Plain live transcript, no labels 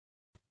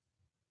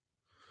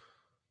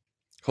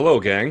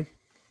Hello, gang.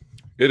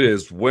 It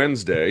is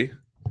Wednesday,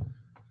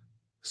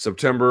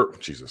 September.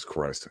 Jesus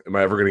Christ. Am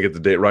I ever going to get the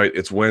date right?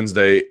 It's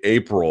Wednesday,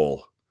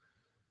 April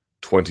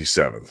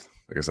 27th.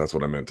 I guess that's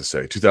what I meant to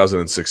say.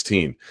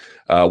 2016.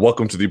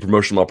 Welcome to the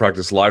Promotion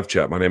Malpractice live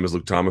chat. My name is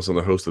Luke Thomas. I'm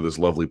the host of this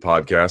lovely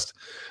podcast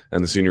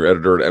and the senior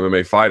editor at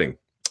MMA Fighting.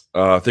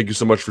 Thank you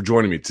so much for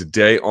joining me.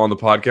 Today on the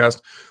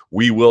podcast,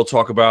 we will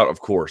talk about,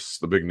 of course,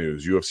 the big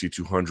news, UFC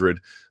 200.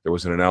 There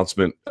was an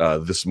announcement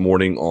this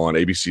morning on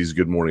ABC's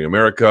Good Morning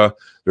America.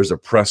 There's a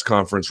press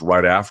conference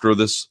right after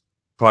this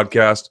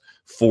podcast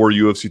for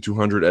UFC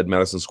 200 at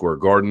Madison Square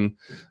Garden,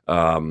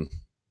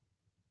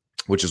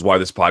 which is why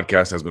this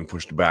podcast has been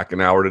pushed back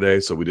an hour today,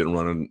 so we didn't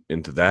run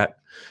into that.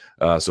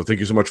 So thank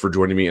you so much for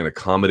joining me and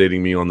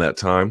accommodating me on that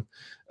time.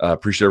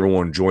 Appreciate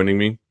everyone joining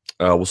me.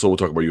 We'll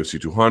talk about UFC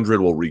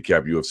 200. We'll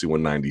recap UFC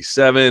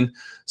 197,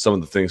 some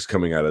of the things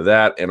coming out of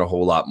that, and a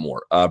whole lot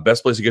more.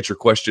 Best place to get your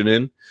question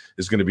in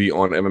is going to be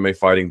on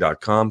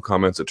MMAfighting.com.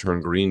 Comments that turn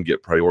green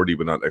get priority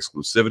but not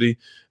exclusivity.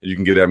 And you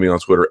can get at me on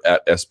Twitter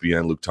at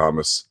SBN Luke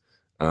Thomas.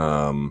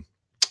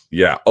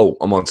 Yeah. Oh,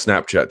 I'm on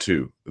Snapchat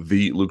too.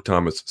 The Luke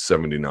Thomas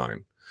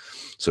 79.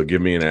 So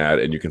give me an ad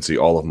and you can see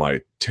all of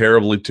my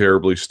terribly,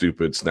 terribly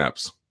stupid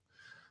snaps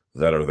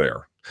that are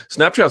there.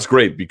 Snapchat's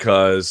great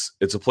because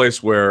it's a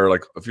place where,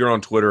 like, if you're on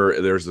Twitter,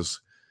 there's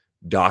this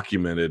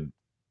documented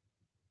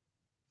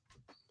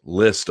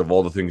list of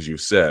all the things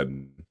you've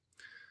said.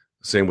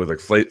 Same with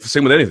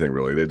anything,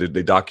 really.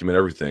 They document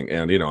everything,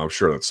 and I'm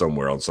sure that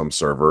somewhere on some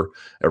server,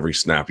 every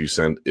snap you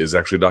send is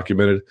actually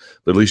documented.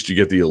 But at least you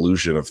get the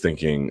illusion of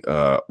thinking,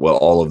 well,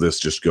 all of this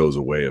just goes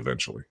away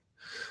eventually.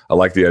 I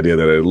like the idea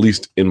that at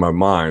least in my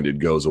mind, it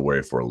goes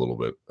away for a little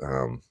bit.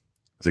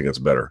 I think that's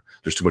better.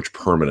 There's too much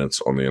permanence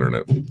on the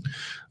internet.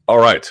 All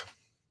right.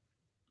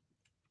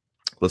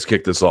 Let's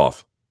kick this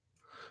off,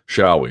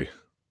 shall we?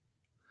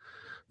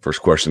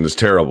 First question is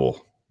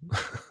terrible.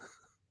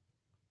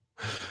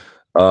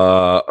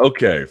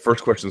 Okay.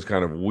 First question is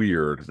kind of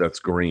weird. That's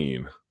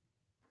green.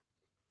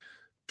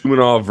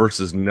 Tumenov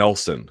versus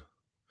Nelson.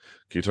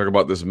 Can you talk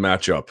about this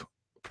matchup?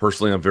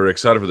 Personally, I'm very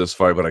excited for this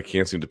fight, but I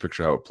can't seem to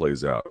picture how it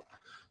plays out.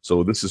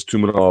 So this is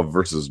Tumenov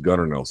versus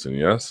Gunnar Nelson,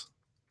 yes?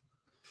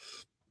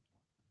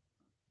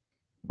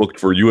 Booked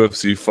for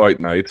UFC Fight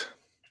Night,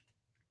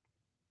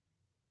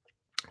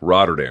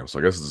 Rotterdam. So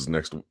I guess this is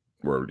next week.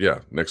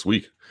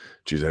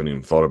 Jeez, I hadn't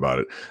even thought about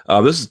it.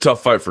 This is a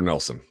tough fight for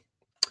Nelson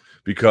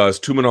because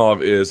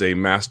Tumenov is a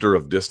master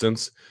of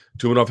distance.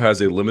 Tumenov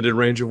has a limited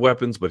range of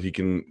weapons, but he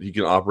can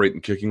operate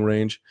in kicking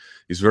range.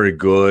 He's very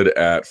good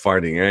at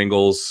finding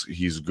angles.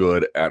 He's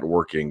good at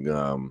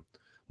working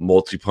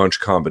multi-punch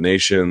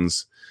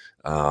combinations,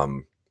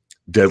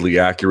 deadly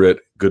accurate,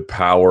 good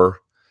power.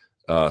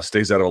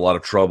 Stays out of a lot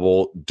of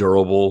trouble,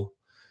 durable,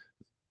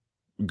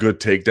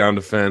 good takedown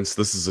defense.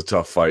 This is a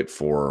tough fight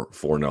for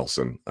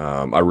Nelson.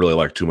 I really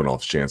like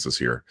Tumenov's chances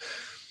here.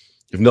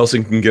 If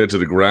Nelson can get it to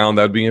the ground,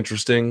 that'd be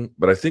interesting.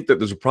 But I think that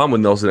there's a problem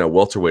with Nelson at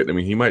welterweight. I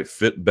mean, he might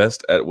fit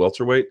best at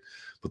welterweight,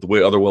 but the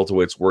way other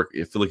welterweights work,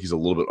 I feel like he's a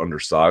little bit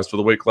undersized for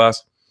the weight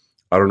class.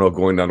 I don't know if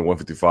going down to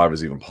 155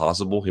 is even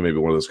possible. He may be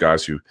one of those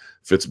guys who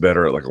fits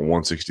better at like a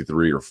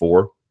 163 or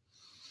 4.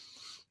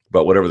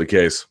 But whatever the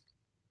case,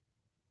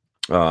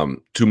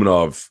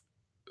 Tumenov,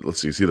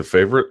 let's see, is he the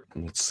favorite?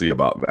 Let's see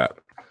about that.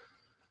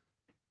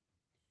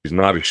 He's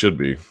not, he should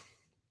be.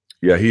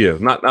 Yeah, he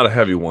is. Not a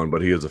heavy one,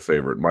 but he is a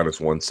favorite. Minus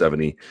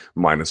 170,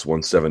 minus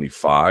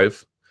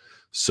 175.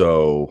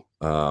 So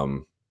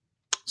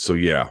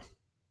yeah.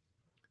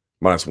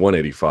 Minus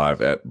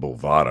 185 at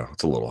Bovada.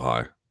 That's a little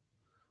high.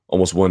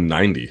 Almost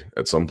 190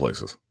 at some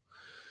places.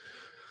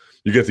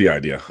 You get the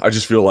idea. I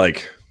just feel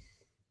like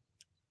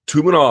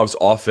Tumenov's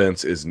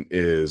offense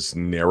is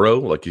narrow.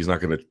 Like, he's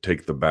not going to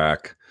take the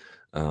back.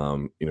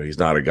 He's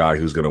not a guy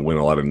who's going to win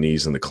a lot of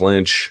knees in the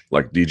clinch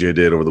like DJ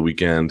did over the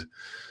weekend.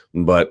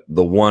 But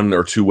the one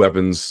or two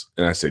weapons,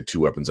 and I say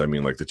two weapons, I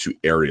mean like the two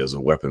areas of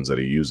weapons that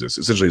he uses.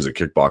 Essentially, he's a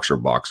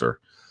kickboxer, boxer.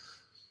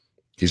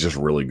 He's just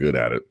really good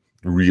at it.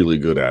 Really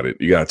good at it.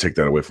 You got to take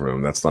that away from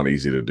him. That's not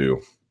easy to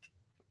do.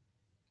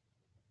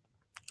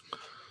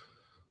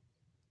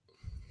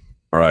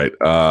 All right.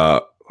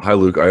 Hi,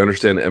 Luke. I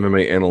understand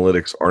MMA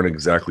analytics aren't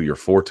exactly your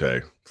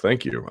forte.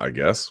 Thank you, I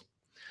guess.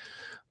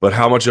 But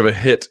how much of a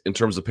hit in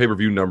terms of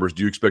pay-per-view numbers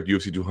do you expect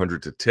UFC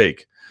 200 to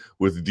take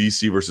with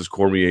DC versus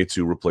Cormier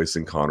 2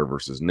 replacing Conor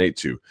versus Nate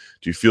 2?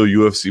 Do you feel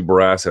UFC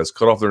brass has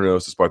cut off their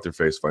nose to spite their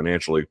face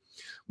financially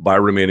by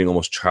remaining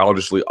almost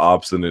childishly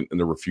obstinate in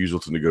their refusal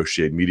to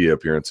negotiate media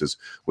appearances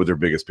with their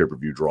biggest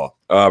pay-per-view draw?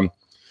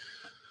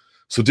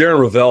 So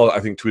Darren Ravel, I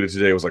think, tweeted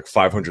today was like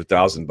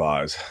 500,000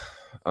 buys.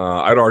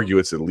 I'd argue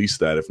it's at least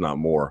that, if not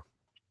more.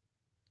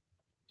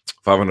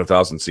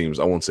 500,000 seems,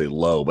 I won't say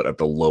low, but at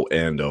the low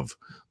end of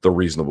the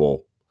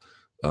reasonable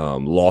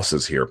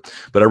losses here.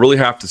 But I really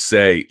have to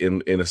say,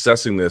 in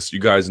assessing this, you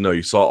guys know,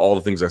 you saw all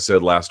the things I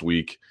said last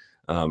week.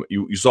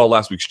 You saw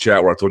last week's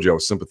chat where I told you I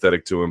was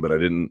sympathetic to him, but I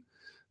didn't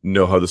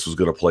know how this was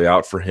going to play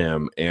out for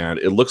him. And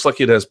it looks like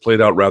it has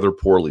played out rather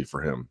poorly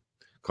for him,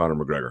 Conor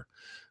McGregor.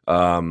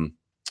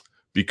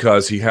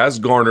 because he has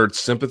garnered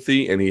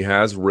sympathy and he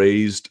has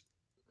raised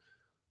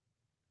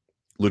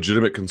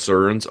legitimate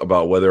concerns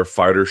about whether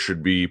fighters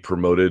should be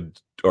promoted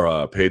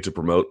or paid to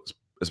promote,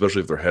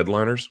 especially if they're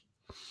headliners.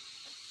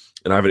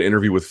 And I have an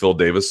interview with Phil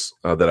Davis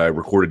that I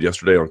recorded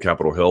yesterday on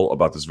Capitol Hill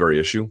about this very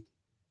issue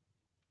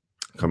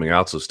coming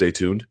out, so stay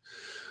tuned.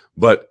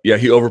 But yeah,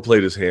 he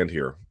overplayed his hand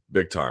here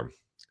big time.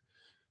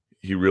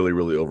 He really,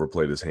 really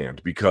overplayed his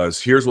hand,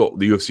 because here's what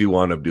the UFC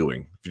wound up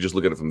doing. If you just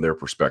look at it from their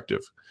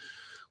perspective,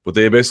 what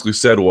they basically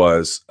said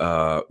was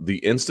the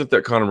instant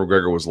that Conor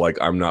McGregor was like,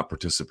 I'm not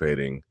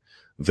participating,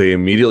 they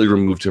immediately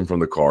removed him from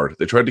the card.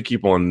 They tried to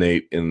keep on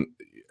Nate, in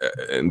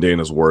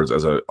Dana's words,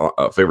 as a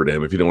favor to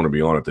him. If he didn't want to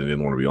be on it, then he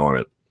didn't want to be on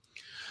it.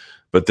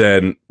 But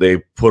then they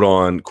put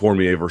on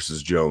Cormier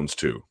versus Jones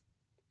too.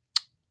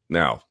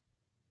 Now,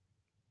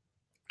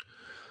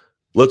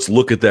 let's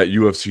look at that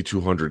UFC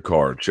 200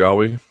 card, shall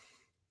we?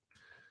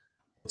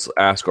 Let's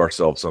ask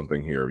ourselves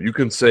something here. You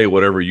can say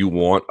whatever you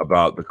want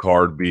about the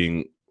card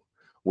being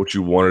what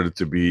you wanted it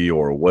to be,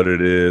 or what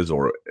it is,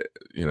 or,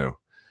 you know,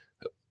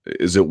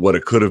 is it what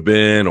it could have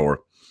been,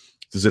 or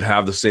does it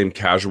have the same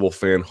casual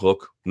fan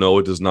hook? No,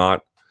 it does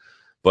not.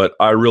 But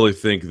I really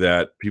think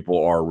that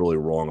people are really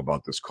wrong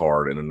about this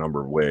card in a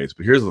number of ways.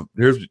 But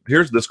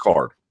here's this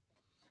card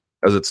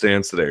as it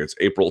stands today. It's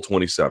April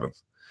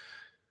 27th.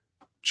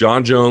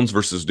 Jon Jones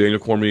versus Daniel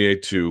Cormier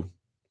 2,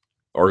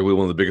 arguably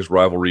one of the biggest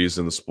rivalries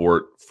in the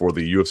sport for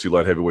the UFC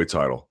light heavyweight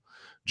title.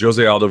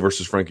 Jose Aldo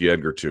versus Frankie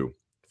Edgar 2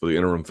 for the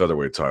interim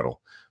featherweight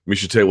title.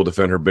 Miesha Tate will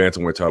defend her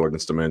bantamweight title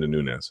against Amanda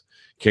Nunes.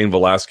 Cain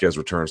Velasquez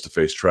returns to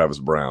face Travis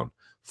Brown.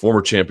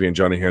 Former champion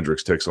Johnny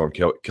Hendricks takes on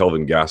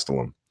Kelvin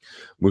Gastelum.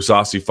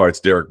 Mousasi fights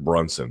Derek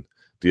Brunson.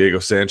 Diego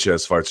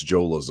Sanchez fights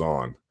Joe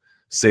Lazon.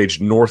 Sage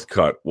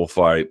Northcutt will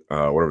fight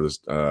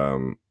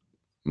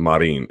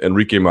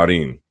Enrique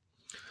Marin.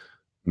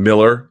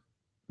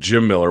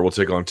 Jim Miller will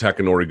take on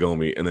Takanori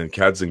Gomi, and then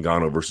Kat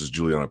Zingano versus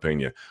Juliana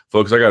Pena.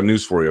 Folks, I got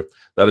news for you.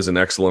 That is an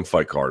excellent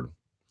fight card.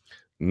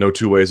 No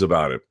two ways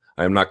about it.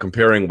 I am not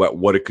comparing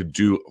what it could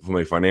do from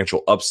a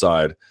financial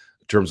upside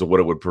in terms of what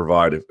it would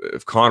provide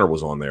if Conor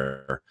was on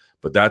there.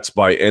 But that's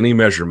by any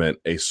measurement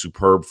a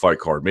superb fight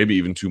card, maybe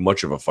even too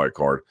much of a fight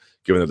card,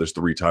 given that there's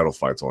 3 title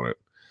fights on it.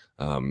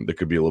 It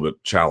could be a little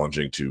bit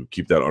challenging to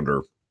keep that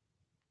under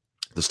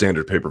the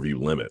standard pay-per-view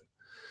limit.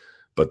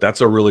 But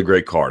that's a really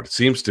great card. It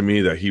seems to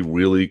me that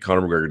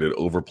Conor McGregor did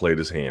overplayed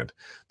his hand.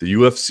 The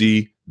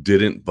UFC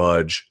didn't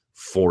budge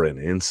for an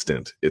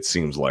instant, it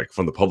seems like,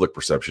 from the public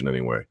perception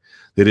anyway.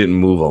 They didn't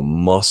move a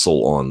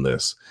muscle on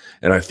this.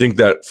 And I think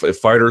that if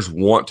fighters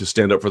want to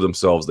stand up for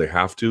themselves, they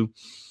have to.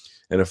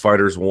 And if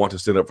fighters want to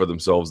stand up for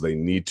themselves, they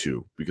need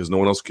to, because no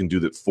one else can do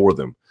that for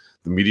them.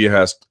 The media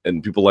has,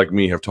 and people like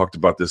me have talked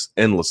about this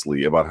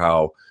endlessly, about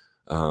how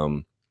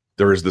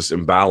there is this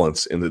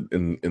imbalance in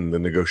the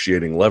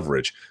negotiating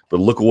leverage. But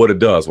look at what it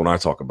does when I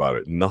talk about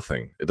it.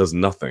 Nothing. It does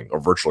nothing, or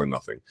virtually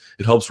nothing.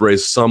 It helps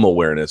raise some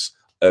awareness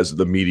as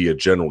the media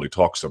generally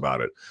talks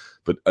about it.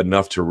 But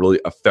enough to really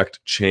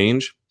affect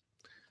change?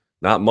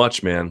 Not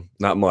much, man.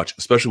 Not much.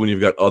 Especially when you've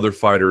got other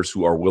fighters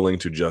who are willing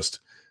to just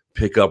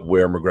pick up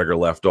where McGregor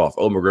left off.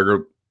 Oh,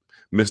 McGregor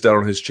missed out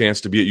on his chance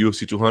to be at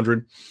UFC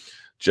 200.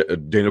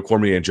 Daniel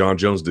Cormier and Jon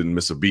Jones didn't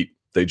miss a beat.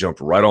 They jumped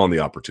right on the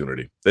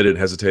opportunity. They didn't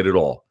hesitate at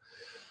all.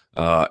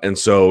 And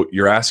so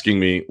you're asking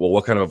me, well,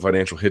 what kind of a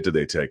financial hit did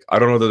they take? I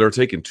don't know that they're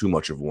taking too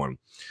much of one.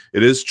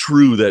 It is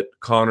true that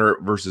Conor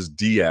versus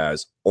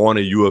Diaz on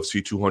a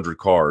UFC 200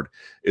 card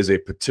is a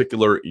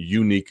particular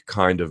unique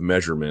kind of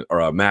measurement, or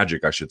a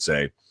magic, I should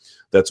say,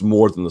 that's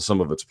more than the sum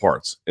of its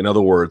parts. In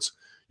other words,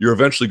 you're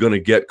eventually going to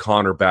get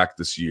Conor back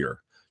this year.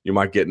 You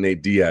might get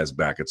Nate Diaz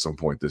back at some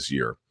point this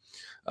year.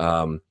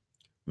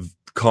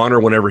 Conor,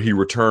 whenever he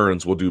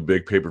returns, will do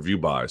big pay-per-view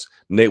buys.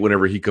 Nate,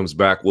 whenever he comes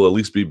back, will at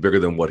least be bigger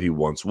than what he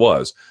once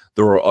was.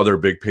 There are other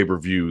big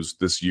pay-per-views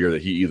this year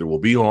that he either will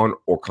be on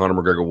or Conor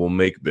McGregor will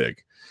make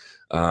big.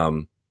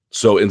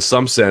 So in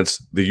some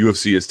sense, the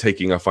UFC is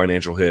taking a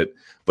financial hit,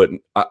 but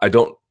I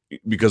don't,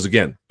 because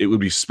again, it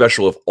would be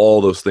special if all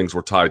those things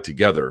were tied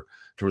together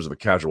in terms of a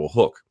casual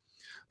hook.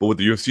 But what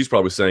the UFC is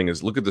probably saying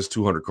is, look at this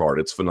 200 card.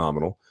 It's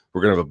phenomenal.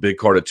 We're going to have a big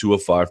card at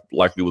 205,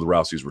 likely with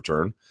Rousey's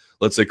return.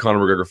 Let's say Conor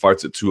McGregor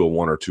fights at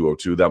 201 or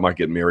 202. That might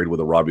get married with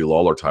a Robbie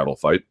Lawler title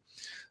fight.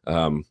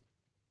 All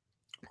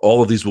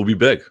of these will be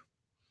big.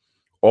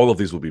 All of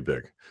these will be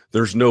big.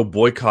 There's no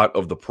boycott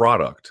of the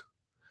product.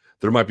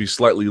 There might be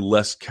slightly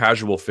less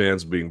casual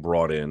fans being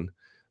brought in,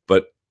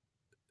 but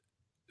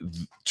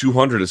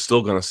 200 is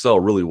still going to sell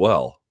really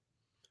well.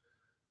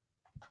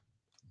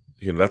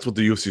 You know, that's what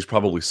the UFC is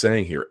probably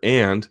saying here.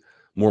 And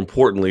more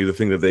importantly, the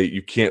thing that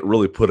you can't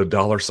really put a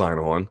dollar sign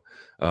on,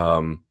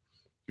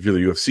 if you're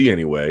the UFC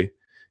anyway,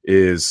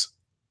 is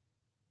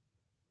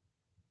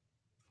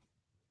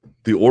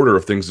the order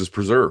of things is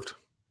preserved.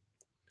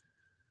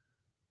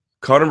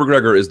 Conor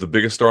McGregor is the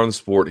biggest star in the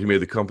sport. He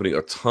made the company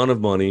a ton of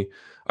money.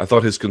 I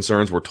thought his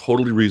concerns were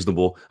totally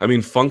reasonable. I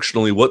mean,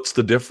 functionally, what's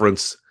the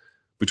difference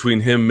between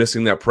him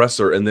missing that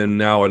presser and then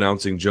now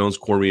announcing Jones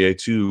Cormier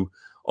 2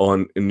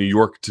 in New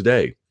York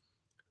today?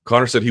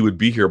 Conor said he would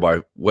be here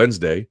by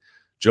Wednesday.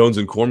 Jones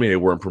and Cormier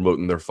weren't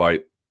promoting their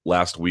fight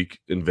last week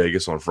in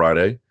Vegas on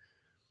Friday.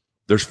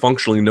 There's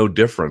functionally no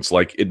difference.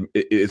 Like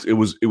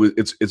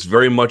it's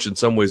very much in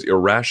some ways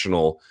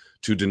irrational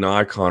to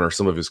deny Conor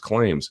some of his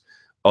claims,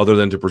 other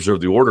than to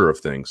preserve the order of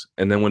things.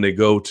 And then when they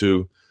go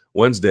to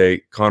Wednesday,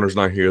 Conor's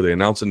not here. They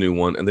announce a new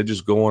one, and they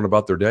just go on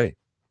about their day.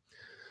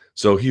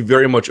 So he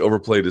very much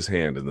overplayed his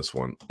hand in this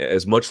one.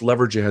 As much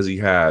leverage as he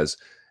has,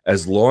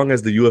 as long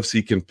as the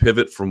UFC can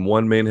pivot from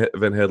one main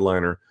event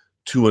headliner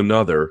to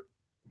another,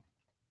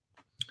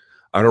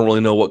 I don't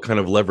really know what kind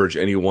of leverage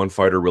any one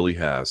fighter really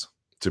has,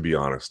 to be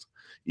honest.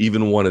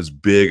 Even one as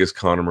big as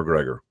Conor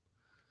McGregor.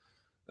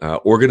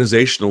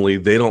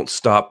 Organizationally, they don't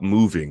stop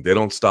moving. They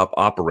don't stop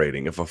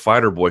operating. If a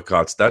fighter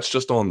boycotts, that's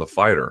just on the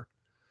fighter.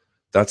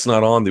 That's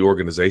not on the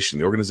organization.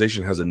 The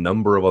organization has a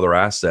number of other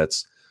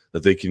assets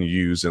that they can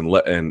use and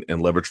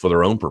leverage for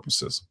their own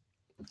purposes.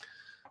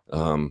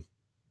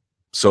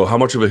 So how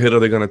much of a hit are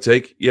they going to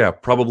take? Yeah,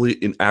 probably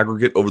in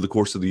aggregate over the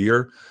course of the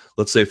year,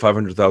 let's say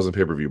 500,000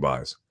 pay-per-view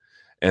buys.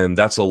 And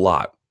that's a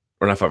lot.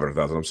 Or not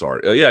 500,000, I'm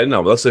sorry.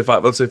 Let's say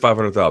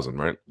 500,000,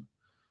 right?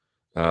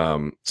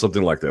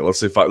 Something like that.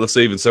 Let's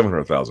say even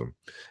 700,000.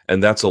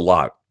 And that's a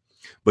lot.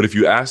 But if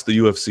you ask the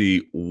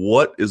UFC,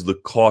 what is the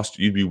cost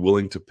you'd be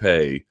willing to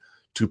pay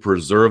to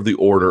preserve the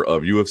order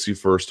of UFC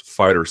first,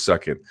 fighter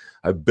second,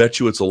 I bet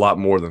you it's a lot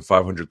more than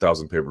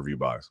 500,000 pay-per-view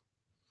buys.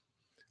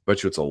 I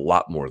bet you it's a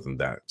lot more than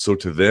that. So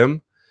to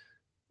them,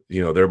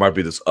 there might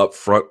be this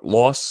upfront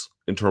loss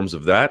in terms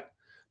of that,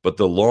 but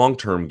the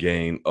long-term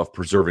gain of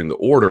preserving the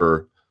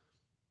order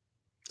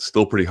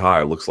still pretty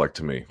high, it looks like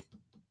to me.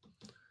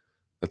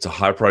 That's a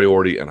high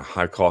priority and a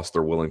high cost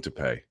they're willing to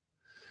pay.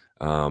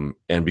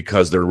 And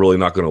because they're really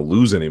not going to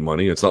lose any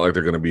money, it's not like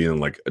they're going to be in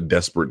like a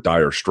desperate,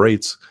 dire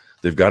straits.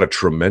 They've got a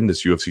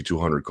tremendous UFC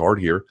 200 card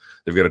here.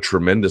 They've got a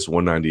tremendous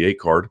 198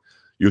 card.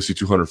 UFC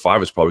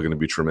 205 is probably going to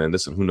be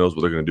tremendous, and who knows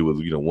what they're going to do with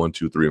 1,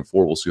 2, 3, and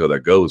 4. We'll see how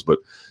that goes, but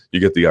you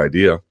get the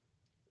idea.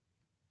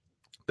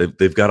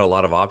 They've got a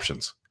lot of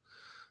options.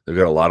 They've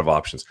got a lot of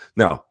options.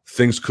 Now,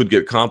 things could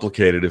get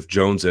complicated if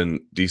Jones and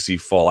DC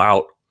fall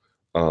out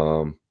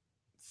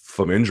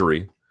from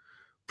injury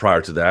prior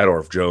to that, or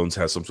if Jones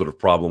has some sort of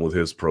problem with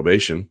his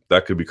probation.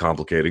 That could be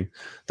complicating.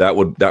 That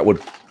would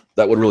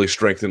really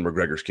strengthen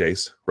McGregor's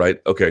case, right?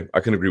 Okay, I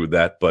can agree with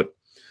that. But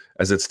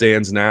as it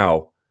stands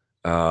now,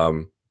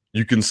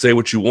 you can say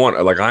what you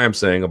want, like I am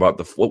saying about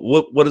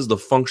what is the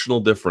functional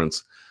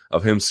difference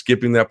of him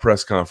skipping that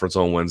press conference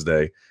on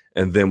Wednesday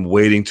and then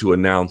waiting to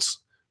announce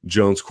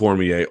Jones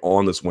Cormier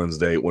on this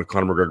Wednesday when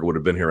Conor McGregor would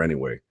have been here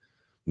anyway?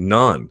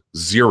 None.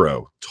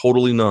 Zero.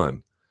 Totally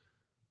none.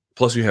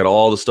 Plus, you had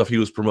all the stuff he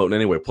was promoting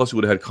anyway. Plus, you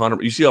would have had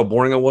Conor. You see how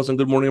boring I was on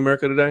Good Morning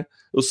America today? It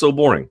was so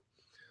boring.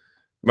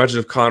 Imagine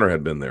if Conor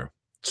had been there.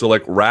 So,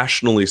 like,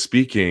 rationally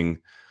speaking,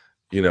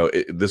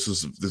 this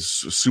was this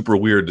super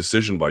weird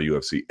decision by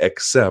UFC,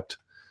 except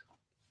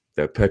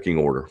that pecking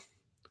order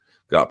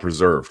got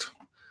preserved.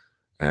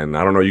 And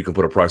I don't know, you can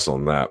put a price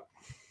on that.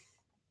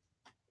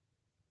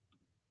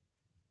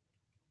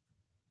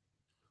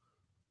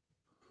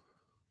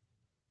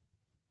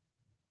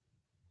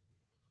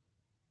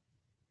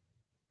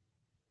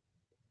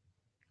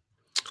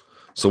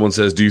 Someone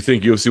says, do you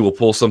think UFC will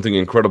pull something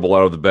incredible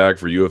out of the bag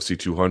for UFC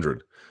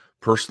 200?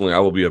 Personally, I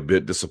will be a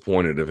bit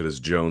disappointed if it is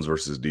Jones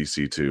versus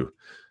DC2.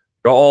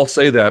 Y'all all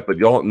say that, but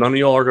none of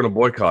y'all are going to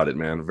boycott it,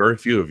 man. Very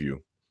few of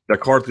you.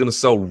 That card's going to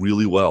sell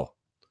really well.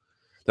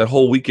 That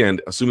whole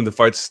weekend, assuming the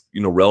fights,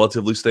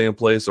 relatively stay in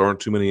place, there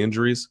aren't too many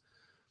injuries,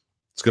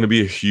 it's going to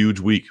be a huge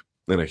week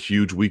and a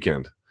huge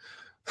weekend.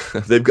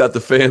 They've got the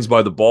fans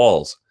by the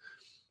balls.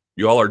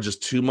 Y'all are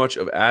just too much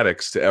of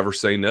addicts to ever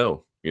say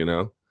no,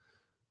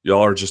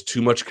 Y'all are just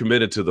too much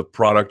committed to the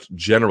product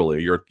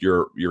generally. You're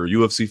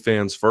UFC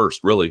fans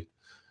first, really.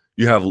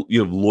 You have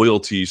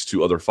loyalties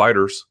to other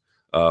fighters,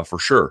 for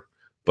sure.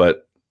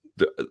 But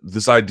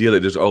this idea that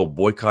there's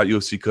boycott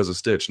UFC because of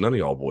Stitch, none of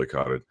y'all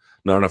boycotted.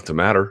 Not enough to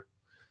matter.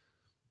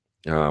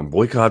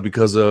 Boycott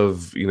because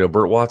of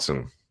Burt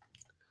Watson.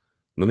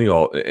 None of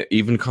y'all,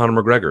 even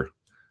Conor McGregor.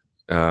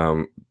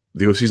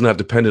 The UFC is not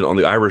dependent on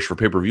the Irish for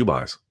pay-per-view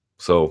buys.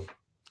 So.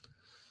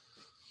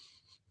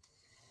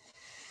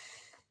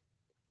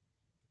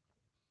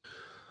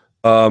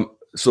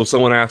 So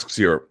someone asks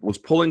here, was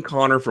pulling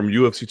Conor from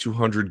UFC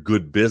 200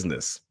 good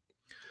business?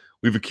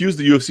 We've accused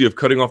the UFC of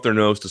cutting off their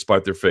nose to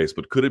spite their face,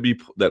 but could it be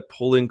that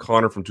pulling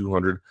Conor from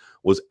 200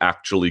 was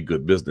actually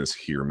good business?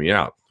 Hear me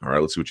out. All right,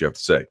 let's see what you have to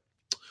say.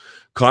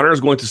 Conor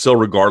is going to sell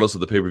regardless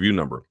of the pay-per-view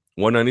number.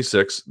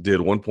 196 did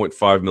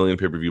 1.5 million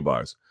pay-per-view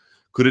buys.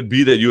 Could it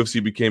be that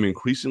UFC became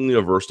increasingly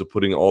averse to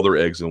putting all their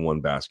eggs in one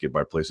basket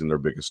by placing their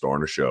biggest star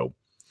in a show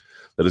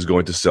that is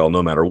going to sell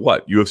no matter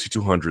what? UFC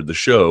 200, the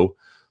show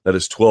that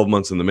is 12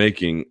 months in the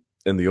making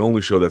and the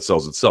only show that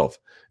sells itself.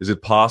 Is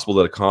it possible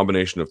that a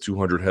combination of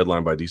 200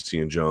 headlined by DC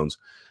and Jones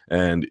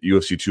and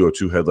UFC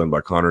 202 headlined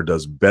by Conor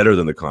does better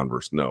than the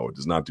converse? No, it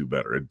does not do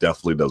better. It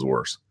definitely does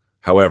worse.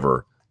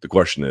 However, the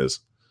question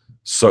is,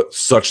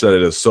 such that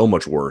it is so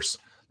much worse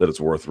that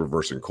it's worth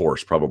reversing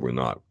course? Probably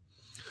not.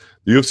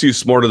 The UFC is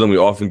smarter than we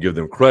often give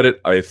them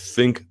credit. I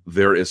think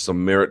there is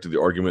some merit to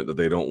the argument that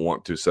they don't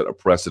want to set a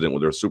precedent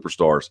with their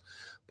superstars,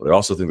 but I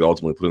also think that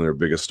ultimately putting their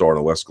biggest star on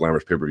a less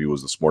glamorous pay-per-view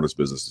was the smartest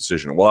business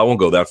decision. Well, I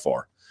won't go that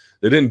far.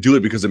 They didn't do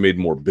it because it made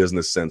more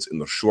business sense in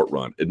the short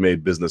run. It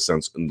made business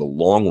sense in the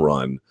long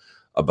run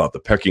about the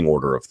pecking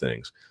order of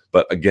things.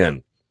 But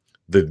again,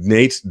 the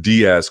Nate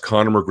Diaz,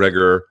 Conor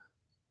McGregor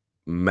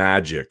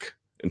magic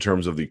in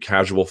terms of the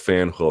casual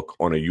fan hook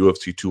on a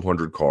UFC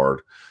 200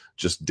 card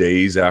just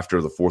days after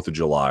the 4th of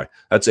July.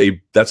 That's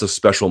a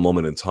special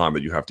moment in time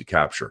that you have to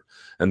capture.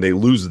 And they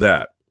lose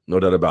that, no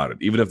doubt about it.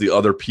 Even if the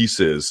other piece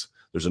is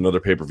there's another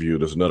pay-per-view,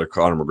 there's another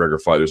Conor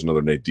McGregor fight, there's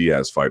another Nate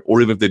Diaz fight,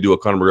 or even if they do a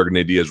Conor McGregor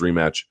Nate Diaz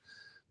rematch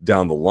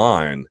down the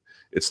line,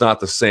 it's not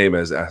the same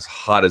as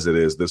hot as it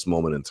is this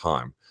moment in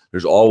time.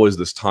 There's always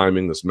this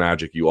timing, this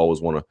magic you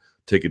always want to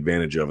take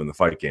advantage of in the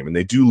fight game. And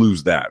they do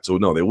lose that. So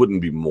no, they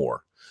wouldn't be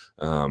more.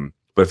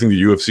 But I think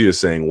the UFC is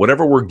saying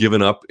whatever we're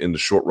giving up in the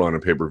short run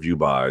and pay-per-view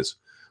buys,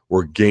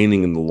 we're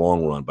gaining in the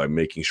long run by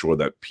making sure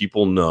that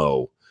people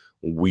know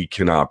we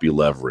cannot be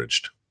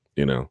leveraged.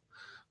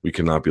 We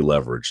cannot be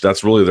leveraged.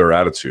 That's really their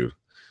attitude.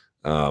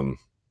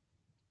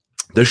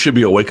 This should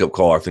be a wake-up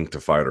call, I think, to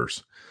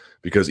fighters.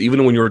 Because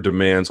even when your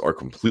demands are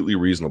completely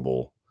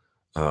reasonable,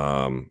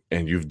 and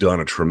you've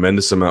done a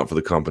tremendous amount for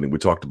the company, we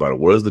talked about it.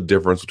 What is the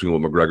difference between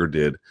what McGregor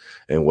did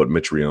and what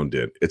Mitrione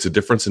did? It's a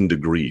difference in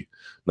degree,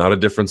 not a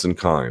difference in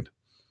kind.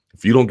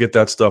 If you don't get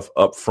that stuff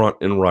up front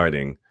in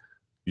writing,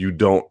 you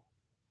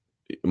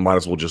might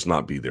as well just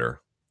not be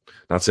there.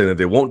 Not saying that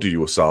they won't do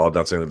you a solid,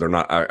 not saying that they're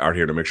not out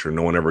here to make sure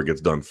no one ever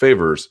gets done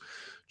favors,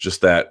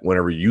 just that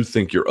whenever you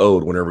think you're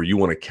owed, whenever you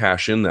want to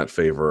cash in that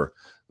favor,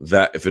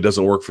 that if it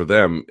doesn't work for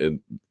them,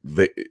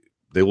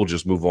 they will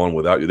just move on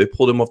without you. They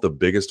pulled him off the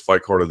biggest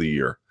fight card of the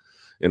year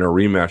in a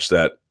rematch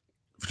that,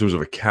 in terms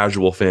of a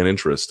casual fan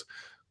interest,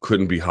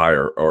 couldn't be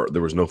higher, or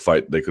there was no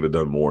fight they could have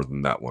done more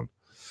than that one.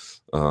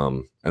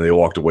 And they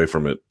walked away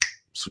from it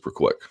super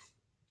quick.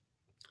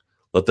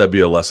 Let that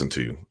be a lesson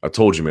to you. I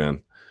told you,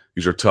 man,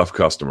 these are tough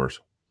customers.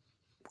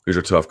 These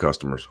are tough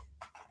customers.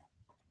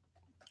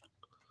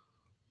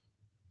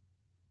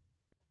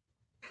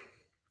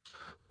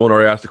 Someone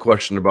already asked a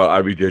question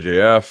about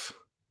IBJJF.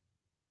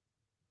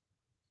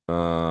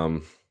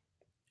 I'm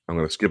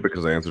going to skip it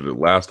because I answered it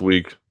last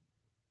week.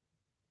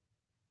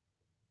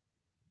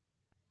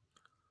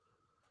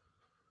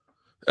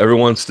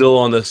 Everyone's still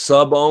on the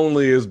sub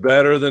only is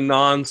better than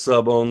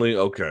non-sub only.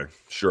 Okay,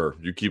 sure.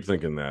 You keep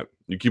thinking that.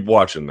 You keep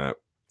watching that.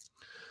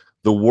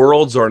 The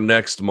Worlds are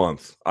next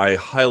month. I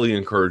highly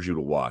encourage you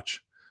to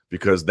watch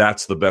because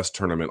that's the best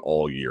tournament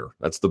all year.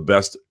 That's the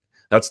best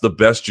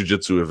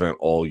jiu-jitsu event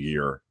all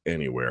year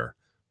anywhere.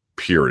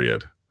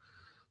 Period.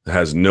 It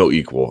has no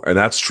equal. And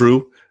that's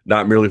true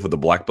not merely for the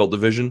black belt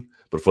division,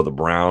 but for the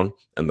brown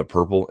and the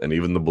purple and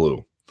even the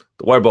blue.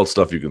 The white belt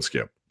stuff you can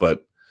skip,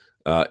 but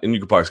and you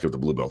could probably skip the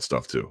blue belt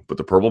stuff too. But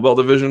the purple belt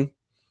division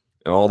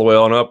and all the way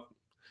on up,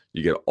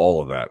 you get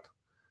all of that.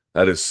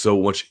 That is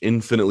so much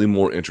infinitely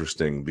more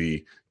interesting.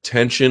 The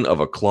tension of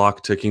a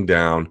clock ticking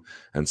down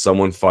and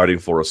someone fighting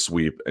for a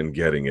sweep and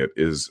getting it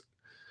is,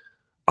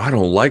 I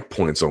don't like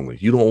points only.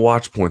 You don't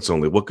watch points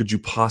only. What could you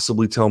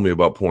possibly tell me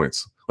about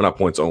points? Well, not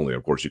points only.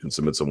 Of course, you can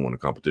submit someone to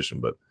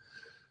competition, but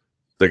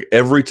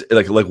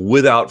like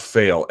without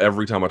fail,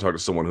 every time I talk to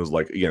someone who's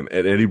like, again,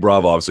 Eddie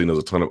Bravo obviously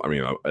knows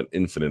an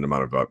infinite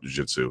amount about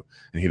jiu-jitsu,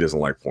 and he doesn't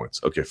like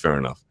points. Okay, fair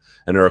enough.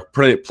 And there are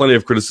plenty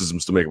of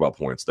criticisms to make about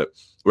points. That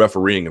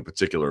refereeing in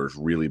particular is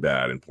really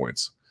bad in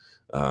points.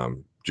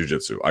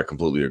 Jiu-jitsu, I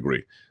completely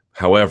agree.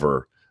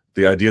 However,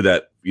 the idea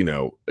that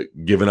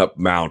giving up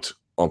mount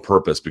on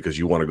purpose because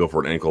you want to go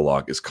for an ankle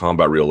lock is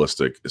combat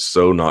realistic is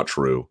so not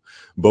true.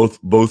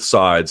 Both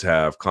sides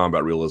have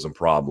combat realism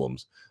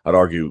problems. I'd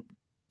argue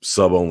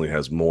sub only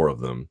has more of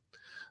them.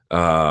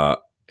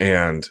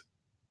 And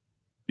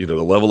the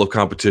level of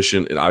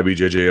competition in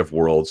IBJJF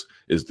Worlds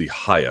is the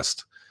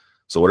highest.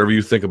 So whatever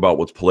you think about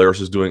what Polaris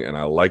is doing, and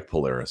I like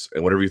Polaris,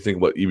 and whatever you think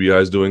about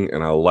EBI is doing,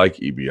 and I like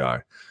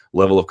EBI,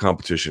 level of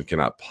competition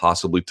cannot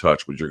possibly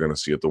touch what you're going to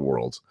see at the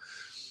Worlds,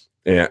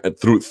 and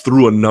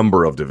through a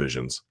number of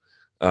divisions.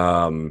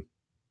 And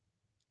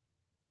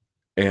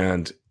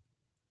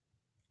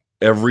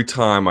every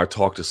time I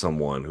talk to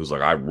someone who's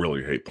like, I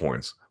really hate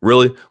points.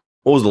 Really?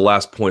 What was the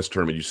last points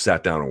tournament you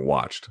sat down and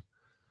watched?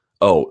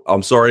 Oh,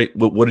 I'm sorry.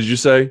 What did you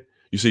say?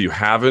 You say you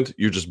haven't?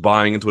 You're just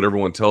buying into what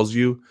everyone tells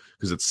you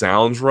because it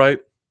sounds right?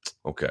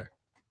 Okay.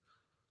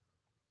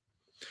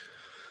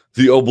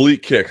 The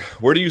oblique kick.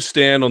 Where do you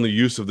stand on the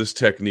use of this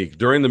technique?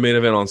 During the main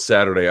event on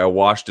Saturday, I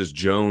watched as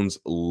Jones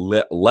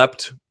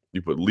leaped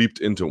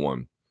into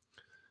one.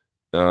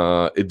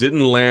 It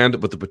didn't land,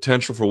 but the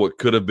potential for what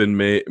could have been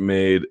made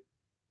me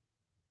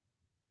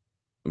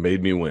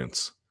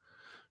wince.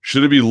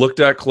 Should it be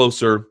looked at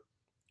closer,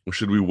 or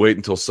should we wait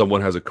until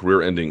someone has a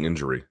career-ending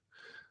injury?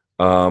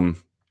 I'm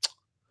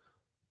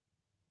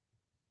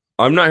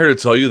not here to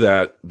tell you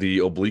that the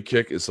oblique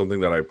kick is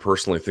something that I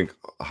personally think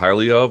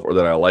highly of or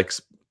that I like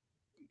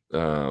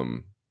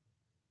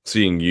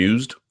seeing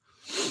used.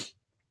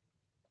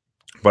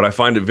 But I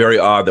find it very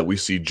odd that we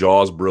see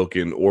jaws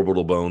broken,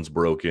 orbital bones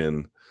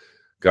broken,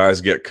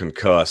 guys get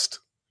concussed,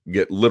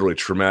 get literally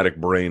traumatic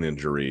brain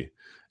injury,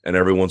 and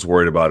everyone's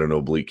worried about an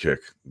oblique kick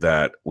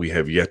that we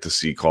have yet to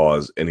see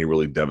cause any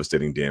really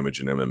devastating damage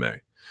in MMA.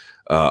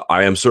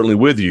 I am certainly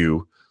with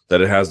you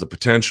that it has the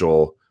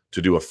potential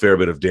to do a fair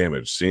bit of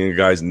damage. Seeing a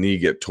guy's knee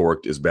get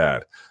torqued is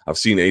bad. I've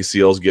seen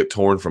ACLs get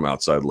torn from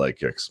outside leg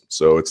kicks.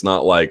 So it's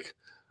not like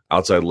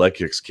outside leg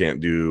kicks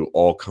can't do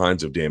all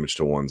kinds of damage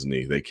to one's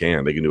knee. They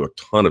can do a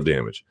ton of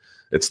damage.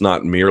 It's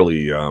not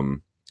merely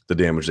the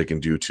damage they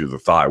can do to the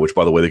thigh, which,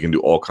 by the way, they can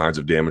do all kinds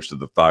of damage to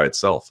the thigh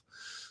itself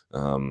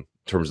in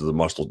terms of the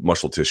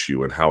muscle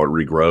tissue and how it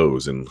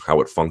regrows and how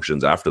it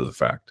functions after the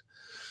fact.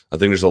 I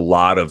think there's a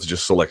lot of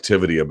just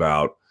selectivity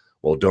about,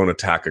 well, don't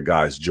attack a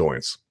guy's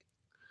joints.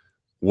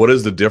 What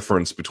is the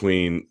difference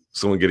between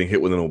someone getting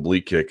hit with an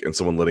oblique kick and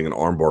someone letting an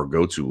armbar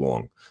go too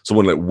long?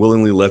 Someone that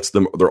willingly lets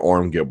their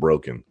arm get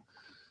broken.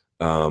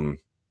 And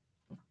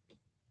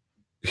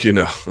if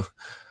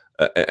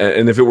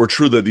it were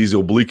true that these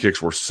oblique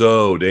kicks were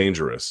so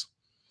dangerous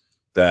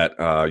that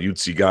you'd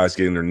see guys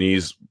getting their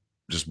knees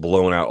just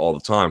blown out all the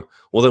time,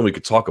 well, then we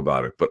could talk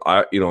about it. But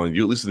at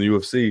least in the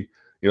UFC,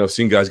 I've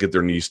seen guys get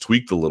their knees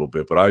tweaked a little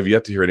bit, but I've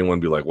yet to hear anyone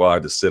be like, well, I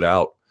had to sit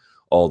out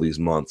all these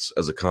months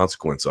as a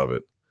consequence of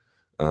it.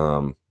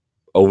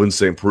 Ovince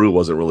St. Preux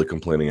wasn't really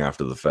complaining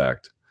after the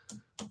fact.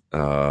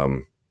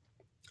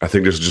 I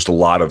think there's just a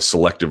lot of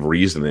selective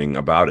reasoning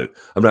about it.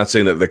 I'm not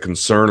saying that the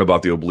concern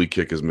about the oblique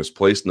kick is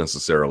misplaced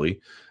necessarily.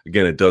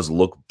 Again, it does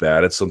look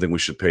bad. It's something we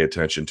should pay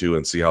attention to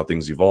and see how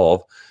things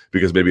evolve,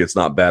 because maybe it's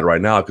not bad right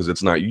now because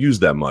it's not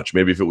used that much.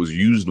 Maybe if it was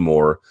used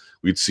more,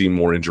 we'd see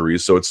more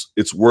injuries. So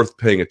it's worth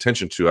paying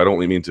attention to. I don't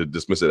really mean to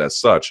dismiss it as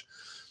such,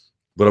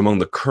 but among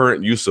the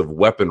current use of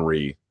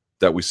weaponry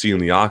that we see in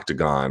the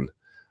octagon,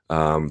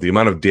 the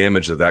amount of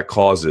damage that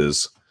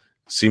causes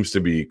seems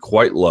to be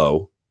quite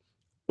low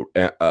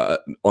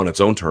on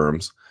its own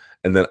terms,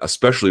 and then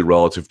especially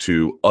relative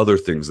to other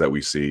things that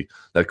we see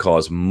that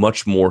cause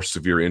much more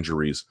severe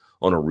injuries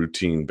on a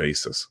routine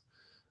basis.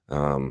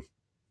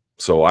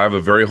 So I have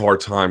a very hard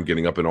time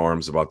getting up in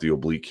arms about the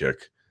oblique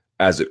kick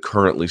as it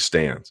currently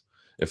stands.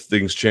 If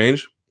things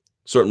change,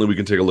 certainly we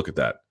can take a look at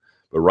that.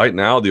 But right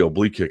now, the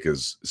oblique kick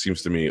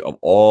seems to me, of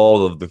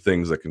all of the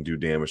things that can do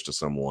damage to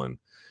someone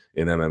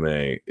in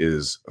MMA,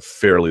 is a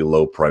fairly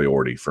low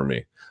priority for me.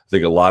 I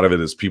think a lot of it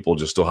is people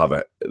just still have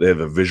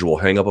a visual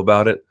hang up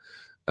about it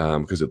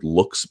because it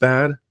looks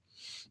bad.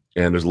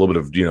 And there's a little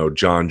bit of,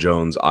 Jon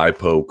Jones, eye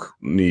poke,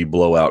 knee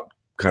blowout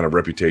kind of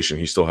reputation.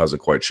 He still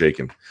hasn't quite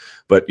shaken.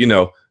 But,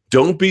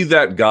 don't be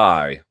that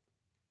guy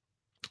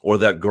or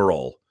that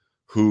girl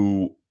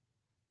who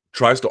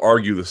tries to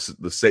argue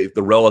the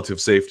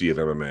relative safety of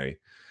MMA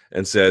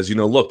and says,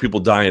 look, people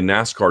die in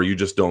NASCAR. You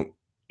just don't,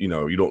 you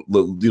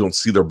don't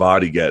see their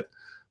body get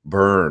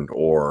burned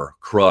or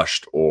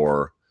crushed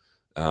or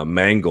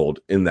mangled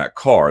in that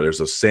car. There's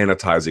a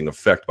sanitizing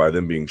effect by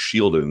them being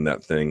shielded in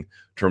that thing in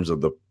terms of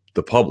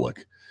the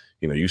public.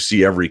 You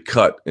see every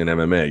cut in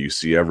MMA, you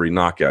see every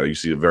knockout, you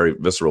see it very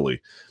viscerally.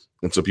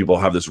 And so people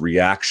have this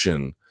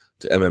reaction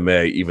to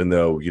MMA, even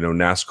though,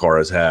 NASCAR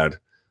has had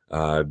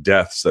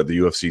deaths that the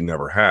UFC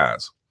never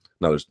has.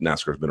 Now,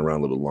 NASCAR's been around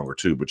a little bit longer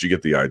too, but you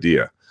get the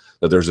idea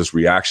that there's this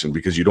reaction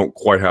because you don't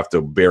quite have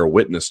to bear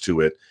witness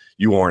to it.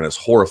 You aren't as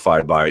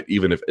horrified by it,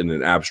 even if in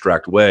an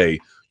abstract way,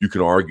 you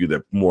can argue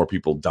that more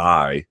people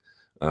die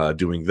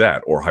doing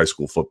that, or high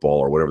school football,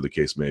 or whatever the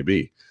case may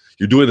be.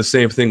 You're doing the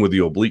same thing with the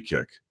oblique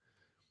kick.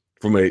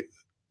 From a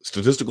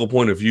statistical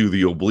point of view,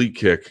 the oblique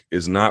kick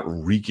is not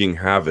wreaking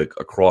havoc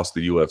across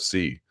the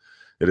UFC.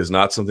 It is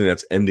not something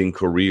that's ending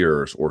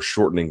careers or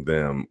shortening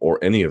them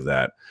or any of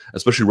that,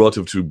 especially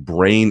relative to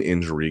brain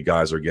injury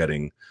guys are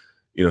getting.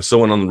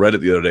 Someone on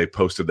Reddit the other day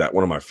posted that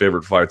one of my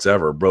favorite fights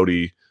ever,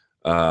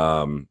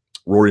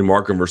 Rory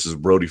Markham versus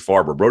Brody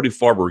Farber. Brody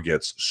Farber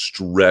gets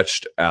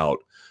stretched out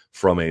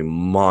from a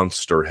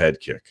monster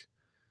head kick.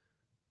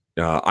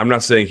 I'm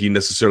not saying he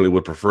necessarily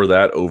would prefer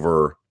that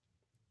over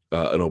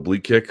an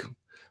oblique kick,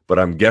 but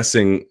I'm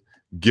guessing,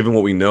 given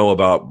what we know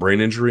about brain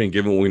injury and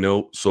given what we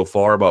know so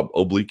far about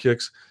oblique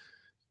kicks,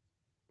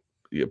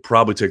 you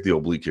probably take the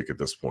oblique kick at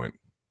this point.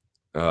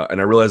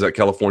 And I realize that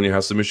California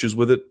has some issues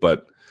with it,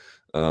 but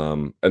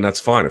and that's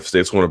fine. If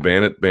states want to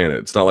ban it, ban it.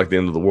 It's not like the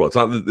end of the world. It's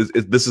not.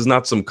 This is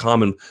not some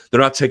common. They're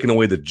not taking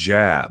away the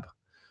jab.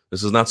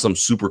 This is not some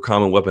super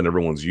common weapon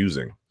everyone's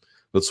using.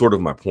 That's sort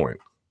of my point.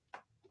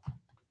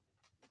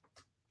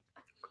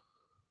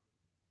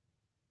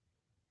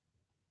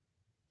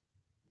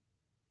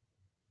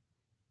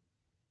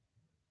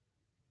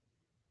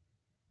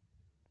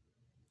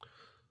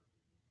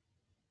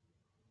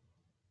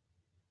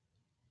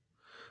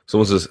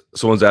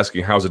 Someone's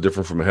asking, how's it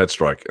different from a head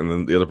strike? And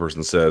then the other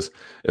person says,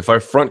 if I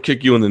front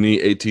kick you in the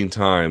knee 18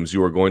 times,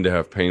 you are going to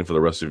have pain for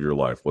the rest of your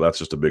life. Well, that's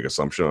just a big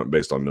assumption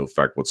based on no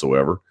fact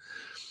whatsoever.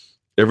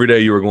 Every day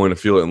you are going to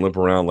feel it and limp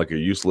around like a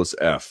useless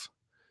F.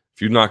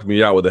 If you knock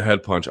me out with a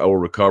head punch, I will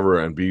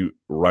recover and be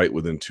right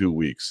within 2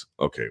 weeks.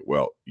 Okay,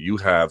 well, you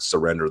have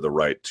surrendered the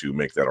right to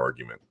make that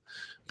argument.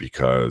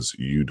 because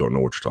you don't know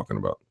what you're talking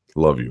about.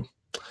 Love you.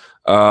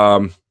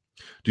 Do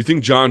you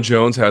think Jon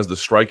Jones has the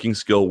striking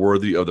skill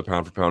worthy of the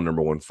pound-for-pound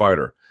 #1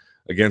 fighter?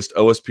 Against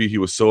OSP, he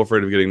was so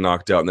afraid of getting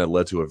knocked out, and that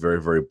led to a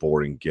very, very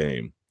boring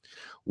game.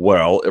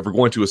 Well, if we're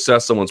going to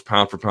assess someone's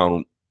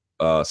pound-for-pound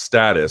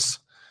status,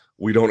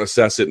 we don't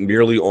assess it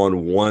merely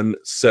on one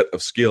set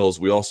of skills.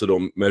 We also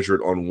don't measure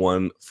it on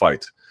one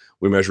fight.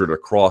 We measure it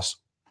across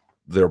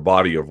their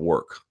body of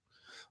work.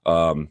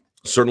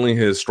 Certainly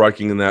his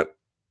striking in that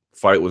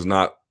fight was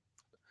not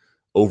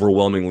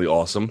overwhelmingly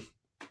awesome,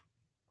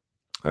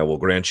 I will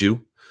grant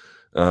you.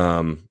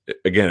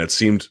 Again, it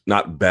seemed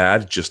not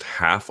bad, just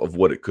half of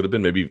what it could have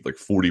been, maybe like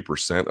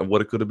 40% of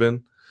what it could have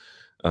been.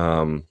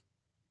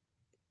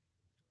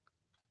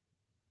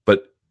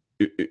 But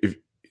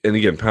and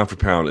again, pound for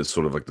pound is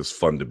sort of like this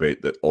fun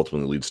debate that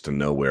ultimately leads to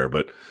nowhere.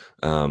 But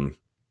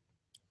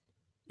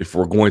if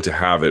we're going to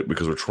have it,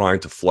 because we're trying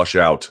to flush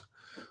out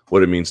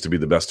what it means to be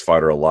the best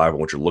fighter alive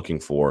and what you're looking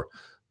for,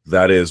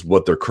 that is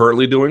what they're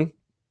currently doing.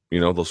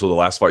 So the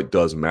last fight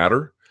does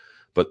matter,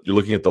 but you're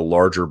looking at the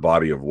larger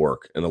body of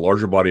work, and the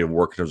larger body of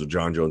work in terms of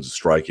Jon Jones'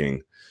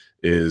 striking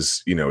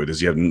is, does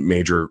he have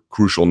major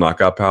crucial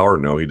knockout power?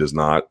 No, he does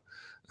not.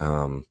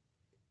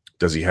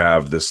 Does he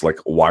have this like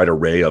wide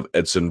array of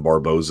Edson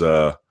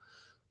Barboza,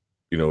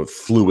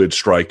 fluid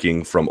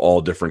striking from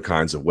all different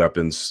kinds of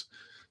weapons,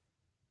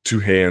 2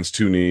 hands,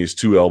 2 knees,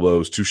 2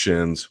 elbows, 2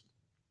 shins,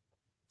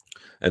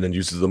 and then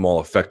uses them all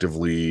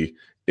effectively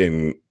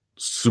in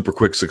super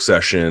quick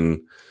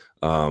succession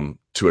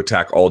to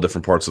attack all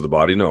different parts of the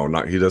body? No,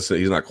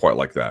 he's not quite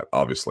like that,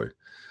 obviously.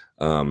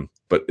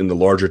 But in the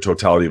larger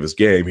totality of his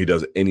game, he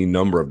does any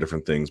number of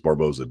different things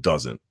Barboza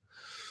doesn't.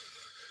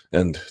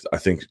 And I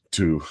think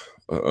in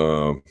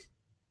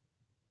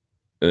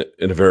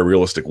a very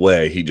realistic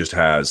way, he just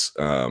has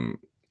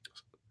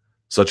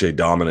such a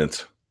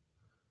dominant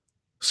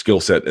skill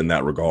set in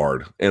that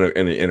regard, and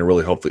a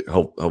really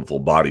helpful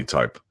body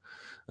type.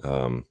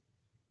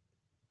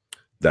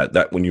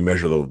 That when you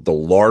measure the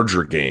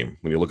larger game,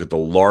 when you look at the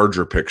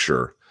larger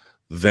picture,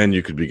 then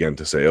you could begin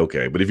to say,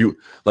 okay. But if you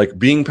like,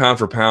 being pound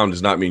for pound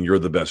does not mean you're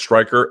the best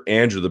striker,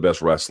 and you're the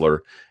best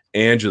wrestler,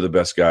 and you're the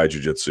best guy at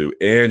jiu-jitsu,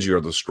 and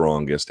you're the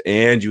strongest,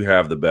 and you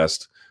have the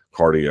best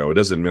cardio. It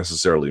doesn't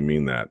necessarily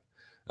mean that.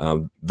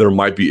 There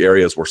might be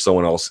areas where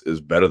someone else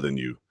is better than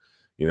you.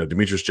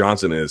 Demetrius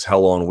Johnson is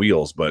hell on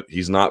wheels, but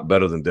he's not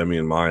better than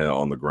Demian Maia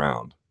on the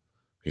ground.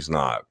 He's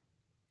not.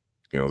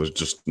 There's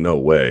just no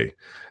way.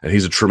 And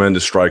he's a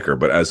tremendous striker,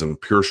 but as in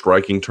pure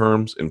striking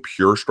terms,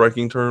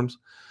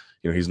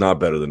 he's not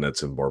better than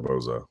Edson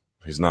Barboza.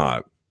 He's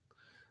not.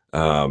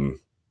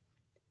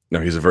 Now,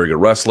 he's a very good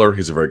wrestler.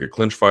 He's a very good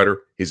clinch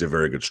fighter. He's a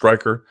very good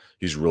striker.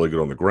 He's really good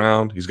on the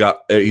ground. He's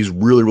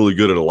really, really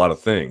good at a lot of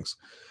things.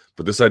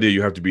 But this idea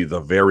you have to be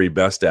the very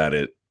best at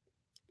it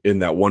in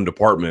that one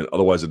department,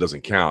 otherwise it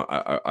doesn't count,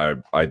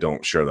 I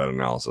don't share that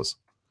analysis.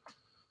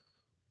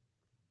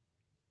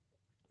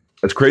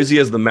 As crazy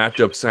as the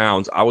matchup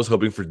sounds, I was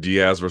hoping for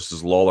Diaz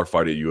versus Lawler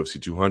fight at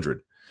UFC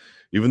 200.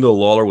 Even though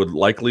Lawler would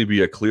likely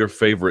be a clear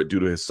favorite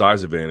due to his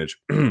size advantage,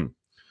 do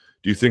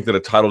you think that a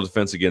title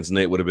defense against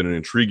Nate would have been an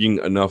intriguing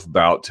enough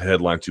bout to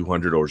headline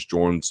 200, or is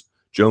Jones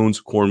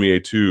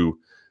Cormier 2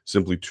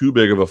 simply too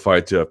big of a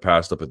fight to have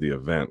passed up at the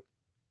event?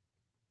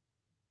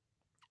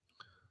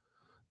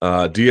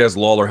 Diaz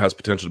Lawler has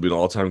potential to be an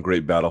all-time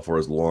great battle for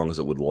as long as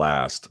it would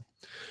last.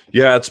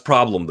 Yeah, it's a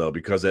problem, though,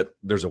 because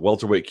there's a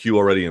welterweight queue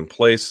already in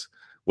place.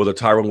 Whether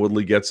Tyron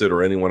Woodley gets it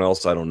or anyone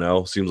else, I don't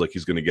know. Seems like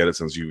he's going to get it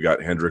since you've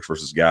got Hendricks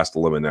versus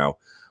Gastelum and now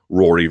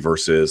Rory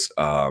versus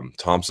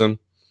Thompson.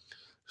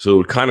 So it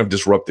would kind of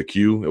disrupt the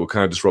queue. It would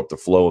kind of disrupt the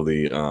flow of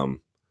the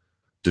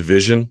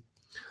division.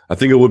 I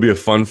think it would be a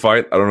fun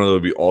fight. I don't know if it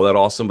would be all that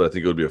awesome, but I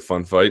think it would be a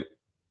fun fight.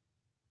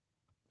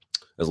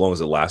 As long as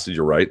it lasted,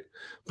 you're right.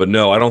 But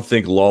no, I don't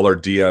think Lawler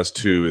Diaz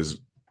 2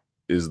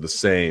 is the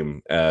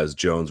same as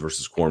Jones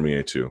versus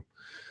Cormier 2.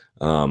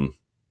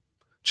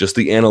 Just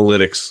the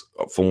analytics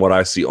from what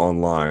I see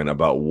online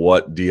about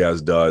what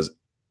Diaz does,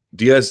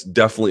 Diaz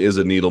definitely is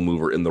a needle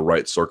mover in the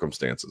right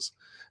circumstances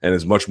and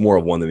is much more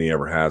of one than he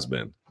ever has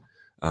been.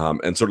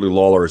 And certainly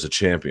Lawler is a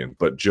champion,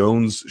 but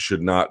Jones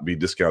should not be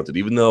discounted,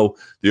 even though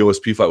the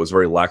OSP fight was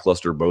very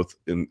lackluster both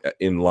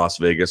in Las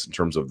Vegas in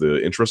terms of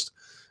the interest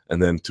and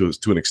then to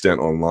an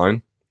extent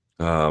online.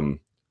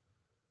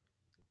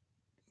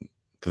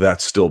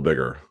 That's still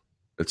bigger.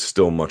 It's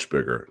still much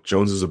bigger.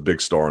 Jones is a big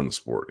star in the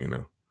sport,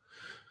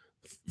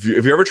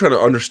 If you ever try to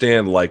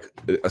understand like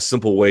a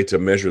simple way to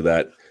measure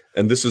that,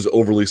 and this is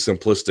overly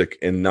simplistic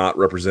and not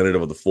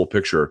representative of the full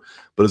picture,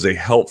 but as a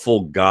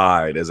helpful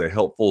guide, as a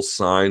helpful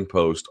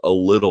signpost a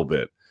little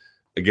bit.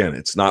 Again,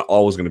 it's not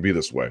always going to be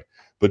this way,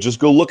 but just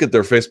go look at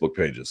their Facebook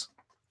pages.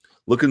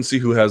 Look and see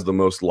who has the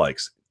most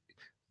likes.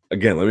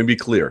 Again, let me be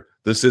clear.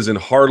 This is in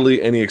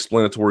hardly any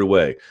explanatory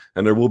way.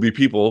 And there will be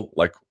people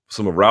like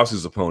some of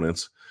Rousey's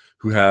opponents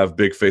who have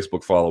big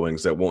Facebook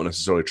followings that won't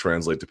necessarily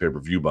translate to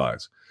pay-per-view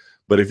buys.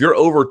 But if you're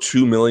over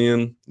 2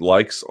 million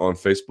likes on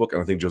Facebook,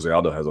 and I think Jose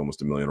Aldo has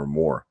almost 1 million or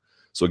more.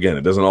 So again,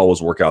 it doesn't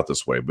always work out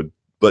this way.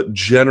 But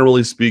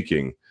generally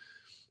speaking,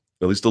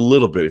 at least a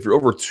little bit. If you're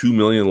over 2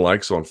 million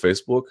likes on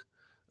Facebook,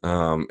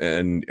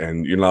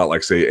 and you're not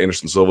like, say,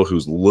 Anderson Silva,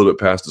 who's a little bit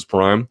past his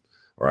prime,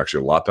 or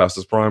actually a lot past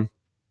his prime,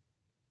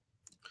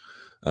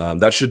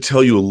 that should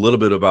tell you a little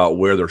bit about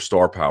where their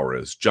star power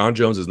is. Jon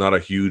Jones is not a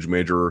huge,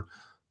 major,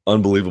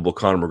 unbelievable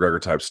Conor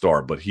McGregor type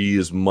star, but he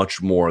is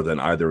much more than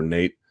either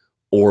Nate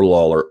or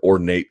Lawler, or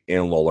Nate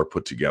and Lawler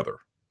put together.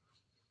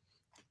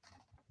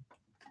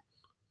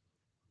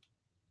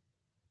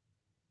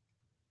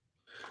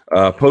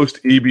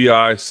 Post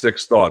EBI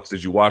 6 thoughts.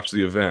 Did you watch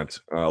the event?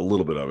 A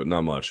little bit of it,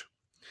 not much.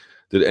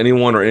 Did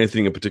anyone or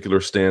anything in particular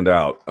stand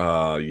out?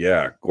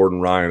 Yeah,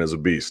 Gordon Ryan is a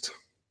beast,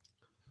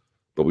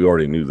 but we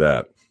already knew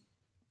that.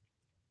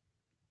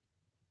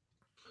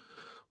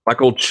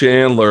 Michael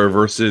Chandler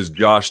versus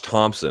Josh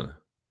Thompson.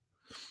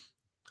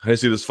 How do you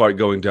see this fight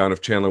going down?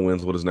 If Chandler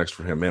wins, what is next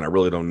for him? Man, I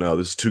really don't know.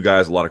 This is two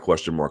guys, a lot of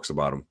question marks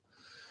about him.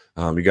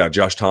 You got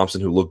Josh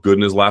Thompson, who looked good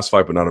in his last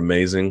fight, but not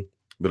amazing.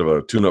 Bit of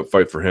a tune-up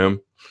fight for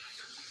him.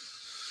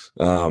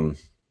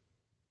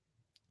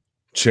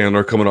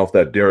 Chandler coming off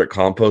that Derek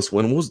Compost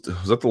win. Was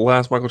that the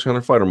last Michael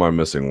Chandler fight, or am I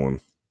missing one?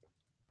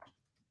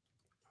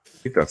 I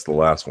think that's the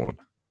last one.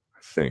 I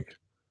think.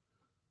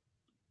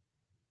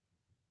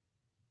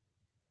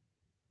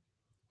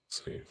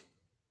 Let's see.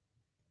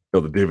 No,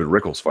 the David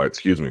Rickles fight,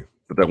 excuse me.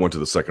 But that went to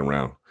the second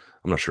round.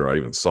 I'm not sure I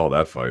even saw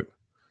that fight.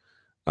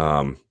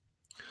 So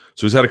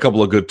he's had a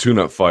couple of good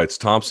tune-up fights.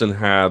 Thompson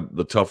had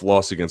the tough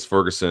loss against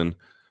Ferguson,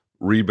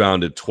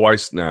 rebounded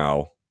twice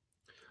now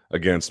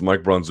against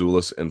Mike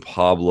Bronzoulis and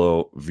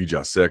Pablo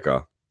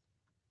Villaseca.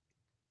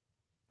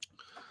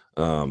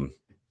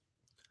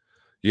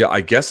 Yeah,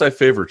 I guess I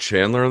favor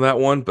Chandler in that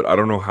one, but I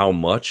don't know how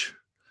much.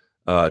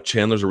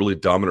 Chandler's a really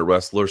dominant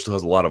wrestler, still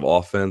has a lot of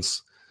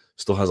offense,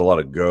 still has a lot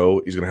of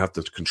go. He's going to have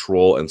to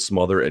control and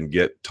smother and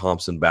get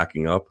Thompson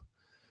backing up,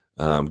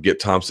 get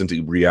Thompson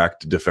to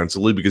react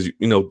defensively, because,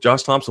 you know,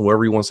 Josh Thompson,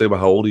 whatever you want to say about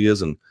how old he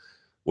is and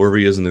wherever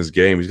he is in his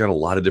game, he's got a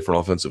lot of different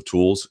offensive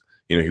tools.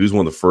 You know, he was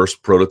one of the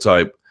first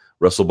prototype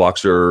wrestle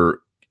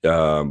boxer,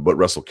 but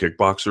wrestle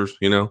kickboxers,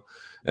 you know,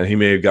 and he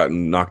may have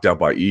gotten knocked out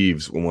by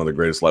Eves in one of the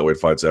greatest lightweight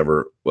fights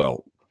ever.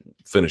 Well,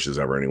 finishes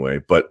ever anyway,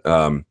 but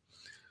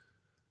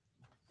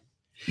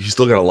he's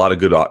still got a lot of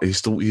good.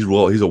 He's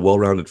a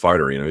well-rounded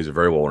fighter. You know, he's a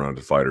very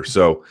well-rounded fighter.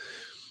 So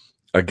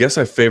I guess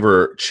I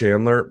favor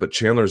Chandler, but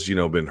Chandler's, you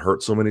know, been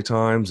hurt so many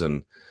times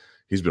and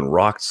he's been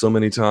rocked so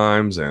many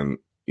times, and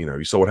you know,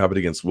 you saw what happened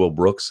against Will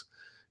Brooks.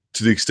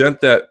 To the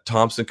extent that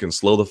Thompson can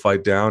slow the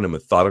fight down and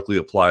methodically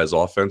apply his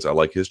offense, I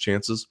like his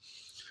chances.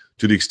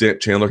 To the extent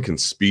Chandler can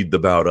speed the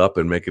bout up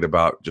and make it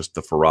about just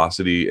the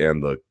ferocity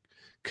and the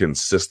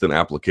consistent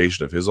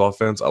application of his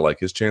offense, I like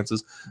his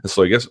chances. And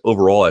so I guess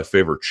overall I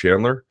favor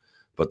Chandler,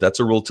 but that's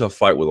a real tough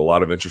fight with a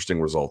lot of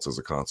interesting results as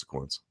a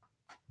consequence.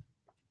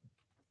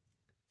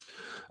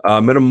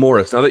 Menem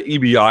Morris, now that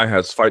EBI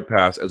has Fight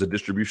Pass as a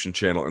distribution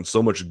channel and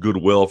so much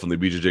goodwill from the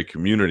BJJ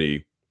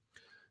community,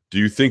 do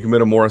you think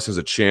Menem Morris has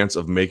a chance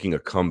of making a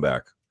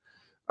comeback?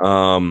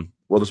 Well,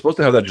 they're supposed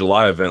to have that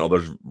July event, although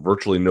there's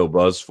virtually no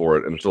buzz for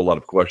it, and there's still a lot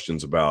of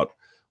questions about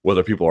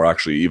whether people are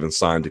actually even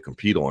signed to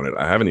compete on it.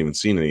 I haven't even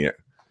seen any yet.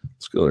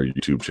 Let's go to our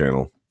YouTube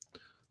channel.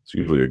 It's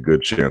usually a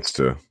good chance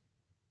to.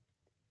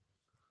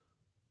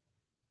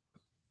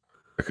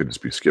 I could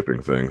just be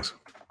skipping things.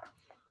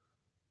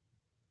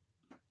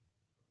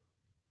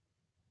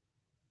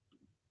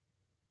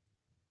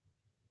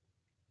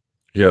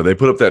 Yeah, they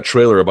put up that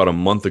trailer about a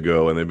month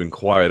ago, and they've been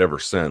quiet ever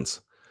since.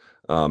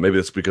 Maybe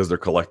it's because they're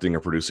collecting or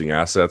producing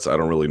assets. I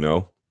don't really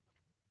know.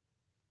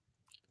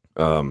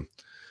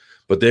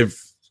 But they've,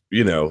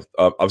 you know,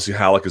 obviously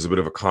Halleck is a bit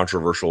of a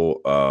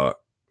controversial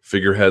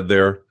figurehead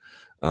there.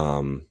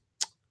 There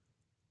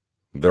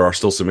are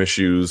still some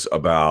issues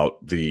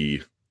about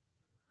the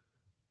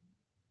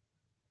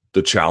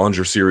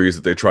Challenger series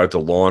that they tried to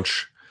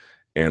launch,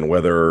 and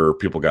whether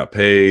people got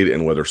paid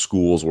and whether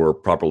schools were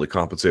properly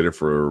compensated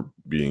for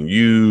being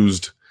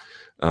used.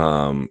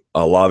 A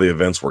lot of the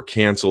events were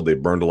canceled. They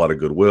burned a lot of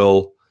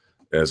goodwill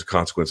as a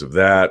consequence of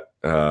that.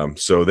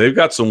 So they've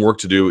got some work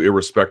to do,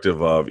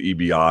 irrespective of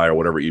EBI or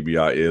whatever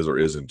EBI is or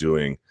isn't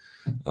doing.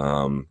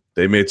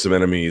 They made some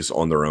enemies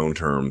on their own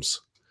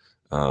terms,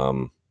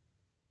 and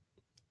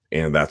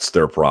that's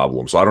their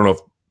problem. So I don't know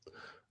if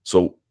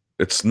so.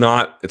 It's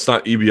not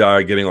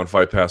EBI getting on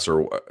Fight Pass,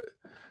 or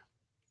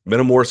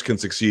Menem Morris can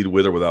succeed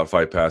with or without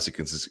Fight Pass. It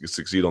can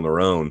succeed on their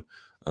own.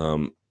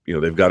 You know,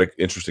 they've got an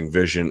interesting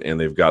vision and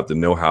they've got the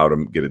know-how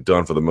to get it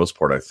done for the most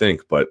part, I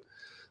think. But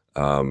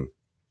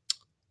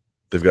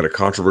they've got a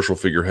controversial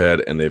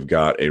figurehead, and they've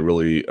got a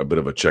bit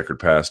of a checkered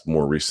past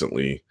more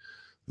recently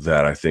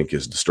that I think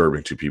is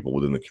disturbing to people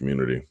within the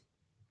community.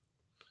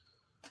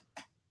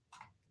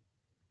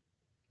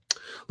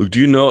 Luke, do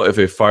you know if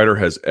a fighter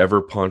has ever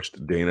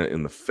punched Dana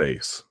in the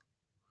face?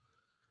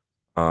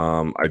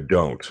 I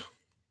don't.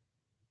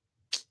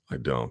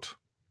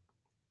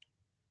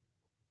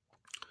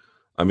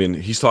 I mean,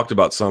 he's talked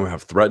about some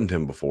have threatened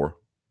him before.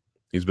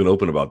 He's been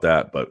open about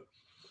that, but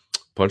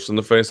punched in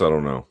the face, I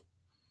don't know.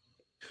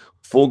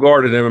 Full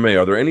guard in MMA.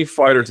 Are there any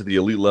fighters at the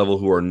elite level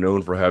who are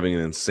known for having an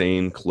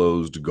insane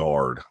closed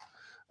guard?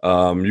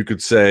 You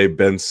could say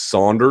Ben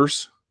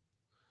Saunders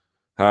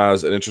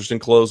has an interesting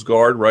closed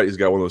guard, right? He's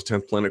got one of those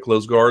 10th Planet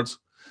closed guards.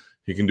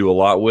 He can do a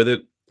lot with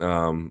it.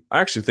 I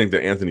actually think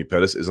that Anthony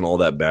Pettis isn't all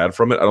that bad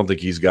from it. I don't think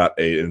he's got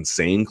an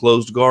insane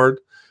closed guard,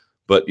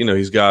 but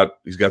he's got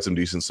some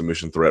decent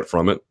submission threat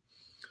from it.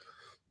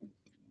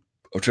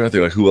 I'm trying to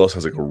think like who else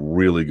has like a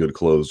really good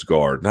closed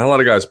guard. Not a lot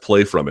of guys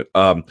play from it.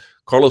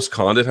 Carlos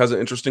Condit has an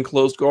interesting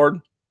closed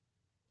guard.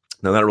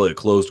 Now, not really a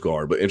closed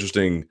guard, but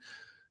interesting.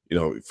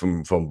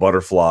 From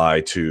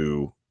butterfly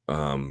to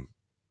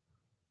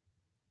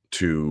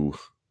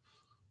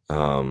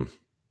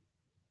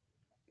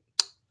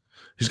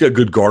he's got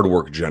good guard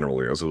work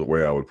generally. That's the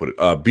way I would put it.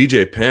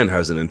 BJ Penn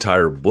has an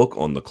entire book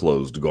on the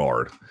closed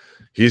guard.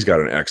 He's got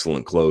an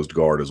excellent closed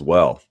guard as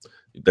well.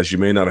 That you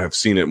may not have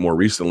seen it more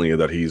recently,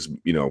 that he's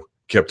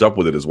kept up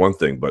with it is one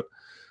thing, but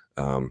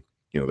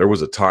there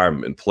was a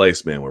time and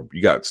place, man, where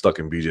you got stuck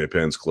in BJ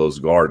Penn's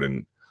closed guard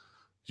and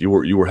you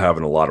were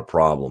having a lot of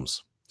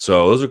problems.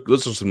 So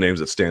those are some names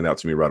that stand out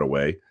to me right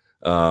away.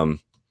 I'm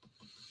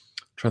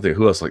trying to think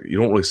who else. Like, you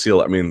don't really see a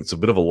lot. I mean, it's a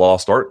bit of a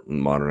lost art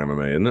in modern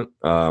MMA, isn't it?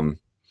 I'm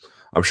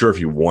sure if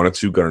you wanted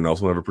to, Gunnar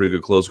Nelson would have a pretty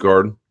good closed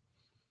guard.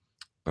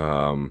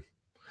 Let's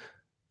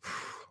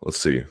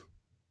see.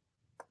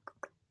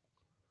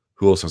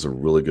 Who else has a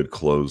really good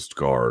closed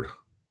guard? I'm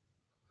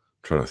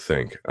trying to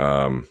think.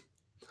 I'm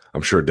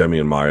sure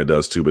Demian Maia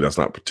does too, but that's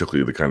not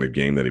particularly the kind of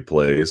game that he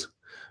plays.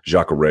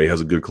 Jacare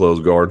has a good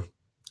closed guard.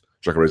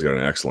 Jacare's got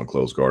an excellent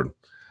closed guard.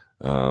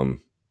 Some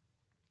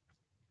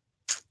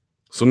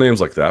names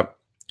like that.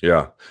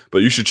 Yeah.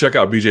 But you should check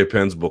out BJ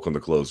Penn's book on the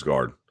closed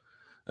guard.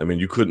 I mean,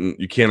 you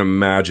can't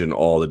imagine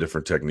all the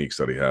different techniques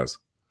that he has.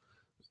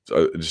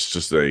 It's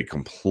just a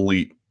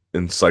complete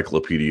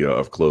encyclopedia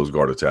of closed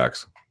guard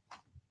attacks.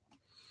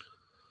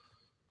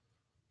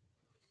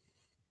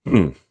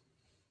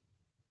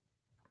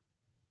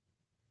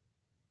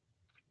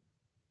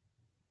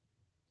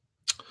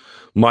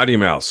 Mighty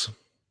Mouse.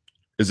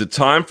 Is it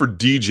time for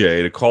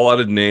DJ to call out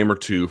a name or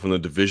two from the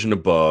division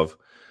above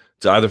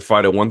to either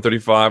fight at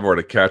 135 or at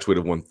a catch weight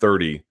of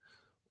 130,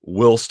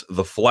 whilst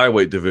the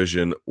flyweight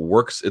division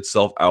works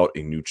itself out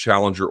a new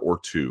challenger or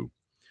two?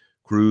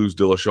 Cruz,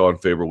 Dillashaw, and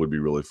Faber would be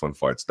really fun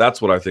fights.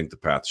 That's what I think the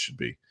path should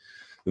be.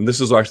 And this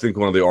is, I think,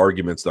 one of the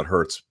arguments that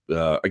hurts.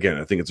 Again,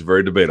 I think it's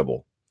very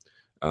debatable.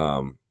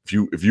 If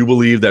you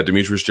believe that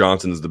Demetrius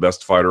Johnson is the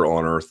best fighter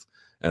on earth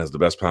and is the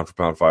best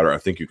pound-for-pound fighter, I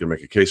think you can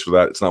make a case for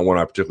that. It's not one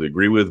I particularly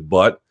agree with,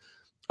 but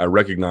I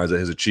recognize that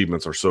his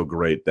achievements are so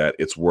great that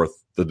it's worth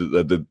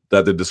that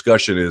the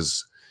discussion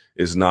is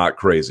not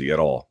crazy at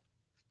all.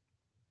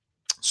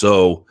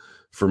 So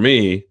for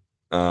me,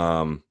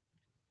 one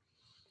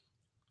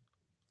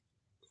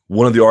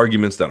of the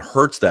arguments that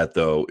hurts that,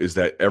 though, is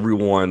that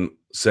everyone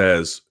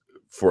says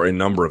for a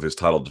number of his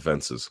title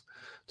defenses,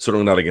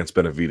 certainly not against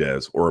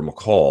Benavidez or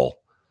McCall,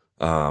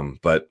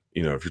 but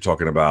if you're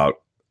talking about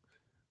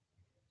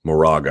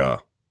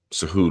Moraga,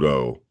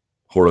 Cejudo,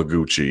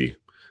 Horiguchi,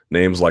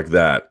 names like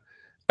that,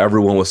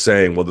 everyone was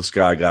saying, well, this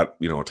guy got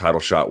a title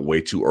shot way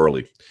too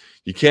early.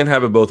 You can't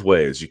have it both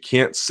ways. You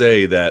can't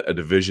say that a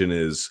division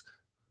is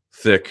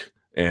thick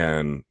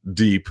and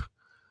deep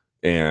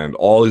and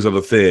all these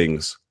other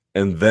things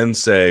and then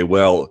say,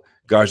 well,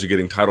 guys are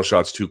getting title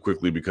shots too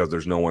quickly because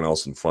there's no one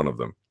else in front of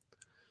them.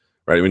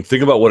 Right? I mean,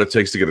 think about what it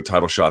takes to get a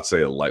title shot,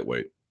 say, at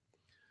lightweight.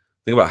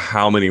 Think about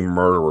how many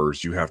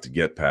murderers you have to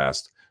get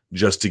past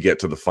just to get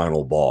to the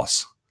final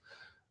boss.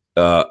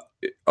 A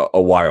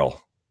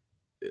while.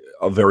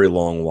 A very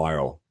long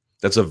while.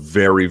 That's a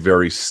very,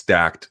 very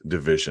stacked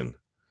division.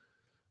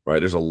 Right?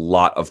 There's a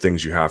lot of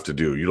things you have to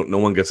do. No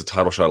one gets a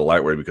title shot at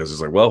lightweight because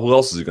it's like, well, who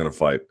else is he going to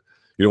fight?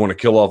 You don't want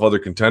to kill off other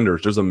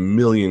contenders. There's a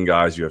million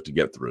guys you have to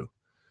get through.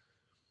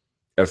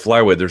 At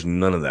flyweight, there's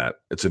none of that.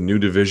 It's a new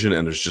division,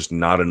 and there's just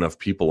not enough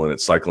people in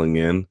it cycling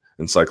in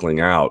and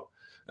cycling out,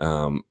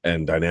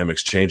 and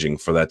dynamics changing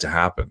for that to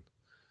happen.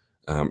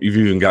 You've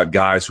even got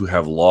guys who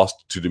have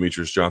lost to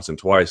Demetrius Johnson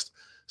twice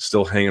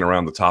still hanging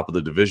around the top of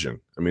the division.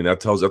 I mean,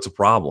 that's a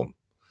problem.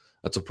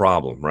 That's a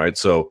problem, right?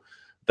 So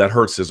that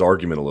hurts his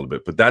argument a little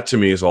bit. But that, to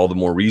me, is all the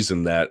more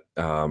reason that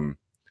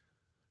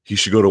he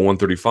should go to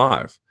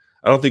 135.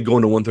 I don't think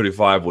going to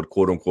 135 would,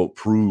 quote unquote,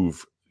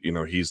 prove,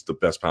 he's the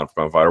best pound for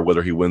pound fighter,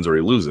 whether he wins or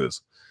he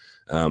loses.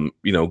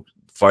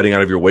 Fighting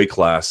out of your weight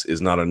class is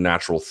not a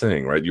natural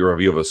thing, right? You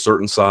have a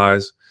certain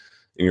size,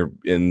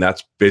 and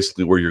that's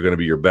basically where you're going to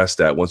be your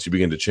best at. Once you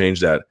begin to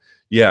change that,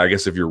 yeah, I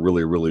guess if you're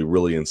really, really,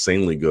 really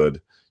insanely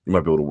good, you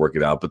might be able to work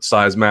it out. But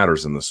size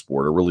matters in this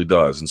sport. It really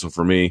does. And so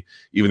for me,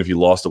 even if he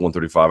lost at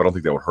 135, I don't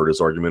think that would hurt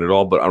his argument at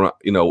all. But I'm not,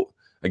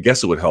 I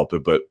guess it would help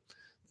it, but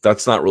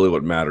that's not really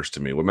what matters to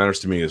me. What matters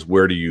to me is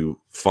where do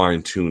you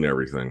fine tune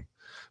everything.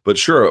 But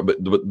sure,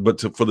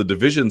 but for the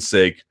division's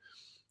sake,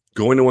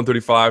 going to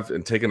 135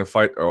 and taking a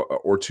fight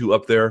or two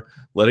up there,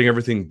 letting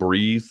everything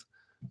breathe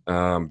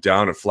down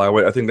at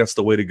flyweight, I think that's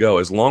the way to go.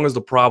 As long as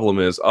the problem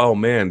is, oh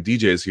man,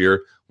 DJ's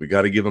here, we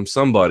got to give him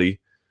somebody.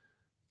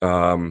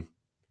 Then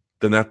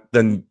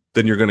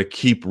then you're going to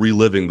keep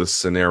reliving this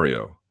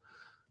scenario.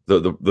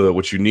 The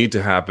what you need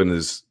to happen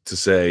is to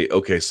say,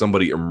 okay,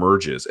 somebody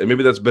emerges, and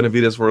maybe that's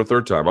Benavidez for a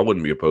third time. I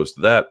wouldn't be opposed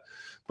to that.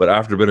 But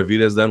after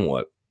Benavidez, then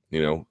what?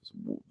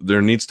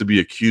 There needs to be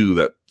a cue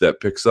that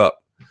picks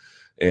up.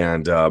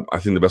 And I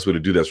think the best way to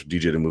do that is for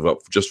DJ to move up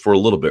just for a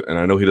little bit. And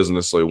I know he doesn't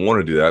necessarily want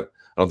to do that.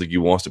 I don't think he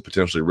wants to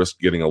potentially risk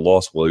getting a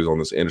loss while he's on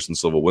this Anderson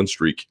Silva win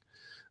streak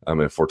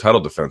for title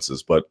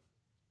defenses. But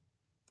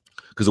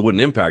because it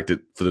wouldn't impact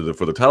it for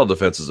the title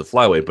defenses of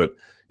flyweight, but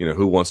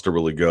who wants to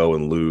really go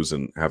and lose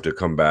and have to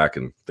come back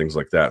and things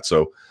like that.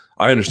 So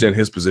I understand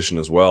his position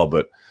as well,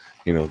 but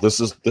this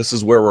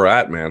is where we're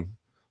at, man.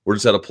 We're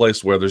just at a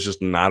place where there's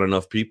just not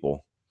enough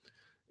people.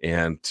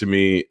 And to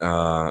me,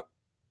 going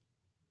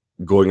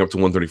up to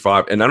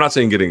 135, and I'm not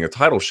saying getting a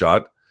title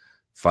shot,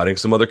 fighting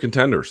some other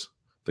contenders.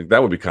 I think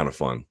that would be kind of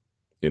fun.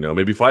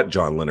 Maybe fight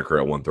John Lineker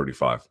at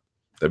 135.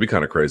 That'd be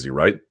kind of crazy,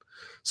 right?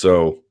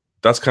 So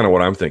that's kind of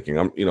what I'm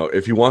thinking.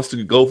 If he wants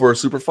to go for a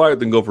super fight,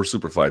 then go for a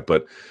super fight.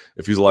 But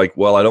if he's like,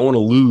 well, I don't want to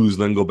lose,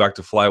 then go back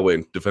to flyweight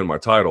and defend my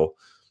title,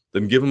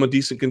 then give him a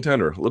decent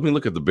contender. Let me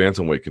look at the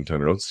bantamweight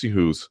contender. Let's see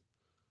who's.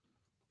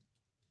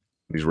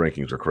 These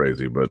rankings are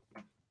crazy, but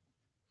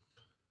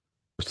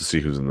just to see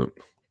who's in the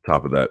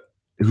top of that,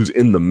 who's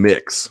in the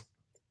mix.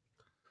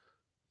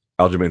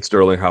 Aljamain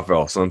Sterling,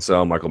 Rafael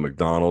Sunsao, Michael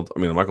McDonald. I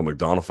mean, the Michael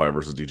McDonald fight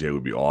versus DJ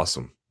would be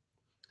awesome.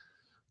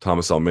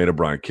 Thomas Almeida,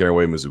 Brian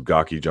Caraway,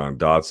 Mizugaki, John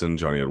Dodson,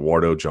 Johnny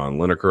Eduardo, John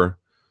Lineker,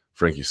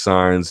 Frankie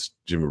Saenz,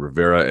 Jimmy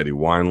Rivera, Eddie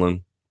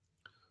Wineland.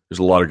 There's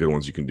a lot of good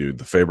ones you can do.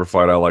 The Faber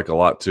fight I like a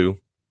lot too.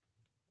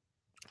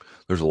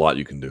 There's a lot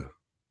you can do.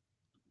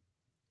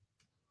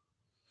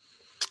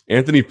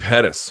 Anthony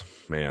Pettis,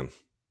 man,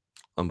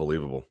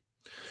 unbelievable.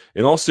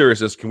 In all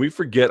seriousness, can we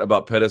forget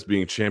about Pettis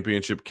being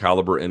championship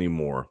caliber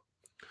anymore?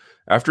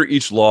 After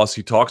each loss,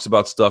 he talks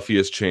about stuff he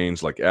has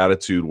changed, like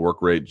attitude,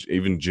 work rate,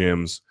 even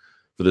gyms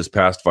for this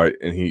past fight,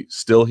 and he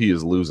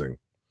is losing.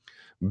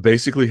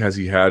 Basically, has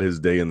he had his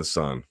day in the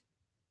sun?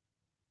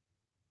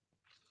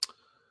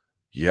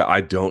 Yeah,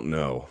 I don't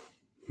know.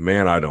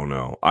 Man, I don't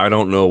know. I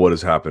don't know what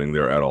is happening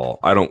there at all.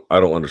 I don't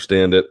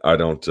understand it. I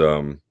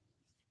don't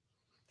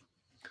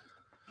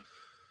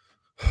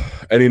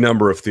any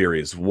number of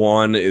theories.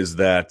 One is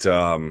that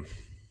the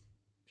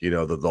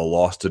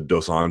loss to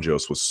Dos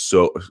Anjos was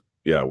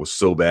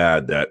so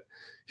bad that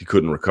he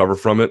couldn't recover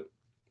from it.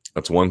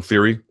 That's one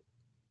theory.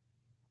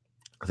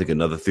 I think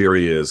another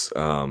theory is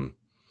some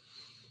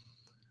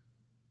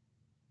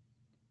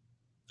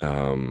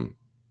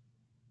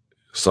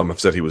have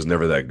said he was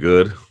never that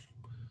good.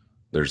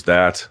 There's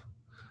that.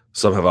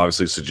 Some have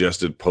obviously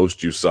suggested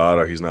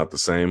post-USADA he's not the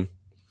same.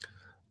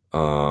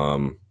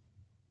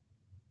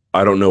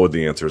 I don't know what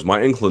the answer is.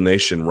 My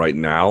inclination right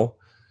now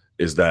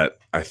is that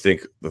I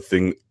think the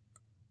thing,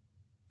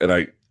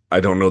 and I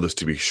don't know this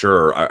to be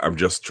sure, I'm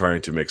just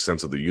trying to make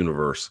sense of the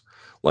universe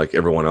like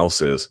everyone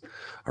else is.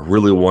 I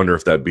really wonder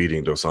if that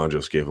beating Dos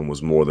Anjos gave him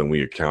was more than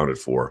we accounted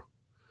for.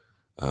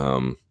 It's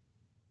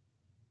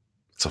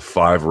a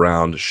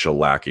 5-round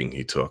shellacking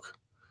he took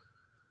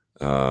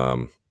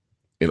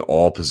in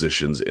all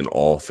positions, in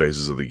all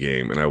phases of the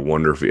game. And I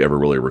wonder if he ever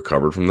really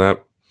recovered from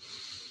that.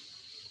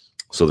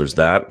 So there's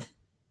that.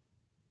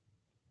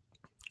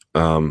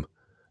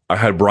 I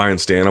had Brian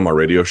Stan on my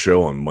radio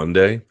show on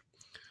Monday.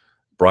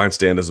 Brian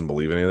Stan doesn't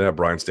believe any of that.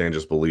 Brian Stan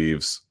just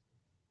believes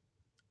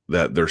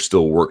that there's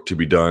still work to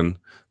be done,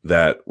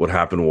 that what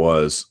happened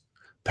was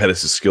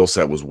Pettis' skill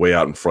set was way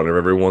out in front of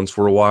everyone's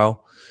for a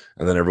while,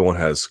 and then everyone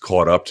has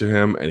caught up to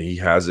him, and he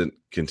hasn't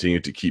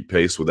continued to keep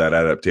pace with that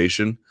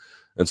adaptation.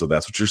 And so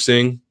that's what you're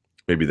seeing.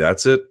 Maybe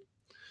that's it.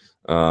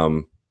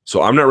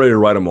 So I'm not ready to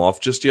write him off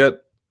just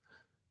yet,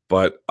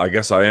 but I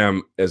guess I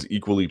am as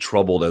equally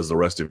troubled as the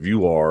rest of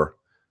you are,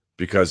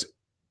 because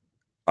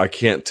I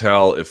can't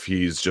tell if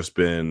he's just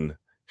been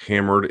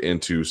hammered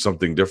into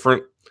something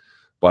different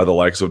by the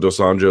likes of Dos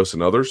Anjos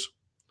and others,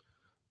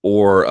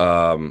 or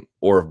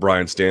if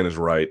Brian Stan is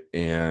right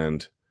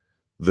and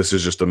this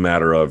is just a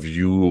matter of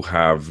you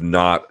have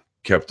not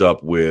kept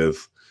up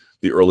with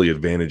the early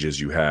advantages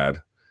you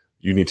had.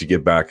 You need to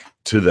get back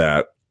to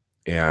that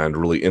and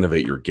really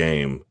innovate your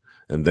game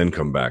and then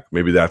come back.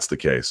 Maybe that's the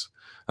case.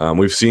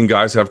 We've seen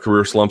guys have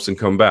career slumps and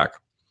come back.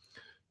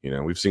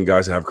 We've seen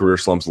guys have career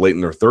slumps late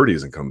in their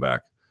 30s and come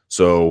back.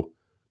 So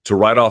to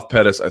write off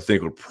Pettis, I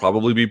think would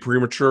probably be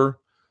premature.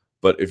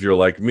 But if you're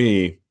like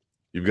me,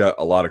 you've got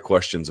a lot of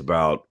questions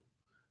about,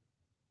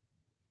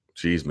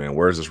 geez, man,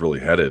 where is this really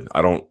headed?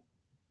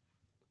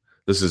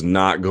 This is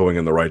not going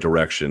in the right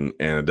direction.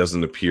 And it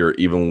doesn't appear,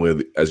 even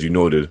with, as you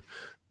noted,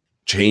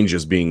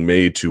 changes being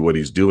made to what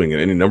he's doing in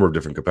any number of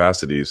different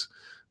capacities,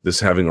 this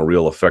having a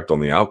real effect on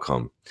the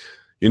outcome.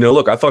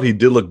 Look, I thought he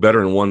did look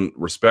better in one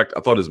respect.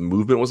 I thought his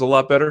movement was a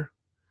lot better,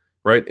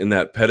 right? In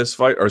that Pettis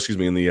fight,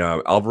 in the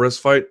Alvarez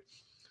fight,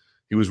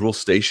 he was real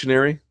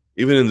stationary.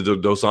 Even in the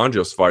Dos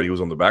Anjos fight, he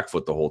was on the back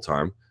foot the whole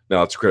time.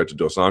 Now, it's credit to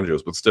Dos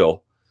Anjos, but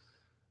still.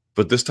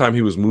 But this time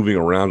he was moving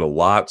around a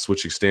lot,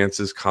 switching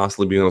stances,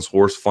 constantly being on his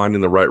horse,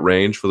 finding the right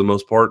range for the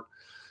most part.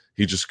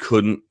 He just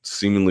couldn't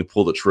seemingly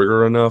pull the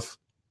trigger enough.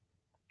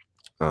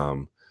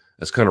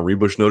 As kind of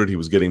Rebush noted, he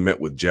was getting met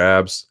with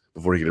jabs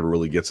before he could ever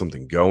really get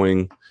something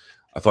going.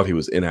 I thought he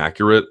was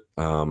inaccurate.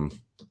 I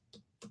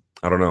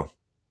don't know.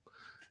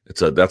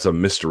 That's a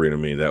mystery to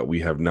me that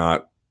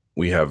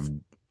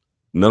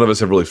none of us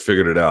have really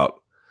figured it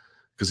out,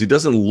 because he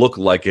doesn't look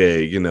like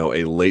a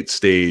late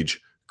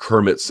stage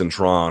Kermit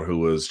Cintron who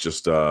was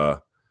just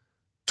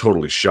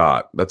totally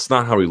shot. That's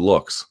not how he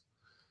looks.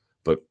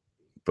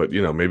 But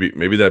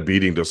maybe that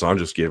beating Dos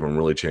Anjos gave him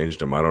really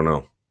changed him. I don't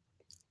know.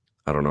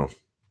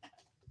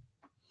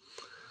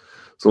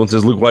 Someone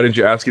says, Luke, why didn't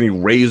you ask any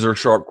razor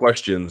sharp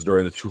questions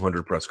during the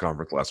 200 press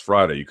conference last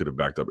Friday? You could have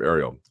backed up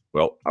Ariel.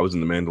 Well, I was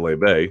in the Mandalay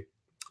Bay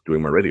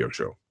doing my radio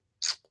show.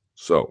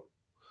 So,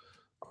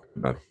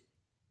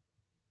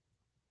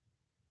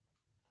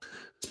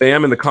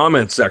 spam in the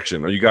comments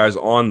section. Are you guys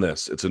on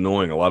this? It's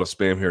annoying. A lot of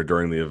spam here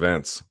during the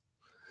events.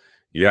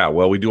 Yeah,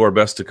 well, we do our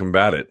best to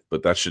combat it,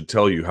 but that should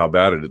tell you how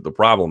bad the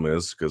problem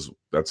is, because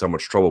that's how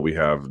much trouble we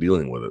have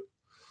dealing with it.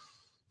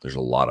 There's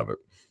a lot of it.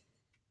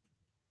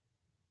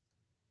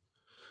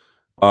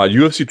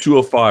 UFC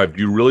 205,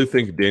 do you really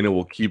think Dana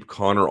will keep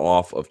Conor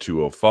off of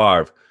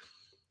 205?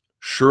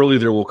 Surely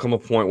there will come a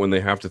point when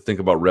they have to think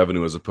about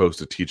revenue as opposed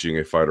to teaching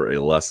a fighter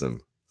a lesson.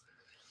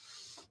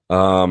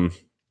 It's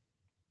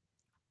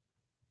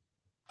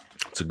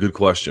a good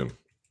question.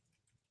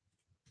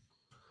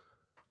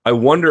 I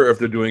wonder if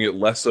they're doing it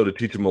less so to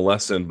teach him a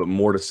lesson, but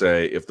more to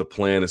say if the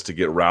plan is to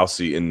get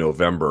Rousey in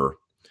November,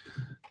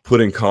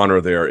 putting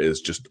Conor there is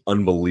just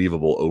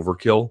unbelievable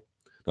overkill.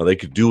 Now, they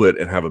could do it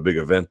and have a big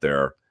event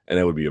there, and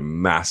it would be a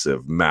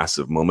massive,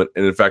 massive moment.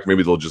 And in fact,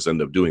 maybe they'll just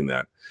end up doing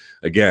that.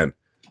 Again,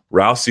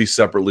 Rousey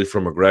separately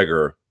from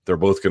McGregor, they're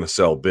both going to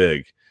sell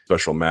big,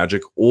 special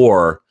magic.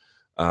 Or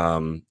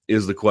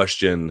is the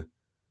question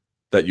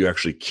that you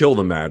actually kill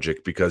the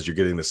magic because you're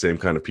getting the same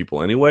kind of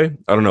people anyway?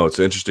 I don't know. It's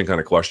an interesting kind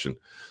of question.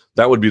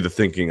 That would be the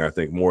thinking, I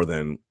think, more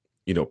than,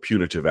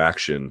 punitive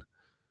action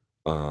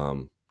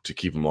to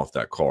keep him off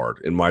that card.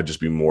 It might just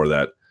be more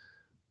that,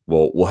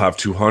 well, we'll have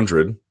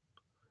 200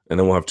 and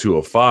then we'll have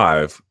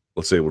 205.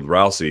 Let's say with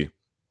Rousey,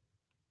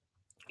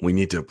 we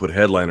need to put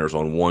headliners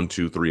on 1,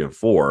 2, 3, and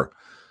 4.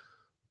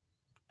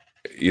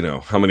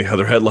 How many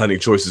other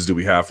headlining choices do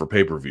we have for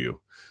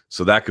pay-per-view?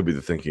 So that could be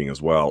the thinking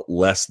as well,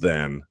 less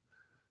than,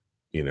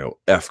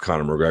 F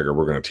Conor McGregor,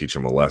 we're going to teach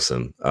him a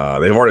lesson.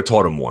 They've already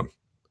taught him one.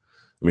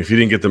 I mean, if you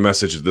didn't get the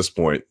message at this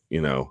point,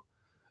 and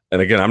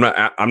again,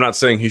 I'm not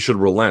saying he should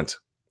relent.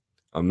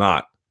 I'm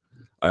not.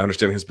 I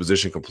understand his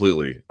position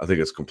completely. I think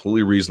it's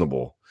completely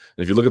reasonable.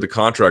 And if you look at the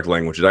contract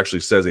language, it actually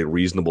says a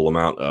reasonable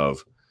amount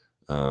of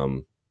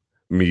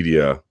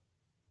media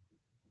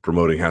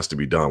promoting has to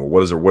be done.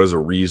 What is a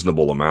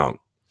reasonable amount?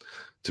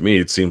 To me,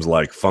 it seems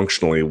like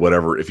functionally,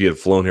 whatever, if he had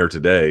flown here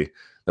today,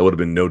 that would have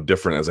been no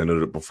different, as I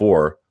noted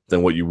before,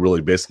 than what you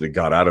really basically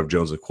got out of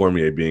Jones and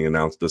Cormier being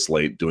announced this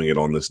late, doing it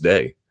on this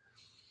day.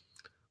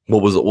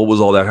 What was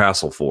all that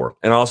hassle for?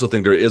 And I also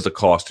think there is a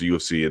cost to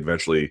UFC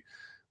eventually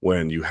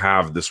when you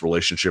have this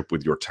relationship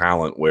with your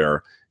talent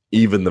where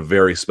even the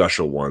very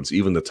special ones,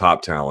 even the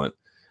top talent,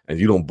 and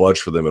you don't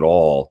budge for them at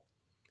all,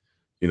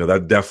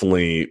 that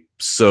definitely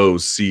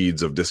sows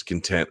seeds of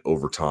discontent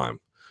over time.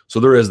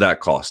 So there is that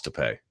cost to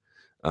pay.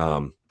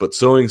 But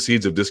sowing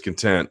seeds of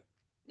discontent,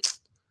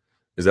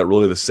 is that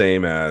really the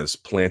same as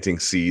planting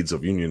seeds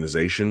of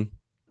unionization?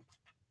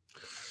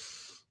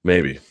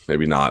 Maybe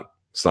not.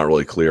 It's not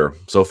really clear.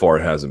 So far,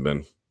 it hasn't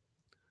been.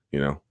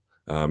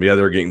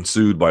 They're getting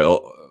sued by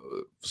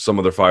some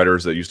other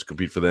fighters that used to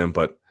compete for them,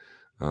 but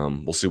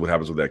we'll see what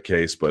happens with that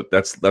case. But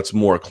that's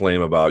more a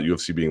claim about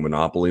UFC being a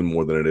monopoly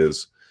more than it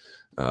is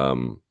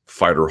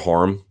fighter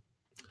harm.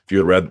 If you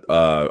had read,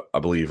 I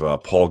believe,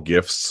 Paul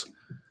Gift's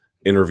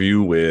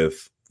interview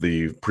with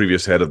the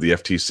previous head of the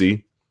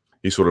FTC,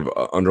 he sort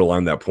of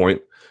underlined that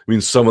point. I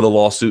mean, some of the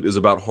lawsuit is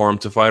about harm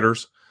to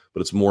fighters, but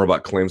it's more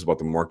about claims about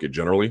the market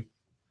generally.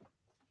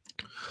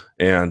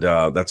 And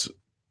that's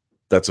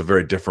a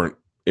very different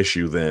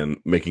issue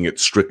than making it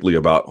strictly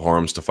about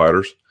harms to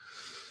fighters.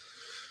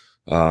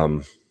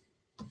 So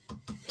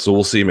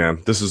we'll see,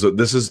 man.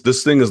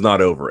 This thing is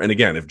not over. And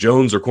again, if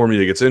Jones or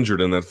Cormier gets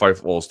injured and that fight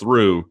falls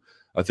through,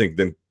 I think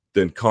then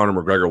Conor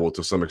McGregor will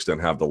to some extent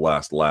have the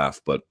last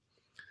laugh. But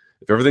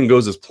if everything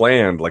goes as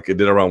planned, like it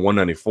did around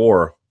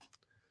 194,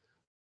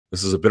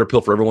 this is a bitter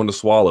pill for everyone to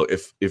swallow.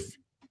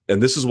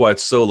 And this is why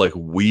it's so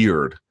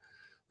weird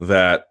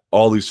that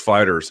all these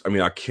fighters, I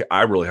mean,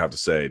 I really have to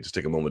say, just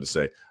take a moment to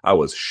say, I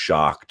was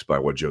shocked by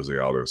what Jose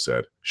Aldo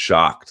said.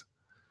 Shocked.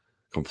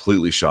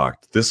 Completely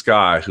shocked. This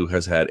guy who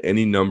has had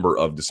any number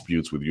of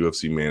disputes with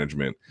UFC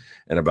management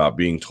and about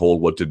being told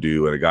what to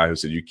do, and a guy who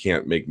said, you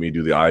can't make me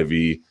do the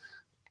IV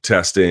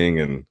testing,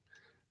 and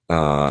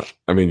I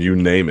mean, you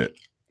name it,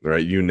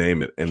 right? You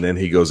name it. And then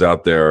he goes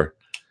out there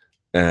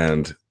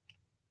and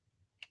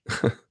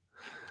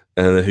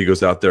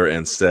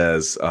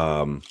says,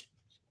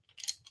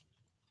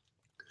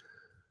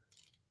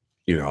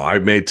 I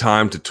made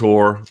time to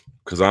tour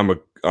because I'm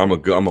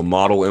a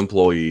model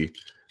employee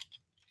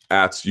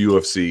at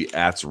UFC,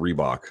 at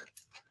Reebok.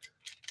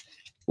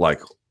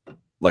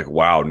 like,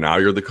 wow, now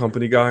you're the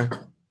company guy.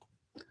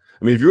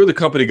 I mean, if you were the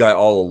company guy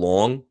all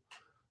along,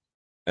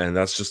 and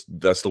that's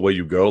the way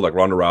you go, like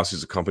Ronda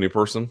Rousey's a company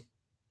person,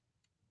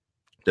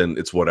 then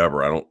it's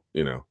whatever. I don't,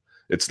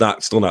 it's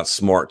still not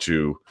smart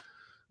to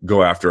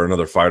go after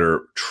another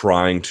fighter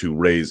trying to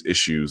raise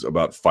issues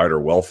about fighter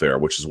welfare,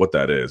 which is what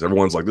that is.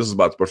 Everyone's like, this is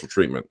about special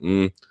treatment.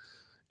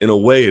 In a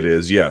way it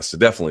is. Yes, it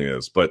definitely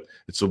is. But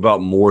it's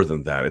about more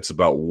than that. It's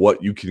about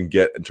what you can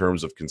get in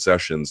terms of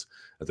concessions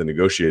at the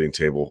negotiating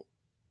table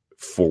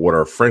for what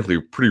are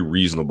frankly pretty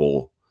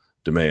reasonable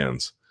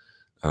demands.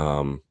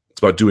 It's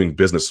about doing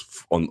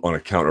business on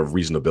account of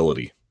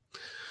reasonability.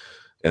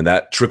 And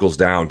that trickles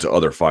down to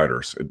other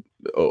fighters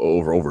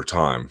over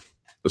time,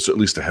 at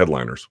least the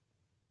headliners.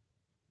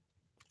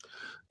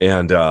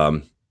 And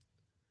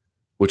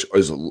which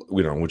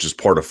is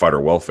part of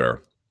fighter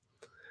welfare.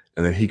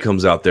 And then he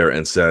comes out there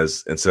and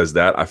says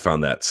that. I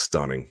found that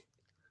stunning.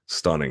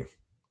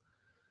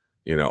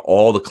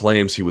 All the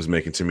claims he was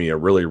making to me are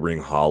really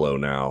ring hollow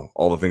now.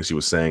 All the things he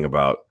was saying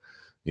about,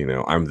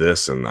 I'm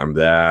this and I'm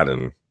that,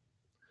 and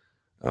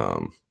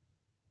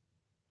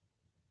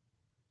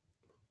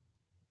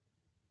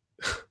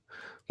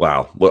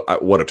wow,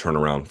 what a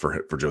turnaround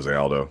for Jose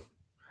Aldo,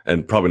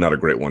 and probably not a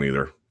great one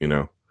either.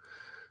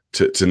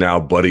 To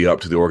now buddy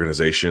up to the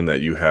organization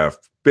that you have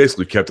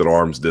basically kept at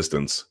arm's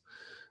distance,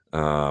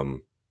 or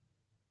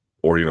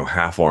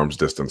half arm's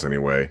distance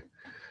anyway,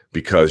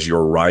 because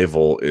your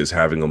rival is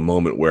having a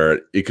moment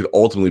where it could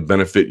ultimately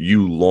benefit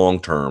you long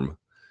term,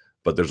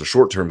 but there's a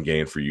short term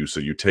gain for you. So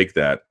you take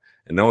that,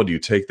 and not only do you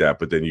take that,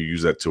 but then you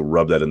use that to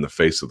rub that in the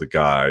face of the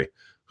guy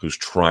who's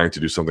trying to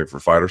do something for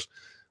fighters.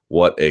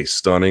 What a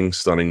stunning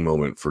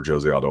moment for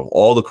Jose Aldo.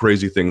 All the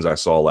crazy things I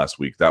saw last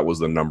week, that was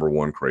the number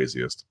one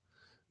craziest.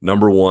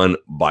 Number one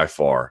by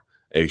far.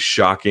 A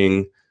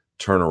shocking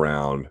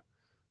turnaround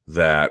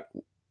that,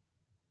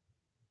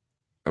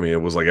 I mean,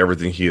 it was like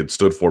everything he had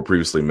stood for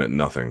previously meant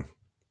nothing,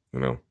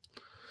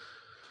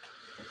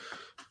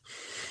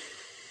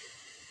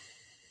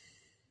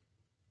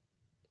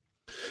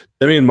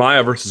 Demian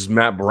Maia versus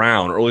Matt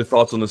Brown. Early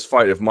thoughts on this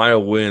fight. If Maia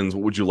wins,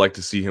 what would you like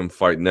to see him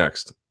fight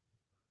next?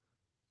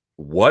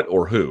 What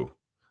or who?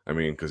 I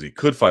mean, because he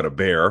could fight a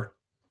bear.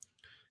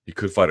 He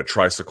could fight a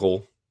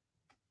tricycle.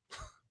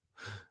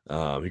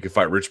 He could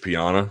fight Rich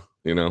Piana,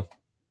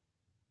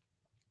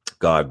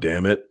 God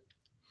damn it.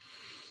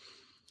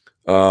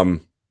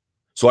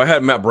 So I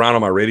had Matt Brown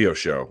on my radio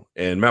show,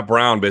 and Matt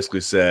Brown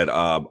basically said,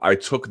 I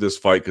took this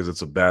fight because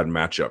it's a bad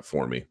matchup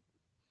for me.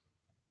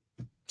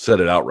 Said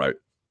it outright.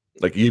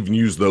 Like, he even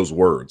used those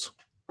words,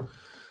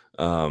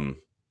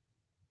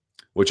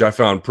 which I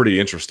found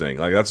pretty interesting.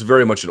 Like, that's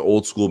very much an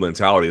old school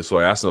mentality. So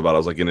I asked him about it. I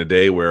was like, in a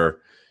day where,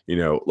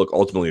 look,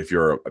 ultimately, if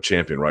you're a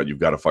champion, right, you've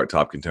got to fight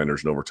top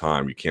contenders, and over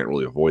time, you can't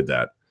really avoid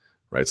that,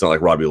 right? It's not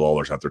like Robbie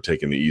Lawler's out there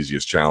taking the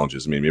easiest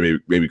challenges. I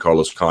mean, maybe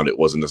Carlos Condit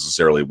wasn't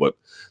necessarily what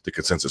the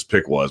consensus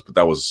pick was, but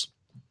that was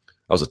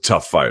a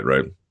tough fight,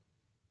 right?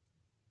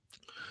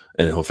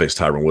 And he'll face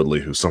Tyron Woodley,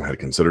 who some had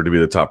considered to be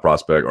the top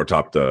prospect or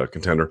top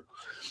contender.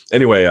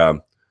 Anyway,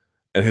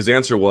 and his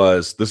answer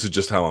was, this is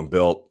just how I'm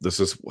built. This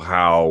is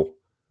how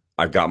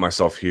I got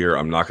myself here.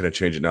 I'm not going to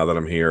change it now that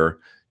I'm here.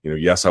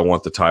 Yes, I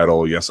want the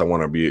title. Yes, I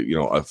want to be,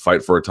 a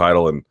fight for a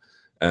title.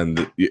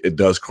 And it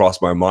does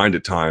cross my mind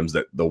at times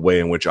that the way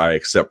in which I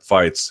accept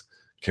fights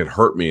can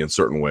hurt me in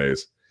certain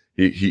ways.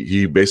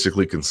 He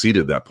basically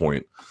conceded that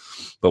point.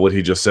 But what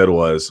he just said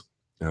was,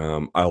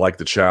 I like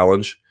the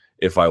challenge.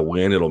 If I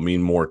win, it'll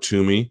mean more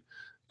to me.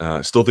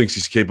 Still thinks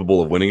he's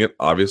capable of winning it,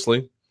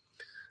 obviously.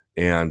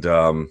 And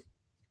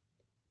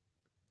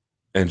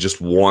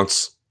just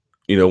wants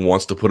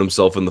to put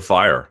himself in the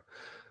fire.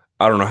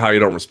 I don't know how you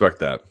don't respect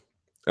that.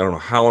 I don't know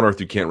how on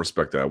earth you can't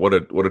respect that. What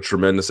a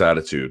tremendous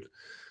attitude.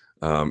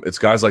 It's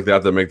guys like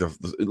that make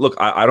the look.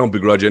 I don't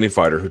begrudge any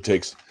fighter who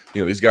takes,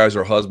 these guys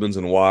are husbands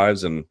and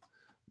wives, and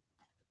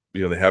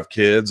they have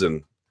kids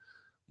and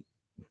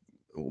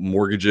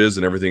mortgages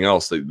and everything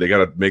else. They got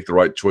to make the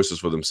right choices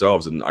for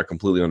themselves, and I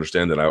completely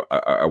understand that.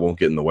 I won't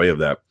get in the way of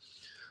that,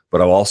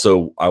 but I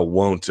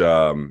won't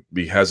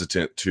be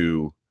hesitant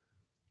to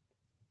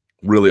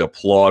really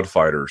applaud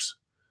fighters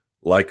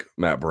like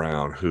Matt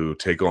Brown who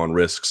take on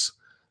risks,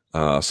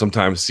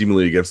 sometimes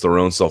seemingly against their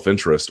own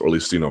self-interest, or at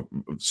least,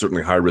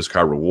 certainly high risk,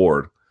 high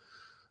reward,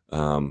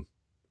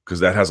 because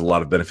that has a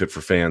lot of benefit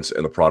for fans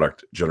and the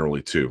product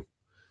generally too.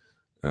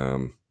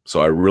 So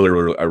I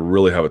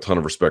really have a ton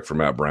of respect for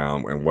Matt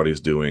Brown and what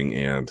he's doing.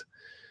 And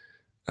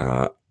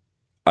I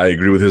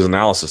agree with his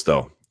analysis,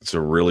 though. It's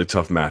a really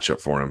tough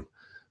matchup for him.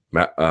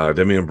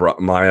 Demian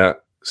Maia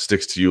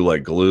sticks to you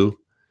like glue.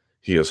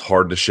 He is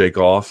hard to shake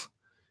off.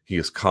 He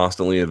is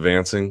constantly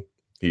advancing.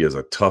 He is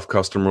a tough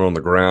customer on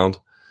the ground.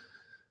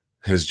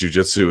 His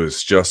jiu-jitsu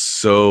is just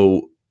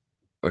so,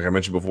 like I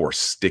mentioned before,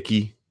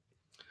 sticky.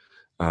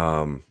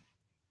 Yeah,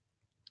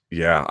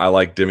 I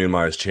like Demian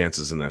Maia's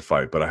chances in that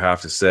fight, but I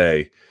have to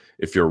say,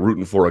 if you're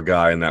rooting for a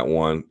guy in that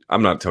one,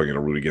 I'm not telling you to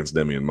root against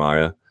Demian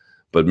Maia,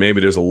 but maybe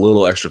there's a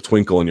little extra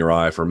twinkle in your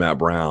eye for Matt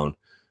Brown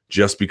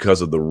just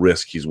because of the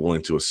risk he's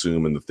willing to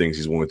assume and the things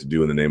he's willing to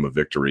do in the name of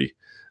victory.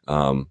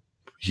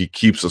 He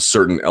keeps a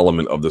certain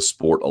element of the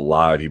sport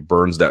alive. He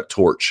burns that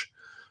torch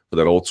for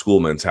that old school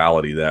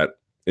mentality that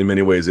in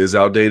many ways is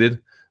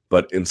outdated,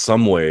 but in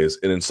some ways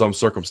and in some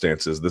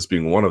circumstances, this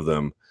being one of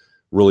them,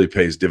 really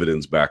pays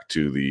dividends back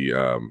to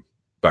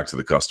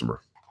the customer.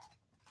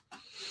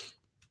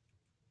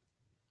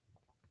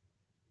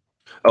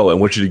 Oh,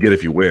 and what should you get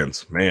if he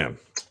wins? Man,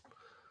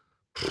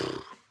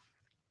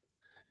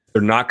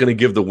 they're not going to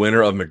give the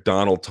winner of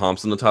McDonald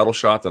Thompson the title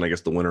shot. Then I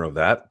guess the winner of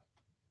that,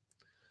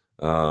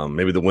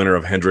 maybe the winner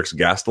of Hendricks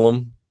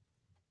Gastelum,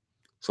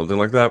 something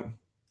like that.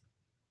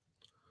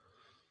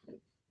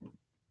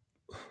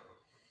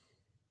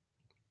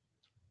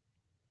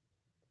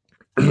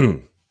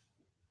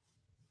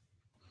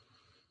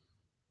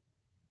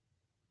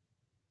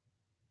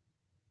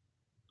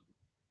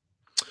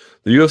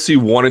 The UFC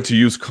wanted to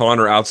use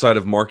Conor outside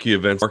of marquee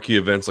events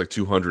like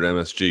 200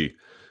 MSG.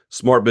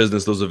 Smart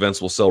business, those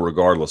events will sell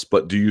regardless.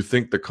 But do you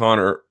think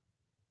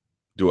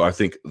I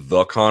think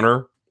the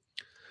Conor,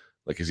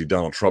 like is he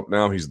Donald Trump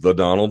now? He's the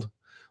Donald,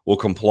 will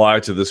comply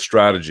to this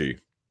strategy?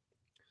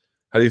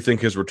 How do you think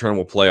his return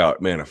will play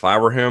out? Man, if I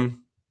were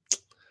him,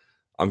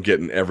 I'm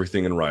getting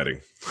everything in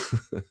writing.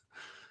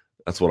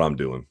 That's what I'm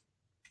doing.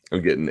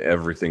 I'm getting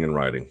everything in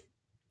writing.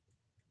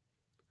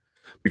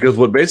 Because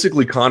what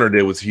basically Conor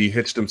did was he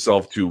hitched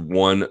himself to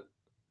one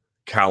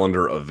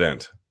calendar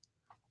event,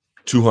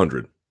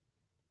 200.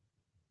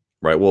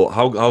 Right? Well,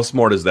 how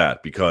smart is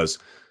that? Because,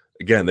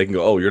 again, they can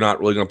go, oh, you're not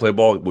really going to play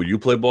ball? Will you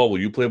play ball? Will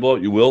you play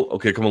ball? You will?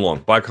 Okay, come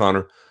along. Bye,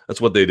 Conor. That's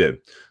what they did.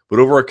 But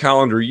over a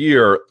calendar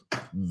year,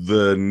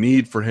 the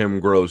need for him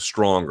grows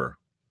stronger.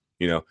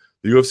 The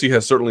UFC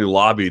has certainly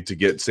lobbied to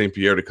get St.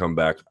 Pierre to come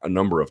back a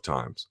number of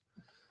times.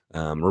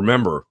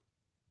 Remember,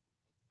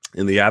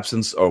 in the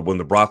absence or when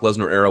the Brock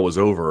Lesnar era was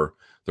over,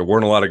 there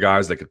weren't a lot of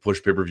guys that could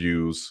push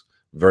pay-per-views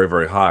very,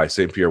 very high.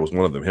 St. Pierre was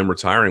one of them. Him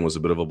retiring was a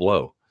bit of a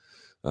blow,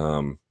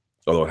 although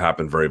it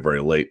happened very, very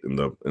late in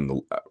the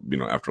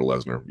after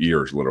Lesnar,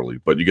 years literally.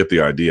 But you get the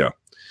idea.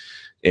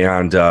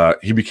 And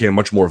he became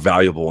much more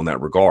valuable in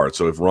that regard.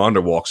 So if Ronda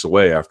walks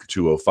away after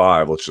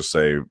 205, let's just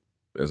say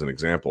as an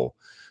example,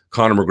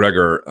 Conor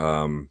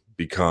McGregor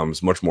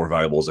becomes much more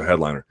valuable as a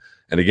headliner.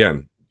 And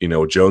again,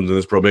 Jones in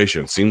his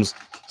probation seems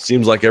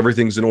like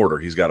everything's in order.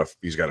 He's got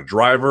a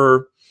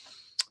driver,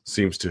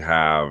 seems to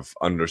have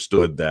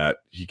understood that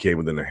he came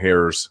within a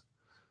hair's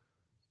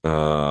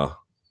what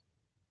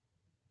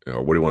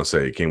do you want to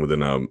say? He came within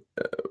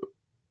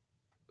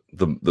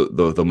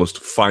the most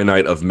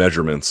finite of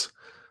measurements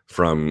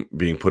from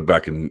being put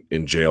back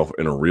in jail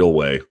in a real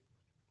way,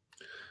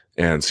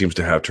 and seems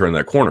to have turned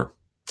that corner.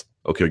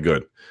 Okay,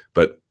 good.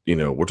 But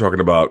we're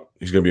talking about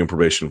he's going to be in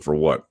probation for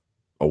what?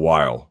 A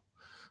while.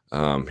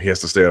 He has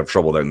to stay out of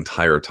trouble that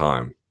entire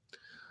time.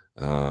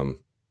 I'm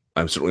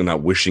certainly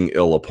not wishing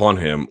ill upon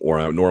him,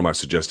 nor am I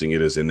suggesting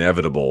it is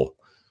inevitable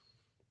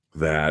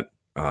that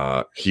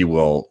he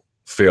will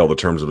fail the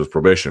terms of his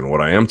probation.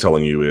 What I am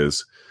telling you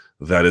is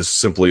that is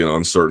simply an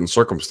uncertain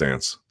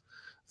circumstance.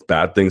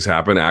 Bad things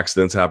happen,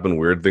 accidents happen,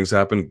 weird things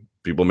happen,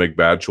 people make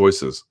bad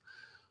choices.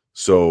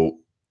 So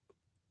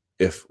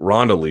if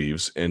Ronda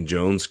leaves and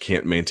Jones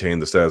can't maintain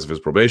the status of his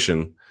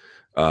probation,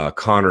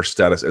 Conor's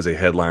status as a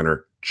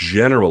headliner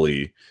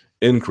generally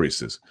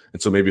increases.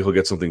 And so maybe he'll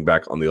get something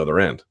back on the other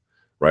end,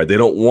 right? They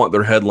don't want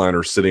their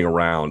headliners sitting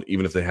around,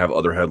 even if they have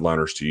other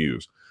headliners to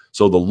use.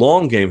 So the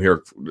long game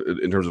here,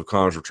 in terms of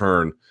Conor's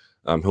return,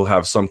 he'll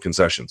have some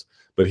concessions.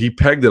 But he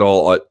pegged it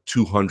all at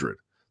 200. I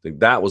think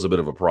that was a bit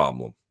of a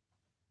problem.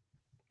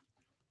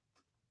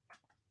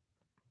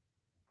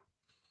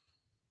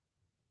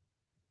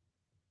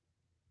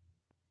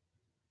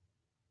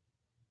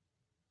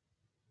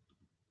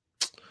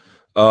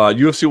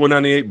 UFC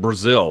 198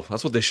 Brazil.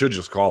 That's what they should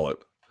just call it.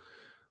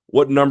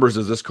 What numbers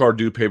does this card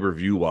do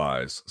pay-per-view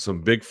wise?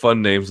 Some big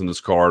fun names in this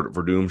card: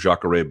 Verdum,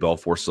 Jacare,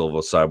 Belfort, Silva,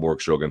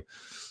 Cyborg, Shogun.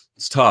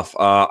 It's tough.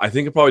 I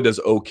think it probably does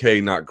okay,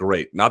 not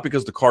great. Not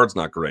because the card's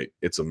not great.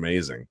 It's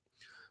amazing.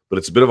 But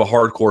it's a bit of a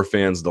hardcore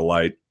fan's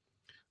delight.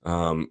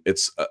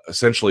 It's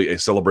essentially a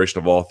celebration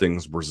of all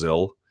things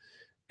Brazil.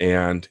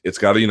 And it's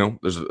got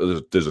there's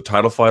a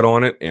title fight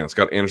on it, and it's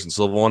got Anderson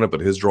Silva on it, but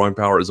his drawing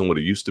power isn't what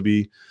it used to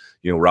be.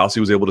 Rousey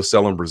was able to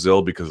sell in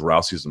Brazil because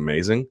Rousey's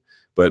amazing,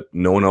 but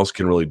no one else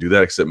can really do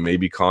that except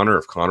maybe Conor,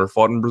 if Conor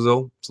fought in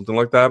Brazil, something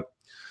like that.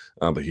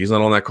 But he's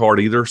not on that card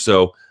either.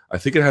 So I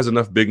think it has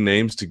enough big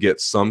names to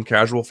get some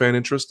casual fan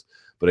interest.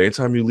 But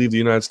anytime you leave the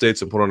United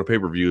States and put on a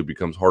pay-per-view, it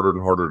becomes harder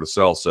and harder to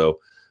sell. So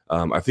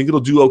I think it'll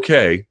do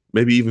okay,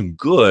 maybe even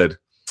good,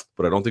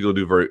 but I don't think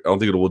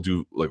it will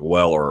do like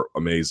well or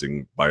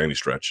amazing by any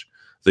stretch.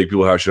 I think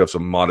people should have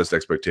some modest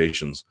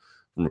expectations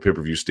from a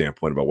pay-per-view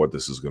standpoint about what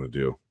this is going to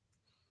do.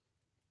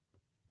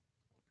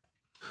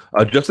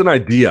 Just an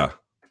idea.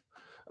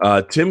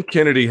 Tim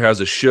Kennedy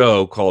has a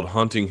show called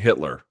Hunting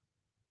Hitler,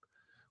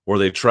 where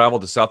they travel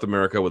to South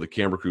America with a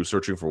camera crew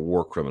searching for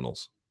war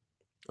criminals.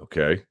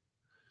 Okay.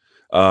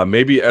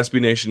 Maybe SB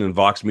Nation and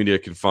Vox Media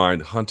can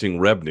find Hunting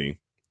Rebney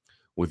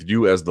with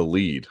you as the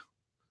lead.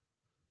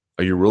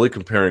 Are you really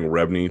comparing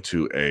Rebney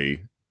to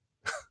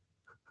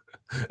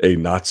a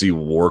Nazi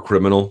war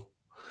criminal.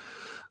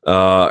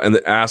 And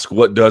they ask,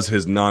 what does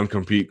his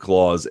non-compete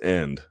clause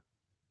end?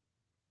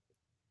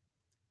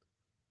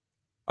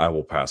 I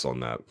will pass on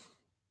that.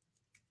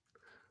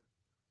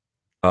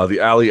 The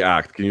Ali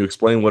Act. Can you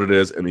explain what it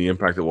is and the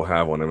impact it will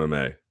have on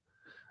MMA?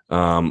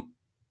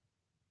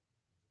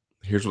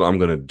 Here's what I'm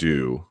going to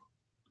do.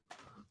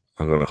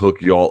 I'm going to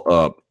hook y'all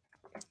up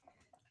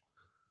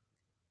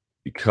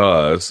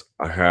because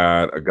I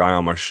had a guy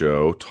on my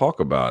show talk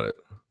about it.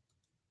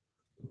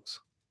 Oops.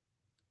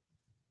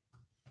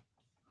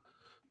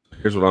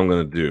 Here's what I'm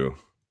going to do.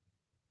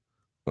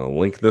 I'll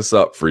link this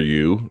up for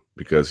you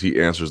because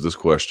he answers this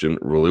question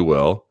really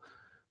well,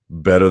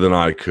 better than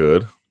I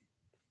could.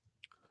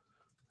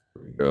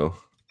 Here we go.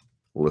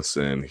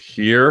 Listen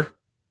here.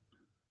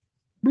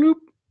 Bloop.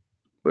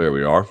 There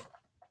we are.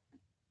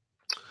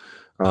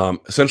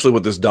 Essentially,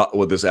 what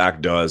this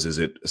act does is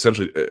it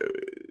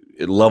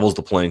levels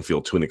the playing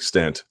field to an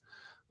extent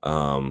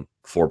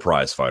for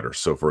prize fighters.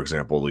 So, for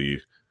example,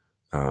 the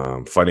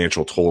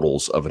financial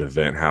totals of an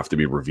event have to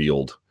be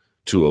revealed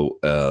to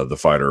the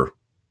fighter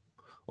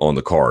on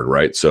the card,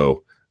 right?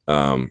 So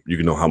you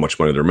can know how much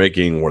money they're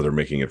making, where they're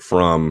making it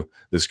from.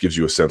 This gives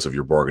you a sense of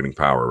your bargaining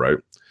power, right?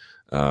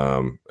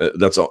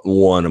 That's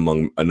one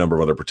among a number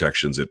of other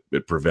protections.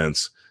 It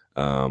prevents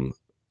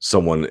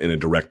someone in a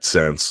direct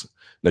sense.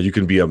 Now you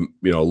can be a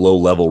low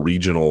level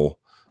regional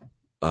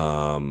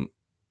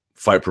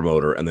fight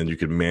promoter, and then you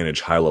can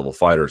manage high level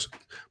fighters,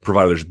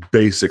 provided there's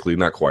basically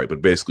not quite,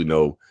 but basically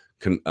no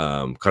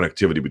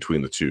connectivity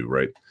between the two,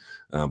 right?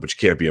 But you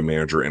can't be a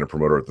manager and a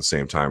promoter at the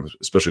same time,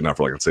 especially not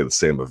for, like, let's say, the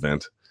same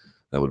event.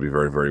 That would be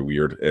very, very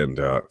weird and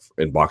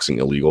in boxing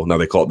illegal. Now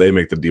they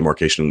make the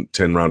demarcation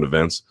 10-round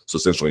events, so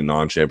essentially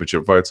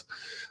non-championship fights.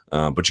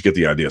 But you get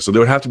the idea. So there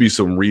would have to be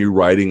some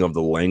rewriting of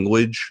the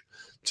language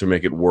to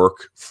make it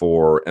work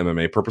for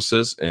MMA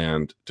purposes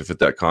and to fit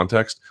that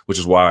context, which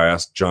is why I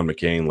asked John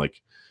McCain, like,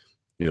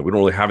 we don't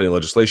really have any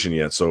legislation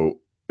yet,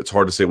 so it's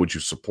hard to say would you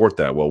support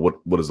that. Well,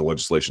 what does the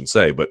legislation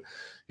say? But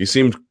he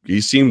seemed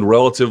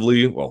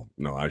relatively, well,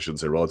 no, I shouldn't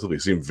say relatively. He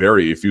seemed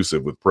very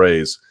effusive with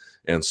praise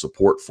and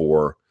support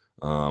for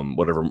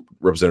whatever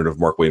Representative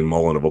Markwayne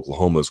Mullin of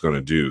Oklahoma is going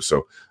to do.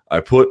 So I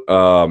put,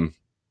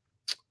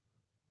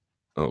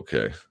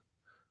 okay,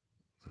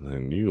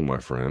 then you, my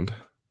friend.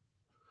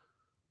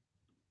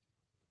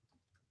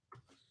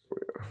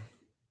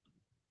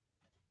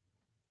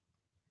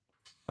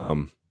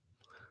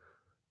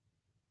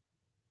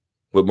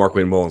 What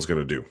Markwayne Mullin's going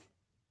to do.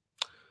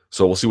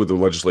 So we'll see what the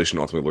legislation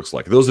ultimately looks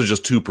like. Those are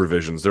just two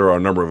provisions. There are a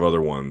number of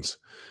other ones,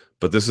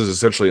 but this is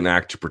essentially an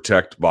act to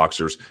protect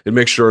boxers and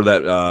make sure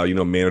that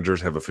managers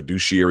have a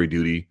fiduciary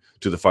duty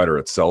to the fighter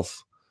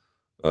itself,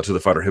 to the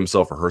fighter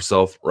himself or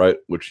herself, right?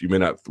 Which you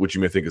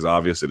may think is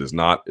obvious. It is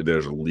not.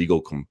 There's a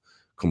legal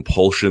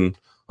compulsion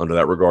under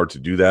that regard to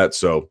do that.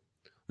 So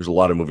there's a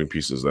lot of moving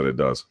pieces that it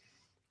does.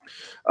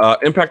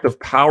 Impact of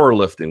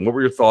powerlifting. What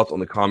were your thoughts on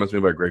the comments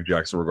made by Greg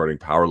Jackson regarding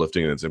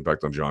powerlifting and its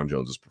impact on Jon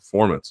Jones's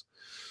performance?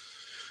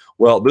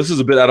 Well, this is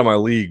a bit out of my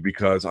league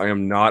because I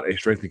am not a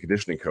strength and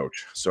conditioning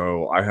coach.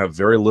 So I have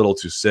very little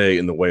to say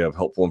in the way of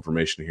helpful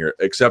information here,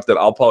 except that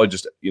I'll probably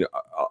just,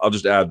 I'll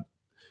just add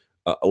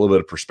a little bit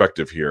of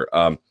perspective here.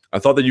 I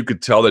thought that you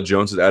could tell that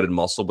Jones had added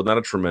muscle, but not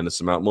a tremendous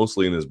amount,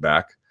 mostly in his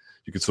back.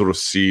 You could sort of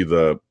see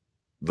the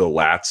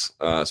lats,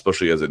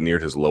 especially as it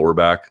neared his lower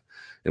back,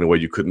 in a way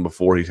you couldn't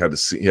before. He had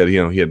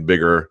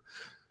bigger,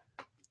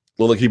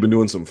 looked like he'd been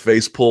doing some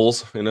face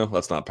pulls.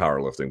 That's not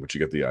powerlifting, but you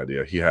get the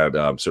idea. He had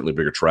certainly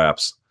bigger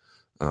traps.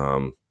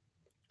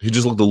 He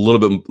just looked a little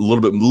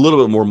bit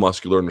more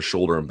muscular in the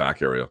shoulder and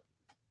back area.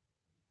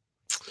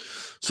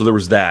 So there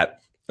was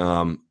that.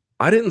 I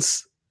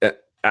didn't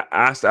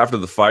asked after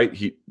the fight.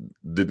 He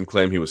didn't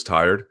claim he was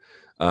tired.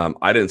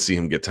 I didn't see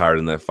him get tired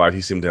in that fight.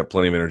 He seemed to have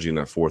plenty of energy in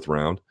that fourth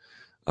round.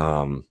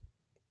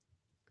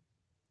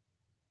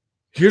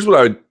 Here's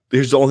the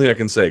only thing I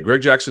can say.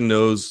 Greg Jackson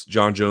knows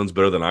Jon Jones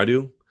better than I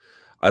do.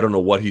 I don't know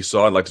what he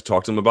saw. I'd like to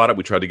talk to him about it.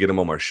 We tried to get him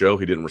on my show.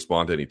 He didn't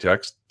respond to any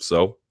text.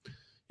 So,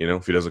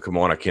 if he doesn't come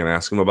on, I can't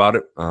ask him about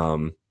it.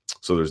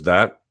 So there's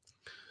that.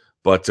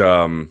 But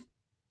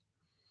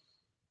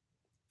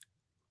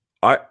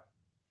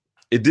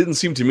it didn't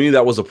seem to me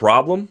that was a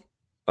problem.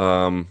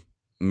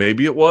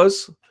 Maybe it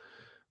was.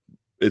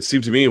 It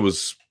seemed to me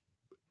it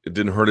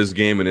didn't hurt his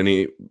game in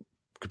any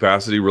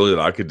capacity really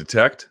that I could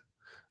detect.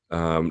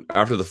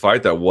 After the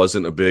fight, that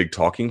wasn't a big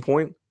talking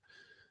point.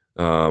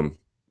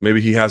 Maybe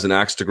he has an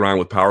axe to grind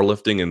with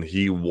powerlifting and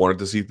he wanted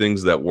to see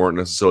things that weren't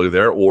necessarily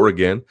there. Or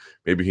again,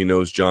 maybe he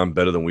knows Jon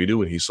better than we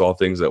do and he saw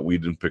things that we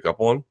didn't pick up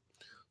on.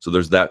 So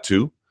there's that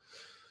too.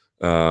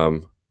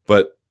 And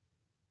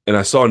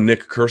I saw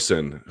Nick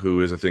Curson,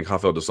 who is, I think,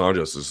 Rafael dos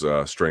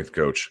Anjos' strength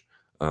coach,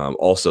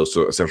 also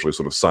so essentially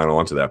sort of sign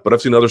on to that. But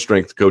I've seen other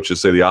strength coaches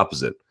say the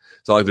opposite.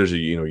 It's not like there's a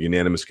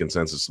unanimous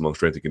consensus among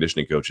strength and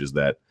conditioning coaches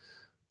that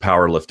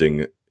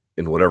powerlifting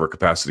in whatever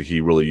capacity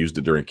he really used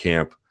it during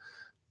camp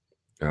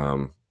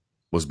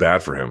was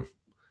bad for him.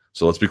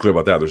 So let's be clear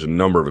about that. There's a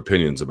number of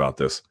opinions about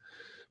this.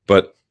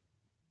 But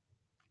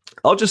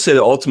I'll just say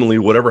that ultimately,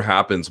 whatever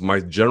happens, my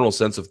general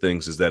sense of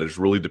things is that it's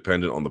really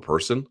dependent on the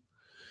person.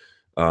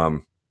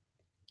 Um,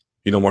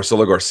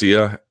 Marcelo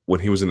Garcia, when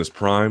he was in his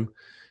prime,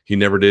 he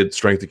never did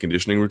strength and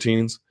conditioning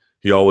routines.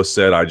 He always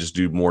said, I just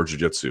do more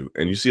jiu-jitsu.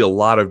 And you see a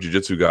lot of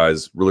jiu-jitsu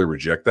guys really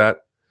reject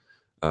that.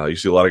 You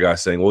see a lot of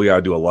guys saying, well, yeah, I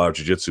do a lot of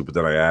jiu-jitsu, but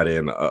then I add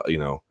in, a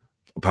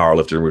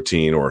powerlifting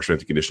routine or a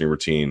strength and conditioning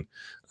routine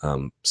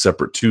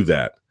separate to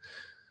that.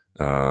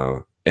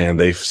 And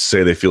they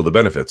say they feel the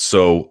benefits.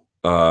 So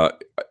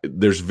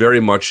there's very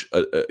much,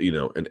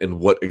 and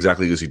what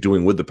exactly is he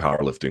doing with the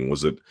powerlifting?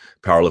 Was it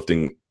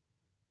powerlifting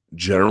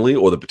generally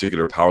or the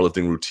particular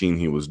powerlifting routine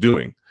he was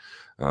doing?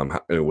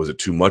 Was it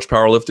too much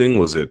powerlifting?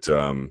 Was it,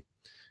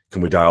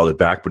 can we dial it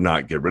back but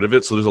not get rid of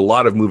it? So there's a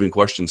lot of moving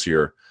questions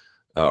here,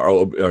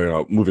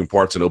 moving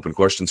parts and open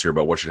questions here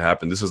about what should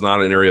happen. This is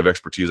not an area of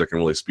expertise I can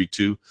really speak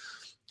to.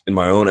 In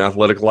my own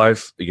athletic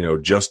life,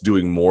 just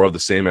doing more of the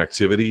same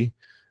activity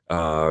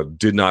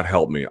did not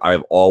help me.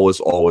 I've always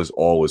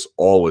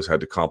had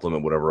to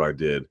complement whatever I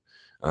did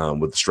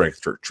with the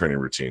strength training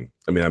routine.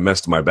 I mean, I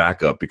messed my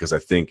back up because I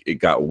think it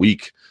got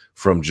weak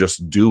from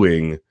just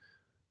doing,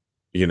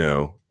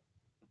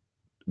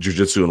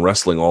 jiu-jitsu and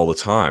wrestling all the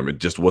time. It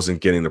just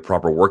wasn't getting the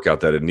proper workout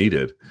that it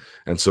needed.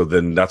 And so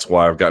then that's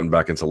why I've gotten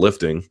back into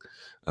lifting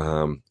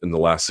in the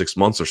last 6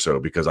 months or so,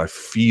 because I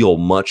feel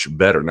much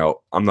better.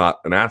 Now, I'm not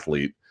an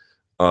athlete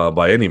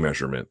by any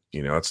measurement.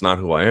 That's not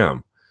who I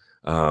am.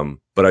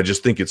 But I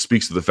just think it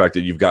speaks to the fact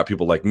that you've got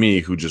people like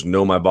me who just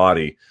know my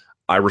body.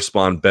 I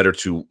respond better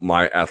to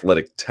my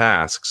athletic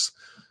tasks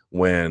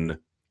when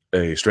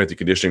a strength and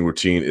conditioning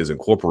routine is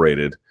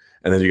incorporated.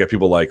 And then you got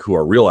people like who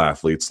are real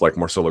athletes like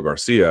Marcelo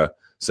Garcia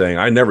saying,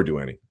 I never do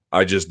any.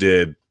 I just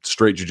did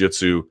straight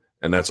jiu-jitsu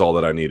and that's all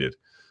that I needed.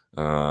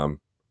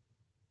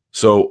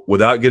 So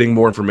without getting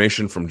more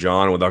information from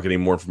Jon, without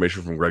getting more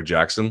information from Greg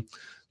Jackson,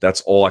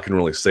 that's all I can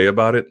really say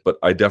about it. But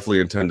I definitely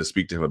intend to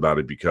speak to him about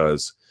it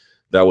because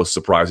that was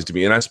surprising to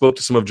me. And I spoke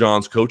to some of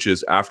Jon's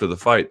coaches after the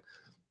fight.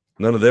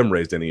 None of them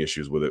raised any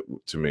issues with it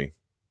to me,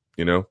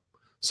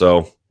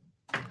 So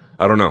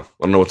I don't know.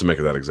 I don't know what to make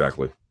of that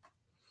exactly.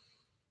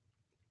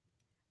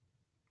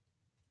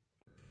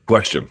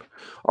 Question.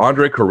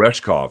 Andrey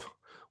Koreshkov.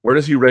 Where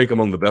does he rank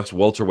among the best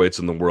welterweights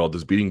in the world?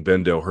 Does beating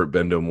Bendo hurt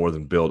Bendo more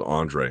than build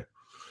Andrey?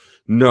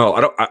 No,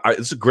 I don't.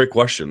 It's a great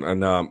question.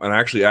 And I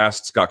actually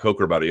asked Scott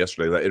Coker about it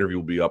yesterday. That interview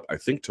will be up, I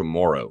think,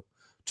 tomorrow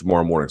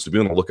morning. So be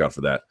on the lookout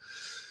for that.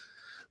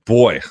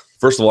 Boy,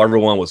 first of all,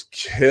 everyone was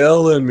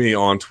killing me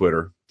on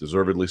Twitter,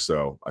 deservedly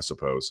so, I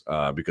suppose,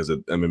 because of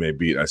MMA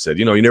beat. I said,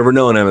 you never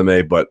know in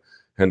MMA, but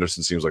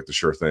Henderson seems like the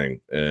sure thing.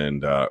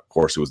 And, of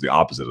course, it was the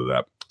opposite of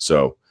that.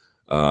 So,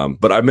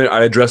 but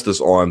I addressed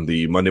this on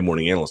the Monday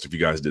Morning Analyst, if you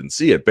guys didn't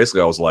see it.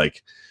 Basically, I was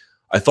like,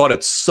 I thought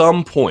at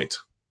some point,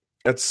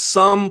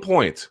 Henderson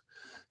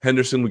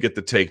would get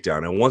the takedown.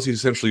 And once he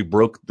essentially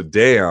broke the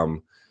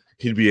dam,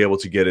 he'd be able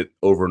to get it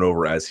over and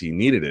over as he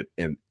needed it.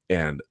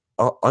 And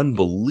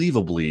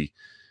unbelievably,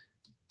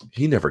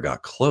 he never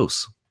got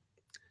close.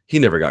 He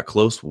never got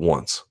close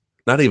once,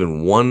 not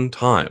even one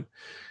time.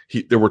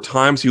 There were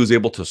times he was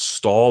able to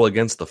stall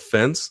against the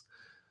fence,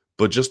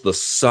 but just the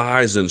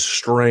size and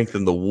strength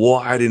and the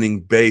widening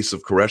base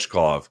of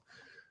Koreshkov,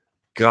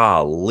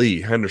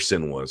 golly,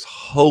 Henderson was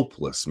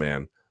hopeless,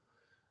 man.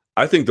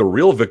 I think the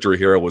real victory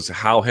here was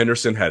how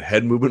Henderson had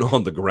head movement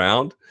on the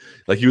ground.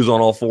 Like he was on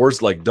all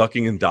fours, like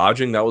ducking and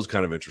dodging. That was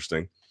kind of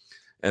interesting.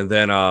 And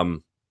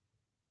then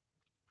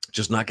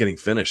just not getting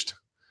finished.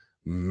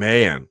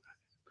 Man,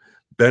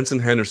 Benson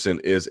Henderson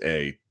is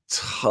a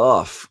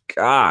tough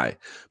guy.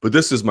 But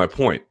this is my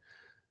point.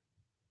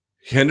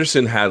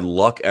 Henderson had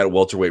luck at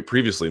welterweight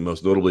previously,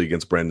 most notably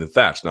against Brandon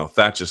Thatch. Now,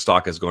 Thatch's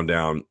stock has gone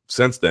down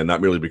since then,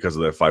 not merely because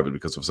of that fight, but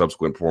because of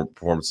subsequent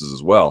performances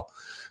as well.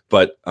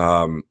 But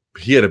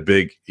he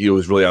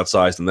was really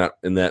outsized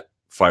in that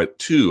fight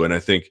too. And I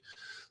think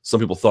some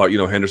people thought,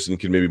 Henderson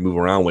can maybe move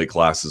around weight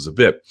classes a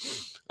bit.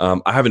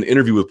 I have an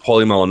interview with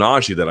Paulie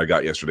Malignaggi that I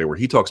got yesterday where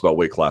he talks about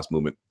weight class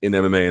movement in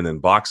MMA and then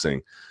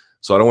boxing.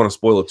 So I don't want to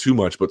spoil it too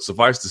much, but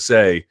suffice to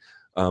say,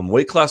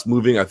 weight class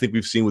moving, I think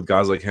we've seen with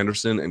guys like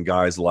Henderson and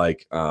guys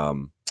like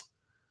Conor.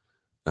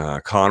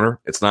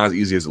 It's not as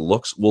easy as it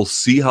looks. We'll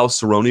see how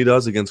Cerrone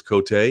does against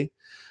Cote.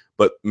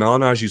 But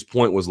Malignaggi's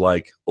point was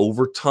like,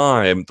 over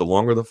time, the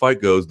longer the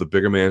fight goes, the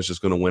bigger man's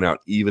just going to win out,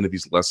 even if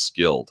he's less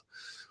skilled.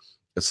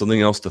 It's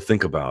something else to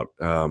think about.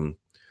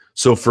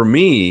 So for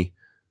me,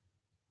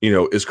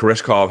 is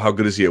Koreshkov, how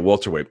good is he at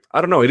welterweight?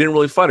 I don't know. He didn't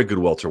really fight a good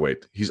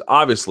welterweight. He's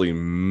obviously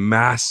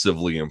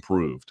massively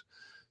improved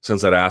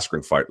since that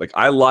Askren fight. Like,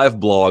 I live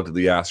blogged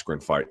the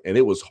Askren fight, and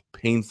it was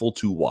painful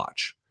to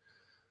watch.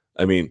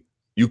 I mean,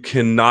 you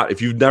cannot,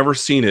 if you've never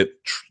seen it,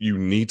 you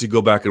need to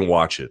go back and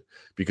watch it,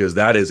 because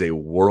that is a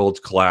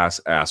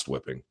world-class ass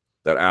whipping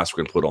that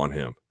Askren put on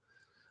him.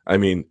 I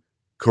mean,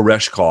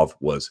 Koreshkov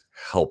was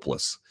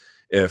helpless.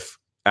 If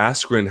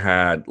Askren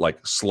had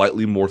like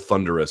slightly more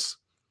thunderous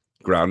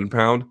ground and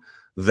pound,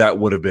 that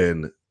would have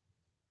been,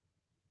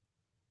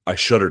 I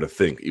shudder to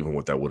think even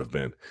what that would have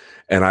been.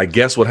 And I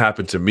guess what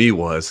happened to me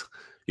was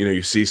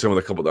You see some of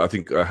the couple. I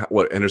think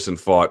what Henderson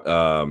fought.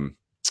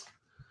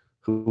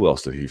 Who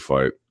else did he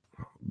fight?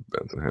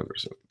 Benson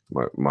Henderson.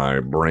 My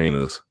brain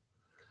is,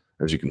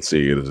 as you can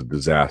see, it is a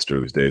disaster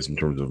these days in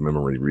terms of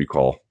memory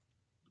recall.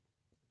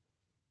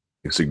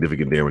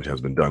 Significant damage has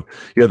been done.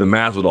 He had the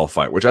Masvidal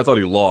fight, which I thought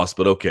he lost,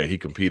 but okay, he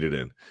competed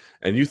in.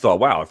 And you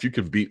thought, wow, if you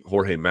can beat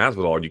Jorge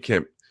Masvidal, and you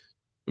can't,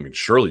 I mean,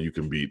 surely you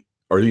can beat,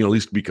 or at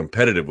least be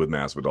competitive with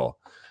Masvidal,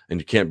 and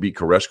you can't beat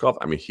Koreshkov.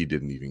 I mean, he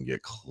didn't even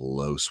get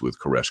close with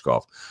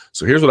Koreshkov.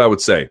 So here's what I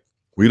would say.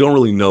 We don't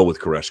really know with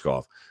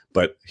Koreshkov,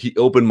 but he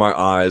opened my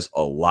eyes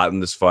a lot in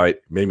this fight,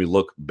 made me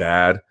look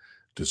bad,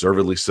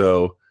 deservedly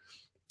so,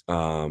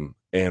 and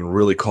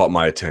really caught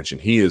my attention.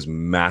 He is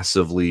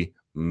massively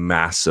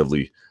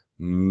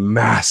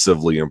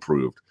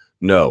improved.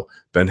 No,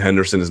 Ben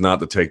Henderson is not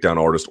the takedown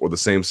artist or the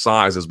same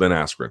size as Ben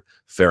Askren.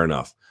 Fair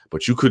enough.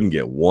 But you couldn't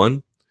get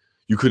one.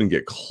 You couldn't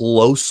get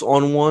close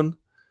on one.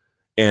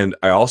 And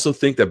I also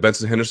think that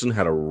Benson Henderson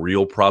had a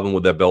real problem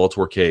with that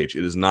Bellator cage.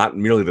 It is not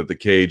merely that the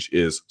cage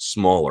is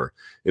smaller.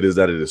 It is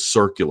that it is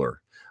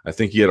circular. I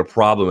think he had a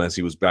problem as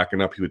he was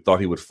backing up. He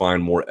thought he would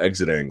find more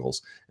exit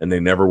angles, and they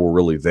never were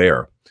really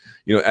there.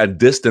 At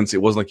distance,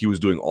 it wasn't like he was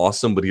doing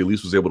awesome, but he at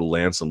least was able to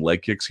land some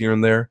leg kicks here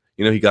and there.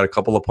 He got a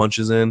couple of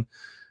punches in.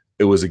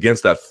 It was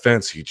against that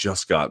fence. He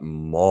just got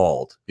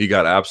mauled. He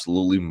got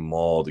absolutely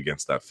mauled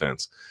against that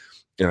fence.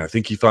 And I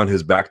think he found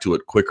his back to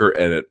it quicker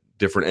and at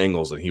different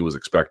angles than he was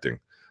expecting.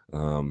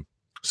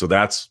 So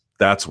that's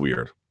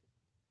weird.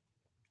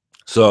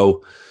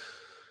 So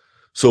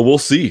we'll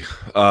see.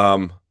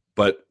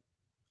 But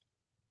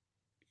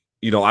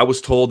I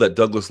was told that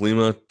Douglas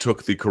Lima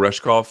took the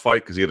Koreshkov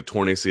fight because he had a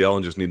torn ACL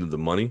and just needed the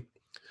money.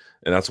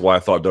 And that's why I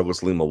thought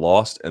Douglas Lima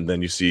lost. And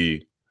then you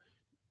see,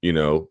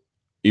 even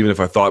if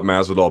I thought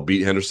Masvidal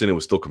beat Henderson, it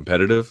was still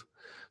competitive.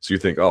 So you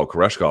think, oh,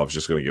 Koreshkov is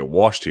just going to get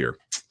washed here.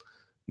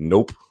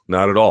 Nope,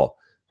 not at all.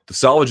 The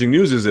salvaging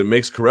news is it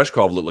makes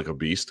Koreshkov look like a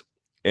beast.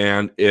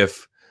 And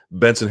if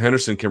Benson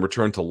Henderson can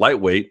return to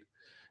lightweight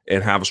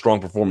and have a strong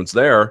performance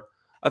there,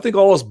 I think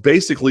all is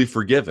basically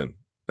forgiven.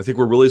 I think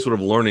we're really sort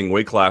of learning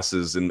weight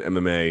classes in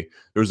MMA.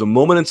 There's a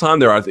moment in time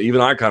there,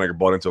 even I kind of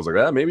bought into. I was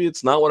like, maybe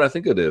it's not what I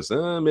think it is.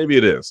 Maybe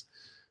it is.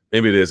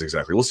 Maybe it is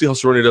exactly. We'll see how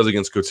Cerrone does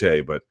against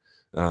Cote, but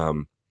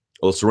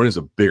Cerrone's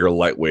a bigger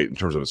lightweight in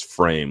terms of his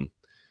frame.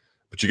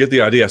 But you get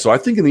the idea. So I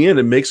think in the end,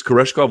 it makes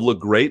Koreshkov look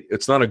great.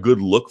 It's not a good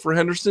look for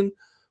Henderson,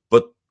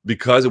 but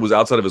because it was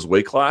outside of his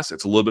weight class,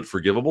 it's a little bit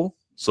forgivable.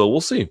 So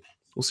we'll see.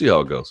 We'll see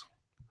how it goes.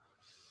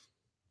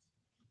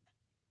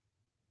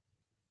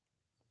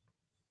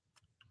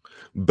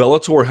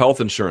 Bellator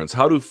health insurance.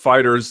 How do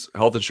fighters'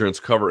 health insurance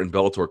cover in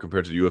Bellator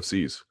compared to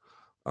UFC's?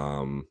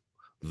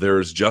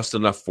 There's just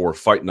enough for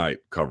fight night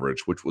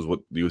coverage, which was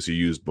what the UFC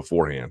used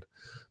beforehand.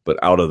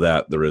 But out of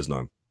that, there is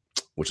none,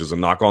 which is a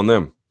knock on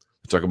them.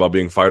 Talk about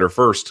being fighter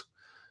first.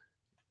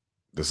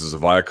 This is a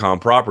Viacom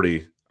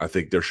property. I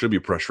think there should be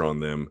pressure on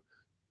them.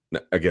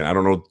 Again, I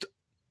don't know.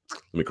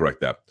 Let me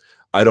correct that.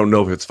 I don't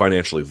know if it's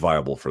financially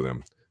viable for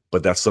them,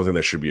 but that's something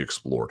that should be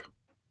explored.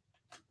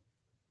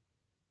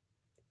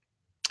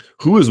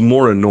 Who is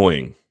more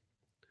annoying?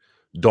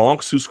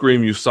 Donks who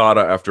scream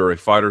USADA after a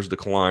fighter's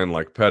decline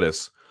like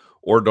Pettis,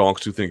 or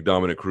donks who think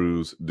Dominic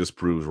Cruz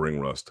disproves ring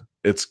rust?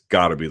 It's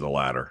got to be the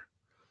latter.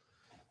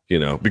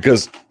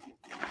 Because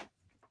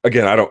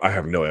again, I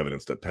have no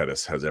evidence that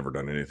Pettis has ever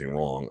done anything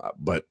wrong,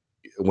 but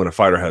when a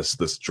fighter has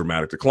this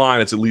dramatic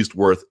decline, it's at least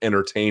worth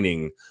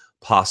entertaining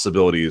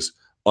possibilities,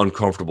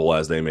 uncomfortable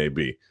as they may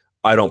be.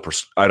 I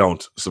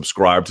don't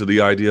subscribe to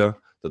the idea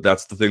that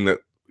that's the thing that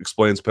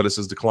explains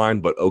Pettis' decline,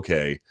 but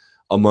okay,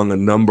 among a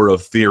number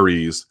of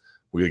theories,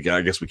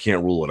 I guess we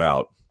can't rule it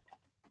out.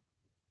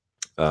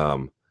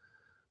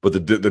 But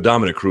the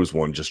Dominic Cruz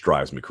one just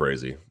drives me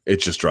crazy.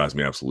 It just drives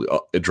me absolutely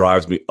up. It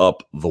drives me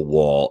up the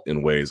wall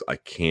in ways I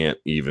can't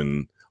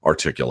even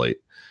articulate.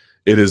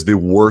 It is the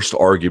worst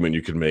argument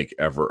you can make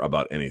ever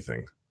about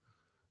anything.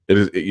 It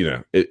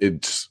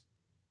is,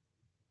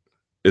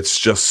 it's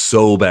just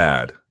so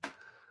bad.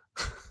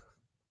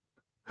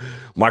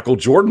 Michael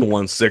Jordan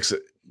won 6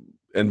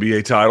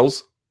 NBA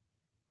titles.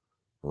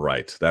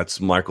 Right. That's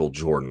Michael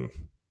Jordan.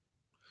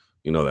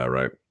 You know that,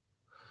 right?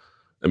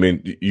 I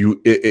mean, it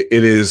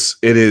is,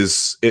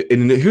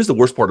 and here's the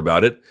worst part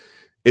about it.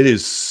 It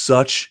is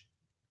such,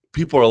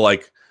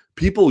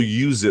 people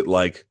use it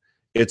like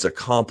it's a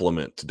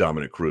compliment to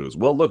Dominic Cruz.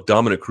 Well, look,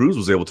 Dominic Cruz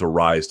was able to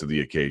rise to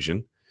the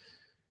occasion.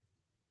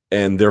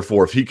 And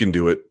therefore, if he can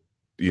do it,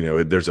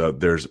 there's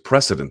a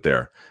precedent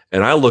there.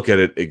 And I look at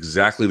it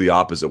exactly the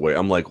opposite way.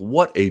 I'm like,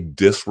 what a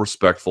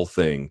disrespectful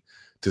thing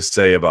to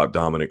say about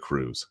Dominic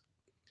Cruz.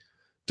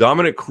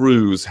 Dominic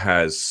Cruz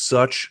has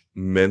such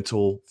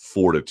mental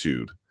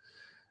fortitude,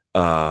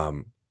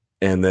 and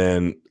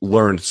then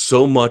learned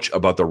so much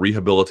about the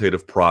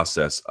rehabilitative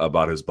process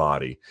about his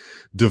body,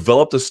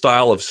 developed a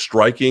style of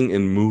striking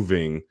and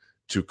moving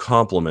to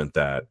complement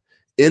that,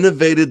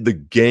 innovated the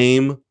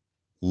game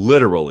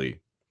literally,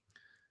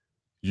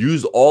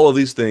 used all of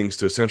these things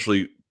to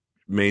essentially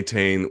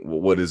maintain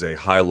what is a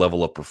high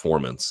level of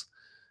performance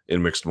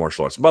in mixed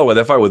martial arts. By the way,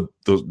 that fight with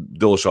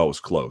Dillashaw was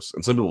close,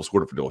 and some people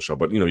scored it for Dillashaw,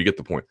 but you get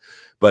the point.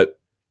 But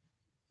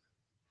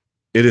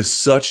it is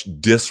such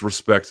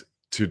disrespect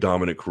to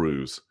Dominic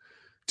Cruz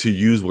to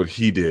use what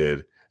he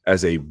did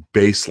as a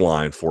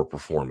baseline for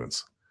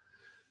performance.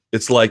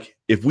 It's like,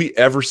 if we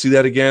ever see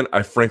that again,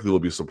 I frankly will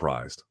be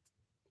surprised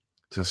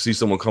to see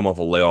someone come off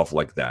a layoff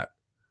like that.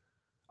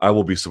 I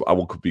will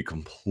be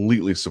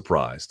completely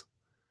surprised.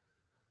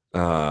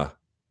 And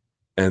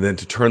then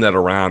to turn that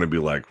around and be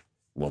like,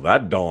 well,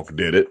 that donk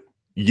did it.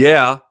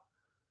 Yeah.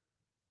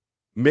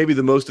 Maybe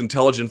the most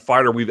intelligent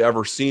fighter we've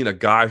ever seen, a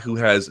guy who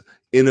has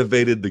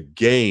innovated the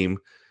game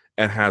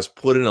and has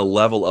put in a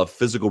level of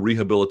physical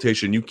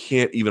rehabilitation you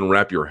can't even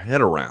wrap your head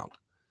around.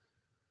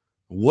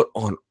 What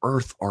on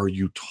earth are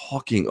you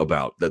talking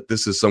about? That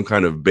this is some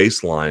kind of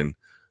baseline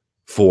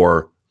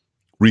for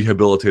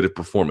rehabilitative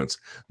performance.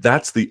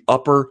 That's the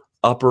upper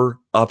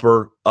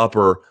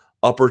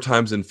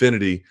times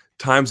infinity,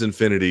 times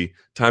infinity,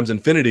 times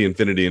infinity,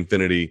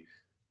 infinity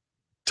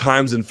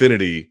times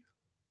infinity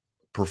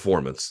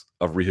performance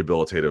of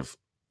rehabilitative,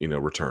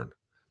 return.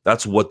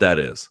 That's what that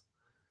is.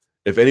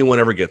 If anyone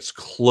ever gets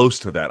close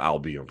to that, I'll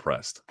be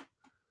impressed.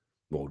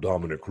 Well,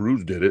 Dominic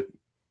Cruz did it.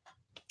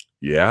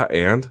 Yeah,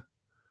 and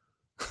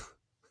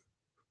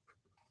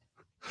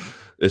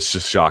it's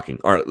just shocking.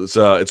 All right, it's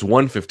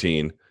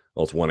 1:15.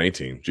 Well, it's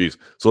 1:18. Jeez.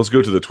 So let's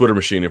go to the Twitter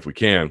machine if we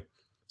can.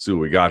 See what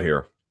we got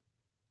here.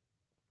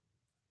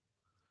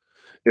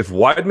 If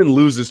Weidman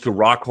loses to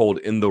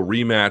Rockhold in the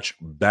rematch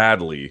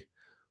badly,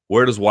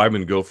 where does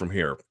Weidman go from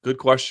here? Good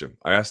question.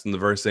 I asked him the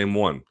very same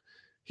one.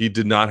 He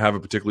did not have a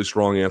particularly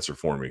strong answer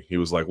for me. He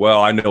was like,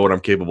 well, I know what I'm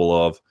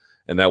capable of,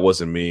 and that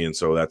wasn't me, and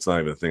so that's not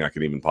even a thing I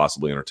could even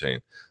possibly entertain.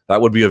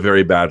 That would be a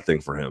very bad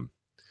thing for him.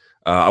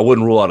 I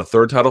wouldn't rule out a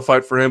third title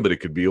fight for him, but it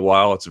could be a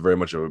while. It's very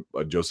much a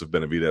Joseph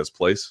Benavidez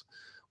place.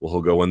 Well,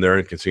 he'll go in there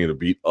and continue to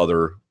beat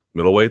other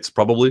middleweights,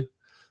 probably.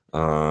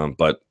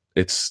 But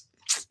it's,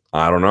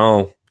 I don't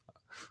know.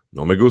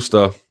 No me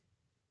gusta.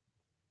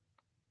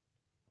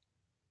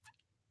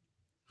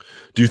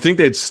 Do you think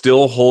they'd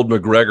still hold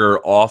McGregor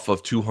off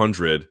of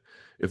 200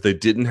 if they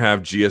didn't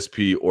have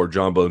GSP or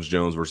Jon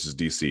Jones versus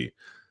DC?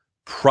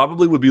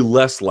 Probably would be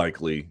less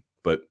likely,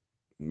 but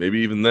maybe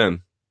even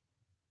then.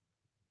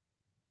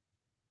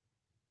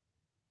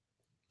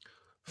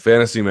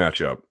 Fantasy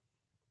matchup.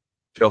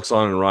 Chael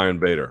Sonnen and Ryan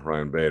Bader.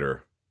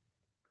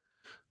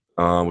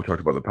 We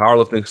talked about the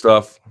powerlifting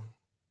stuff.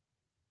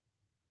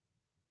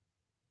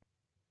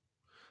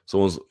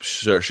 Someone's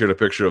shared a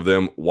picture of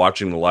them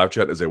watching the live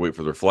chat as they wait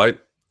for their flight.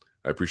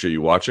 I appreciate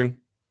you watching.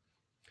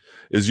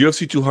 Is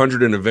UFC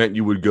 200 an event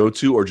you would go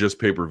to or just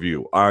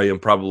pay-per-view? I am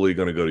probably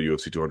going to go to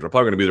UFC 200. I'm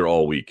probably going to be there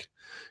all week,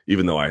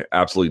 even though I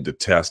absolutely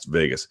detest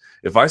Vegas.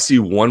 If I see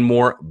one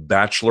more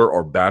bachelor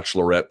or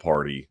bachelorette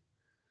party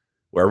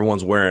where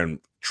everyone's wearing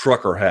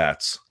trucker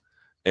hats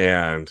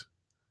and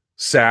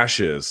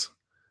sashes,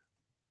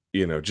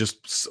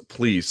 just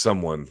please,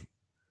 someone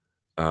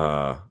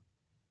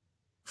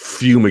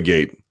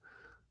fumigate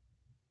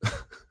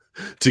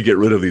to get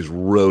rid of these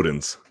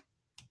rodents.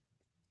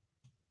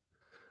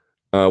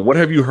 What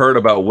have you heard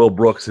about Will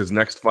Brooks, his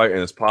next fight, and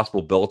his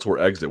possible Bellator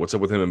exit? What's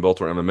up with him in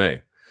Bellator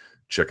MMA?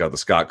 Check out the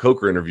Scott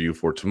Coker interview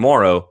for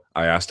tomorrow.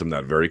 I asked him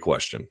that very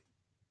question.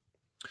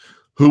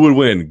 Who would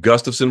win,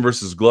 Gustafsson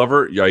versus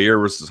Glover, Yair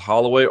versus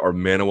Holloway, or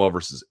Manuel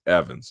versus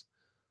Evans?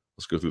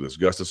 Let's go through this.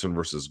 Gustafsson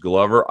versus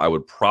Glover. I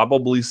would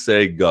probably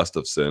say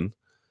Gustafsson.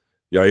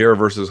 Yair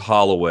versus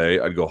Holloway.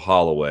 I'd go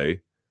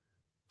Holloway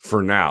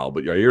for now,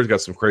 but Yair's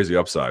got some crazy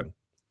upside.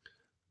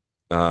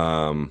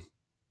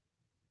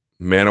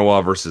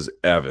 Manuel versus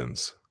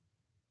Evans.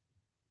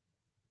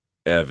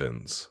 How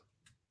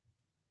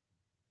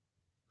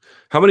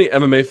many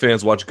MMA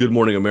fans watch Good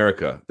Morning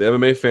America? The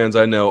MMA fans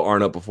I know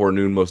aren't up before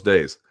noon most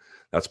days.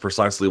 That's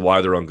precisely why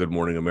they're on Good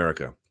Morning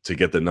America, to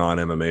get the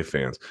non-MMA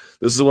fans.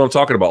 This is what I'm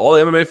talking about. All the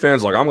MMA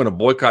fans are like, I'm going to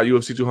boycott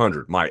UFC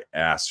 200. My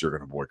ass, you're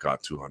going to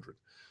boycott 200.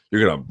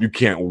 You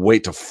can't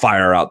wait to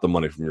fire out the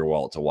money from your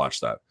wallet to watch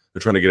that. They're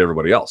trying to get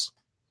everybody else.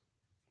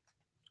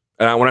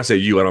 And when I say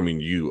you, I don't mean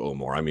you,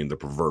 Omar. I mean the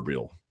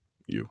proverbial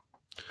you.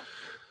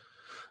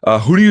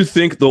 Who do you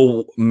think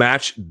they'll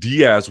match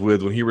Diaz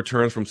with when he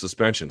returns from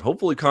suspension?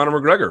 Hopefully Conor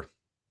McGregor.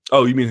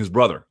 Oh, you mean his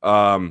brother.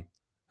 You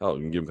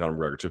can give him Conor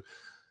McGregor too.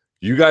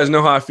 You guys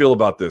know how I feel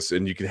about this,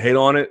 and you can hate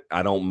on it.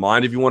 I don't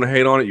mind if you want to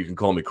hate on it. You can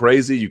call me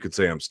crazy. You can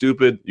say I'm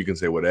stupid. You can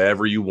say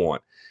whatever you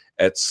want.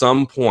 At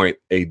some point,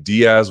 a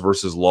Diaz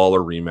versus Lawler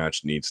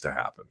rematch needs to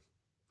happen.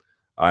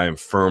 I am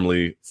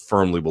firmly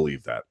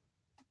believe that.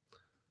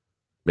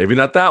 Maybe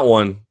not that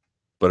one,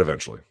 but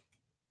eventually.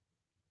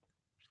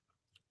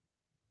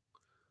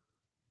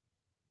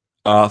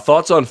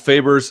 Thoughts on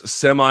Faber's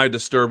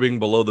semi-disturbing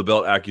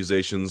below-the-belt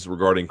accusations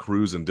regarding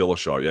Cruz and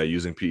Dillashaw? Yeah,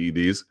 using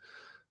PEDs.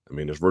 I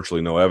mean, there's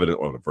virtually no evidence.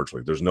 Well,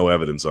 there's no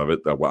evidence of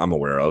it that I'm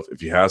aware of.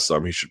 If he has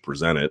some, he should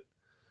present it.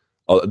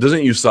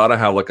 Doesn't USADA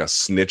have like a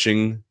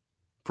snitching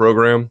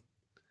program?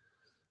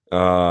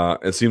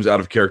 It seems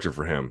out of character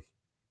for him.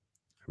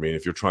 I mean,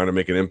 if you're trying to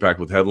make an impact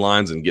with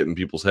headlines and get in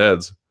people's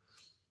heads,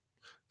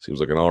 Seems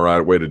like an all right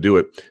way to do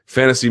it.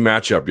 Fantasy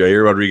matchup: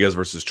 Yair Rodriguez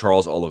versus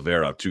Charles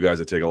Oliveira. Two guys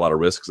that take a lot of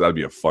risks. That'd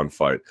be a fun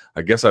fight.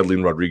 I guess I'd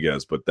lean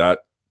Rodriguez, but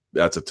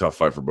that's a tough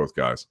fight for both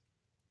guys.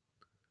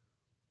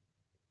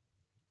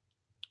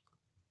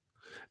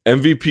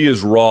 MVP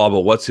is raw,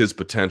 but what's his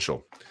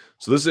potential?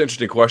 So this is an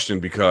interesting question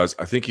because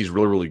I think he's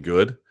really, really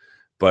good.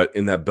 But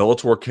in that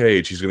Bellator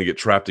cage, he's going to get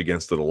trapped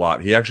against it a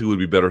lot. He actually would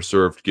be better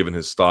served, given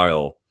his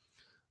style,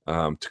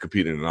 to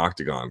compete in an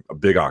octagon, a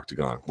big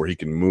octagon, where he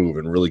can move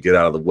and really get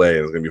out of the way.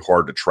 And it's going to be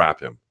hard to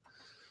trap him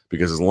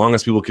because as long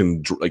as people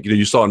can, like,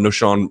 you saw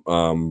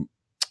Nushan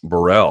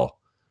Burrell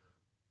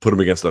put him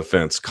against the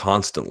fence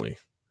constantly.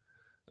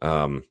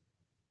 That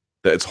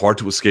it's hard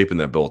to escape in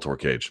that Bellator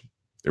cage.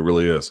 It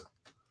really is.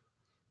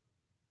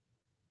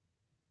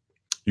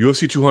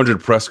 UFC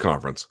 200 press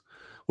conference.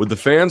 With the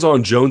fans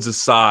on Jones's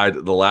side,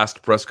 the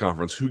last press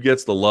conference, who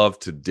gets the love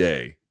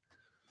today?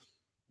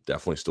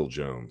 Definitely still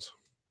Jones.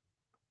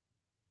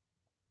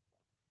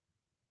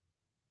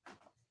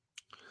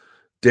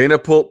 Dana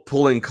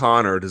pulling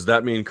Conor. Does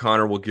that mean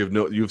Conor will give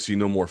UFC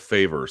no more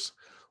favors?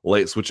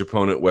 Late switch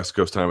opponent, West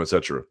Coast time,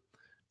 etc.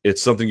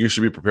 It's something you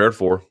should be prepared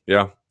for.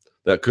 Yeah,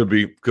 that could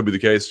be the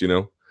case.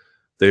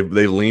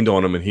 They leaned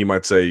on him, and he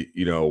might say,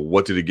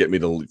 what did it get me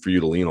for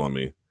you to lean on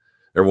me?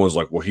 Everyone's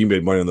like, well, he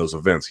made money on those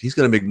events. He's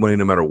going to make money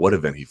no matter what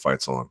event he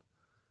fights on.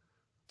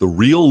 The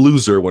real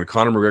loser when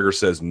Conor McGregor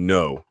says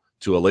no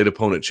to a late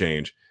opponent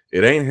change,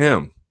 it ain't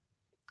him.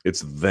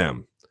 It's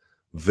them.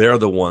 They're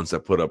the ones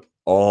that put up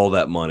all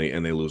that money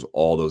and they lose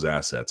all those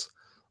assets.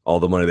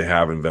 All the money they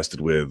have invested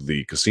with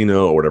the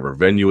casino or whatever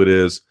venue it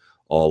is,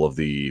 all of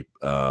the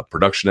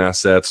production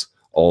assets,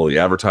 all the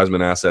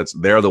advertisement assets.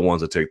 They're the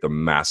ones that take the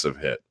massive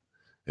hit.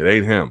 It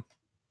ain't him.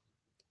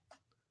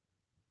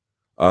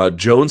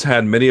 Jones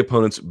had many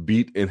opponents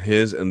beat in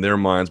his and their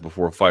minds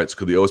before fights.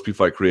 Could the OSP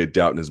fight create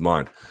doubt in his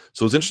mind?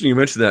 So it's interesting you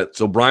mentioned that.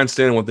 So Brian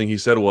Stanton, one thing he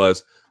said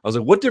was, I was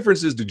like, what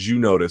differences did you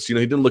notice? He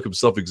didn't look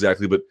himself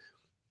exactly, but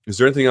is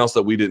there anything else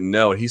that we didn't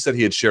know? And he said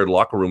he had shared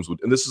locker rooms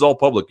with, and this is all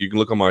public. You can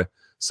look on my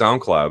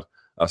SoundCloud,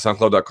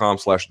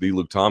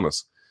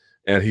 soundcloud.com/TheLukeThomas.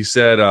 And he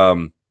said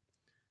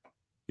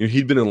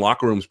he'd been in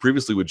locker rooms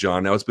previously with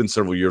Jon. Now it's been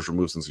several years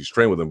removed since he's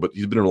trained with him, but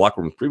he's been in locker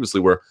rooms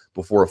previously where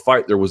before a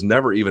fight there was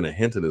never even a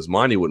hint in his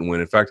mind he wouldn't win.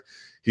 In fact,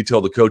 he'd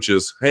tell the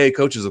coaches, "Hey,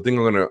 coaches, I think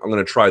I'm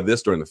gonna try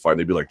this during the fight." And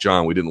they'd be like,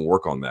 "Jon, we didn't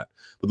work on that."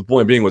 But the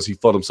point being was he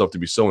felt himself to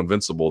be so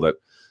invincible that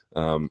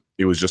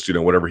it was just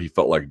whatever he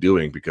felt like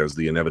doing because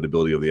the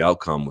inevitability of the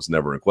outcome was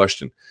never in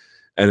question.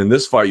 And in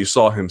this fight, you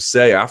saw him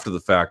say after the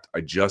fact, "I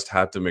just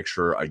had to make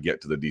sure I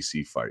get to the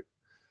DC fight."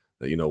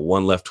 That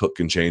one left hook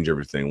can change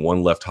everything,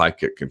 one left high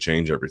kick can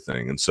change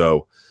everything, and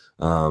so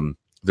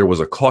there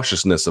was a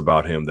cautiousness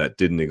about him that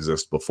didn't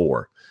exist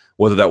before.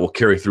 Whether that will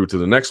carry through to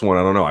the next one,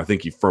 I don't know. I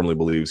think he firmly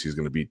believes he's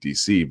going to beat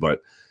DC,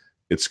 but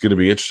it's going to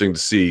be interesting to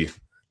see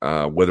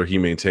whether he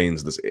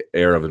maintains this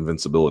air of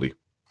invincibility.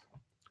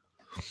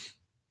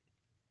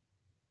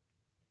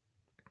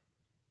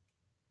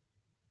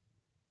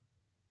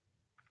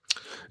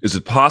 Is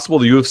it possible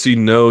the UFC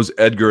knows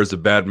Edgar is a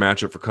bad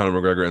matchup for Conor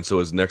McGregor, and so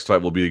his next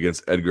fight will be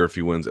against Edgar if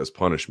he wins as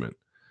punishment?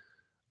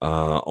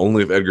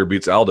 Only if Edgar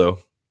beats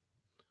Aldo,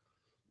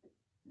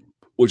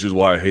 which is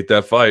why I hate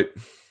that fight.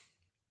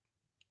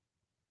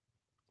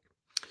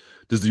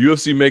 Does the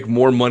UFC make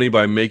more money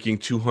by making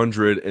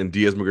 200 and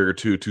Diaz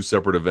McGregor 2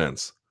 separate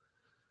events?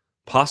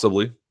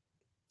 Possibly.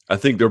 I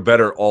think they're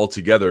better all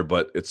together,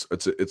 but it's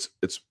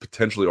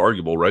potentially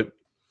arguable, right?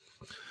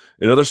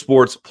 In other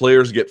sports,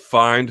 players get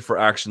fined for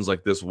actions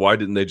like this. Why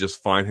didn't they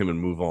just fine him and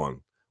move on?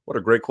 What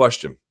a great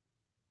question.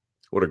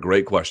 What a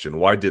great question.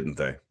 Why didn't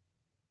they?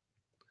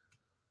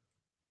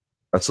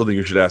 That's something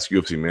you should ask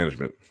UFC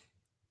management.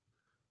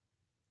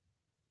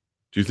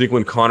 Do you think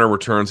when Conor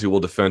returns, he will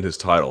defend his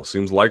title?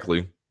 Seems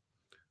likely.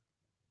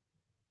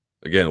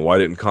 Again, why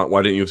didn't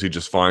UFC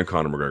just fine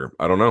Conor McGregor?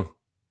 I don't know.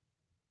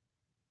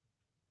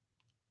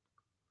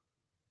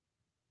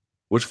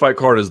 Which fight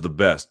card is the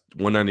best,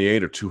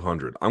 198 or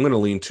 200? I'm going to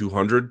lean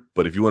 200,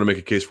 but if you want to make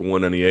a case for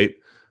 198,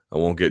 I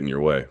won't get in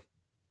your way.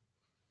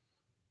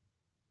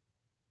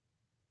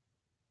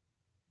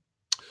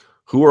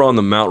 Who are on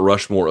the Mount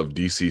Rushmore of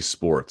DC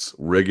sports?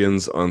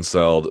 Riggins,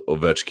 Unseld,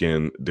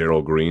 Ovechkin,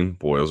 Daryl Green.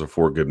 Boy, those are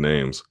 4 good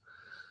names.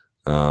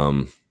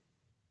 That's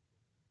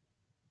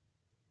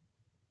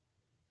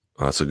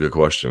a good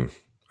question.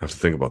 I have to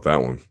think about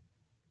that one.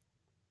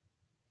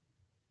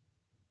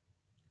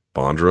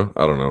 Bondra?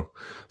 I don't know.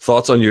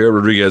 Thoughts on Yair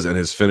Rodriguez and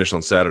his finish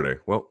on Saturday?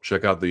 Well,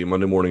 check out the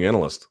Monday Morning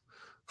Analyst.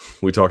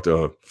 We talked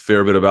a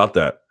fair bit about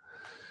that.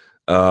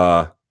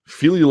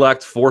 Feel you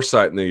lacked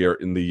foresight in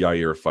the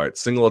Yair fight.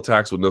 Single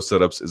attacks with no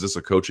setups. Is this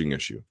a coaching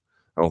issue?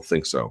 I don't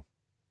think so.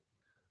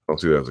 I don't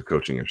see that as a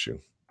coaching issue.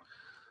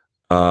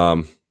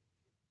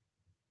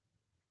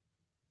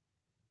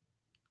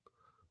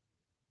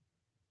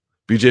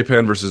 BJ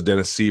Penn versus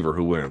Dennis Seaver.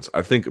 Who wins?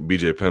 I think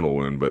BJ Penn will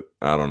win, but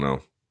I don't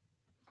know.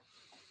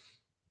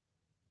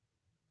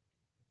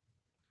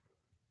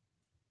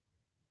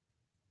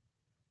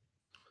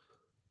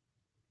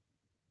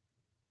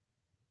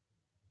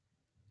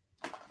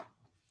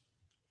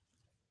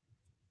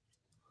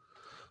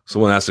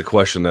 Someone asked a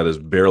question that is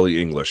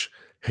barely English.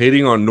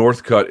 Hating on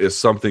Northcutt is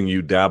something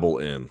you dabble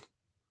in.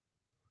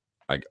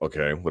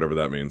 Okay, whatever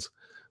that means.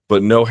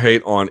 But no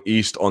hate on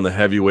East on the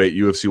heavyweight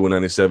UFC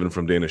 197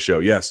 from Dana Show.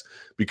 Yes,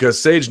 because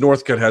Sage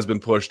Northcutt has been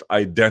pushed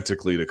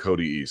identically to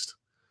Cody East.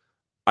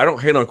 I don't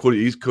hate on Cody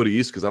East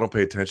because I don't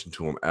pay attention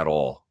to him at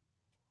all.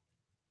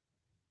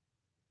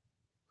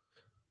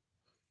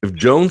 If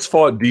Jones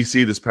fought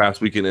DC this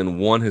past weekend and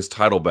won his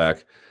title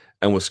back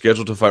and was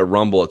scheduled to fight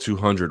Rumble at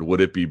 200,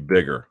 would it be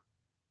bigger?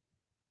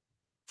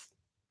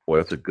 Boy,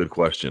 that's a good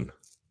question.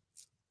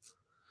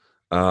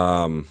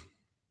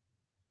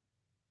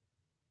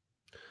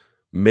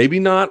 Maybe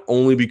not,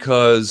 only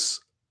because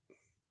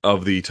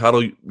of the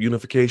title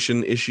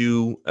unification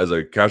issue as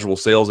a casual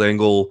sales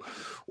angle,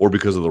 or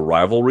because of the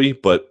rivalry.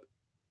 But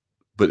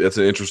it's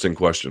an interesting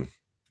question.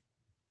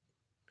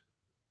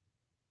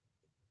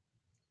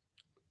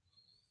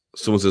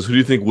 Someone says, who do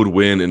you think would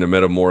win in a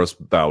Metamoris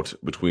bout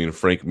between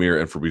Frank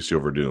Mir and Fabricio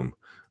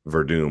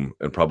Verdum,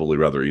 and probably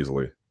rather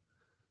easily.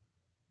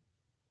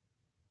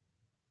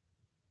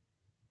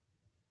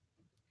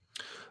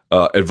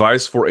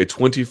 Advice for a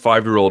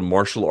 25-year-old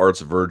martial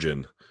arts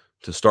virgin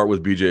to start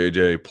with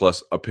BJJ,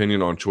 plus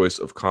opinion on choice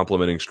of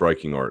complementing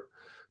striking art.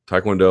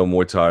 Taekwondo,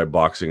 Muay Thai,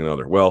 boxing, and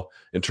other. Well,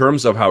 in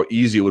terms of how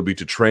easy it would be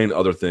to train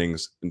other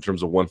things in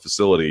terms of one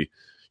facility,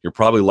 you're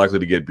probably likely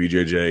to get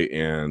BJJ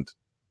and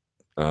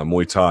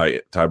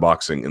Muay Thai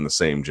boxing in the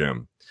same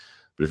gym.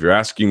 But if you're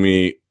asking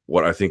me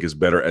what I think is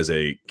better as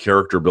a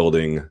character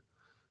building,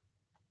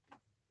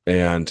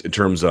 and in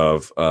terms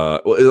of,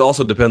 well, it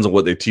also depends on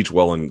what they teach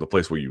well in the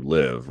place where you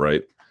live,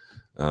 right?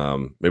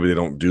 Maybe they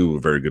don't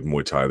do very good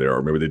Muay Thai there,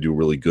 or maybe they do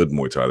really good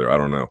Muay Thai there. I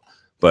don't know.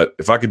 But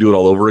if I could do it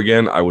all over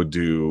again, I would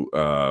do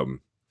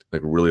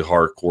like really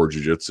hardcore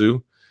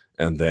jiu-jitsu,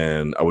 and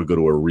then I would go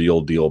to a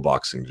real deal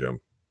boxing gym.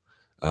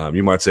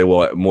 You might say,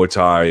 well, Muay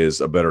Thai is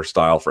a better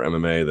style for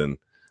MMA than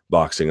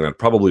boxing, and I'd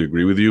probably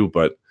agree with you,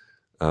 but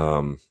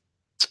I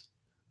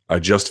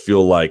just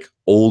feel like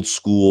old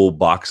school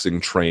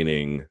boxing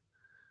training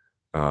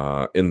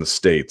in the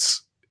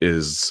States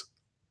it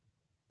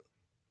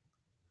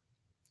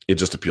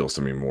just appeals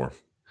to me more.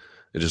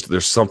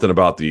 There's something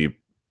about the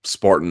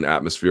Spartan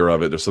atmosphere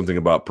of it. There's something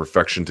about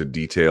perfection to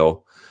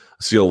detail.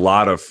 I see a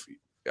lot of,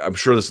 I'm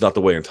sure this is not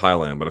the way in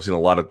Thailand, but I've seen a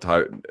lot of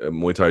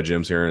Muay Thai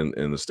gyms here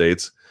in the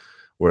States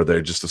where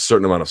they're just a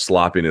certain amount of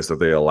sloppiness that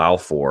they allow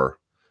for.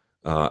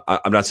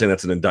 I'm not saying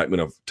that's an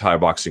indictment of Thai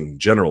boxing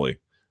generally.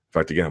 In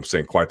fact, again, I'm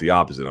saying quite the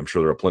opposite. I'm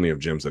sure there are plenty of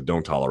gyms that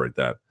don't tolerate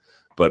that.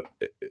 But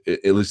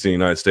at least in the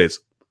United States,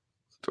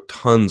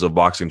 tons of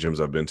boxing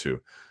gyms I've been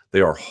to, they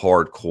are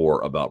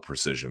hardcore about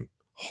precision.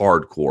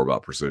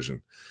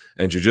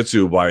 And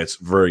jiu-jitsu, by its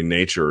very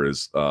nature,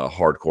 is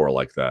hardcore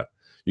like that.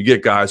 You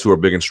get guys who are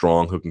big and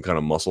strong who can kind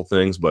of muscle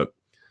things, but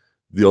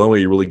the only way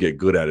you really get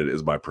good at it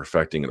is by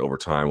perfecting it over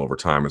time.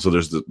 And so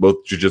there's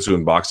both jiu-jitsu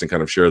and boxing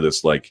kind of share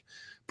this like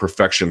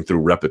perfection through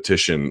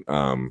repetition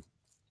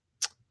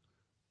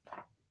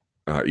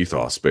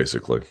ethos,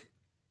 basically.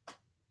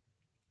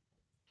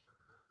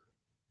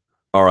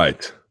 All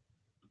right.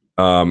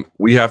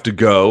 We have to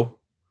go.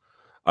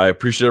 I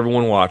appreciate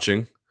everyone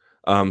watching.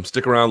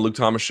 Stick around. Luke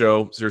Thomas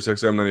Show, Sirius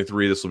XM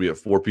 93. This will be at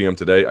 4 p.m.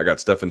 today. I got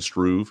Stefan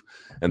Struve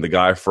and the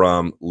guy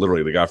from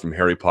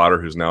Harry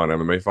Potter, who's now an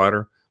MMA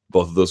fighter.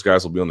 Both of those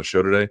guys will be on the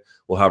show today.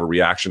 We'll have a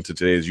reaction to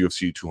today's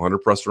UFC 200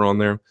 presser on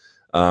there.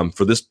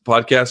 For this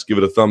podcast, give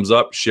it a thumbs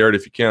up. Share it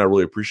if you can. I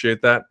really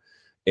appreciate that.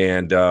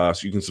 And so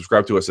you can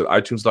subscribe to us at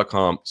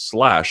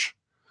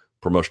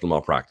itunes.com/promotional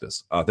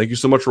malpractice. Thank you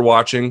so much for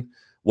watching.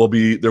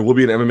 There will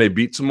be an MMA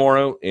beat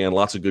tomorrow and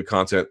lots of good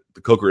content. The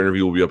Coker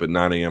interview will be up at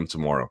 9 a.m.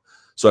 tomorrow.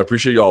 So I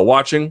appreciate you all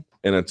watching.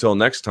 And until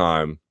next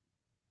time,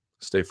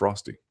 stay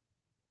frosty.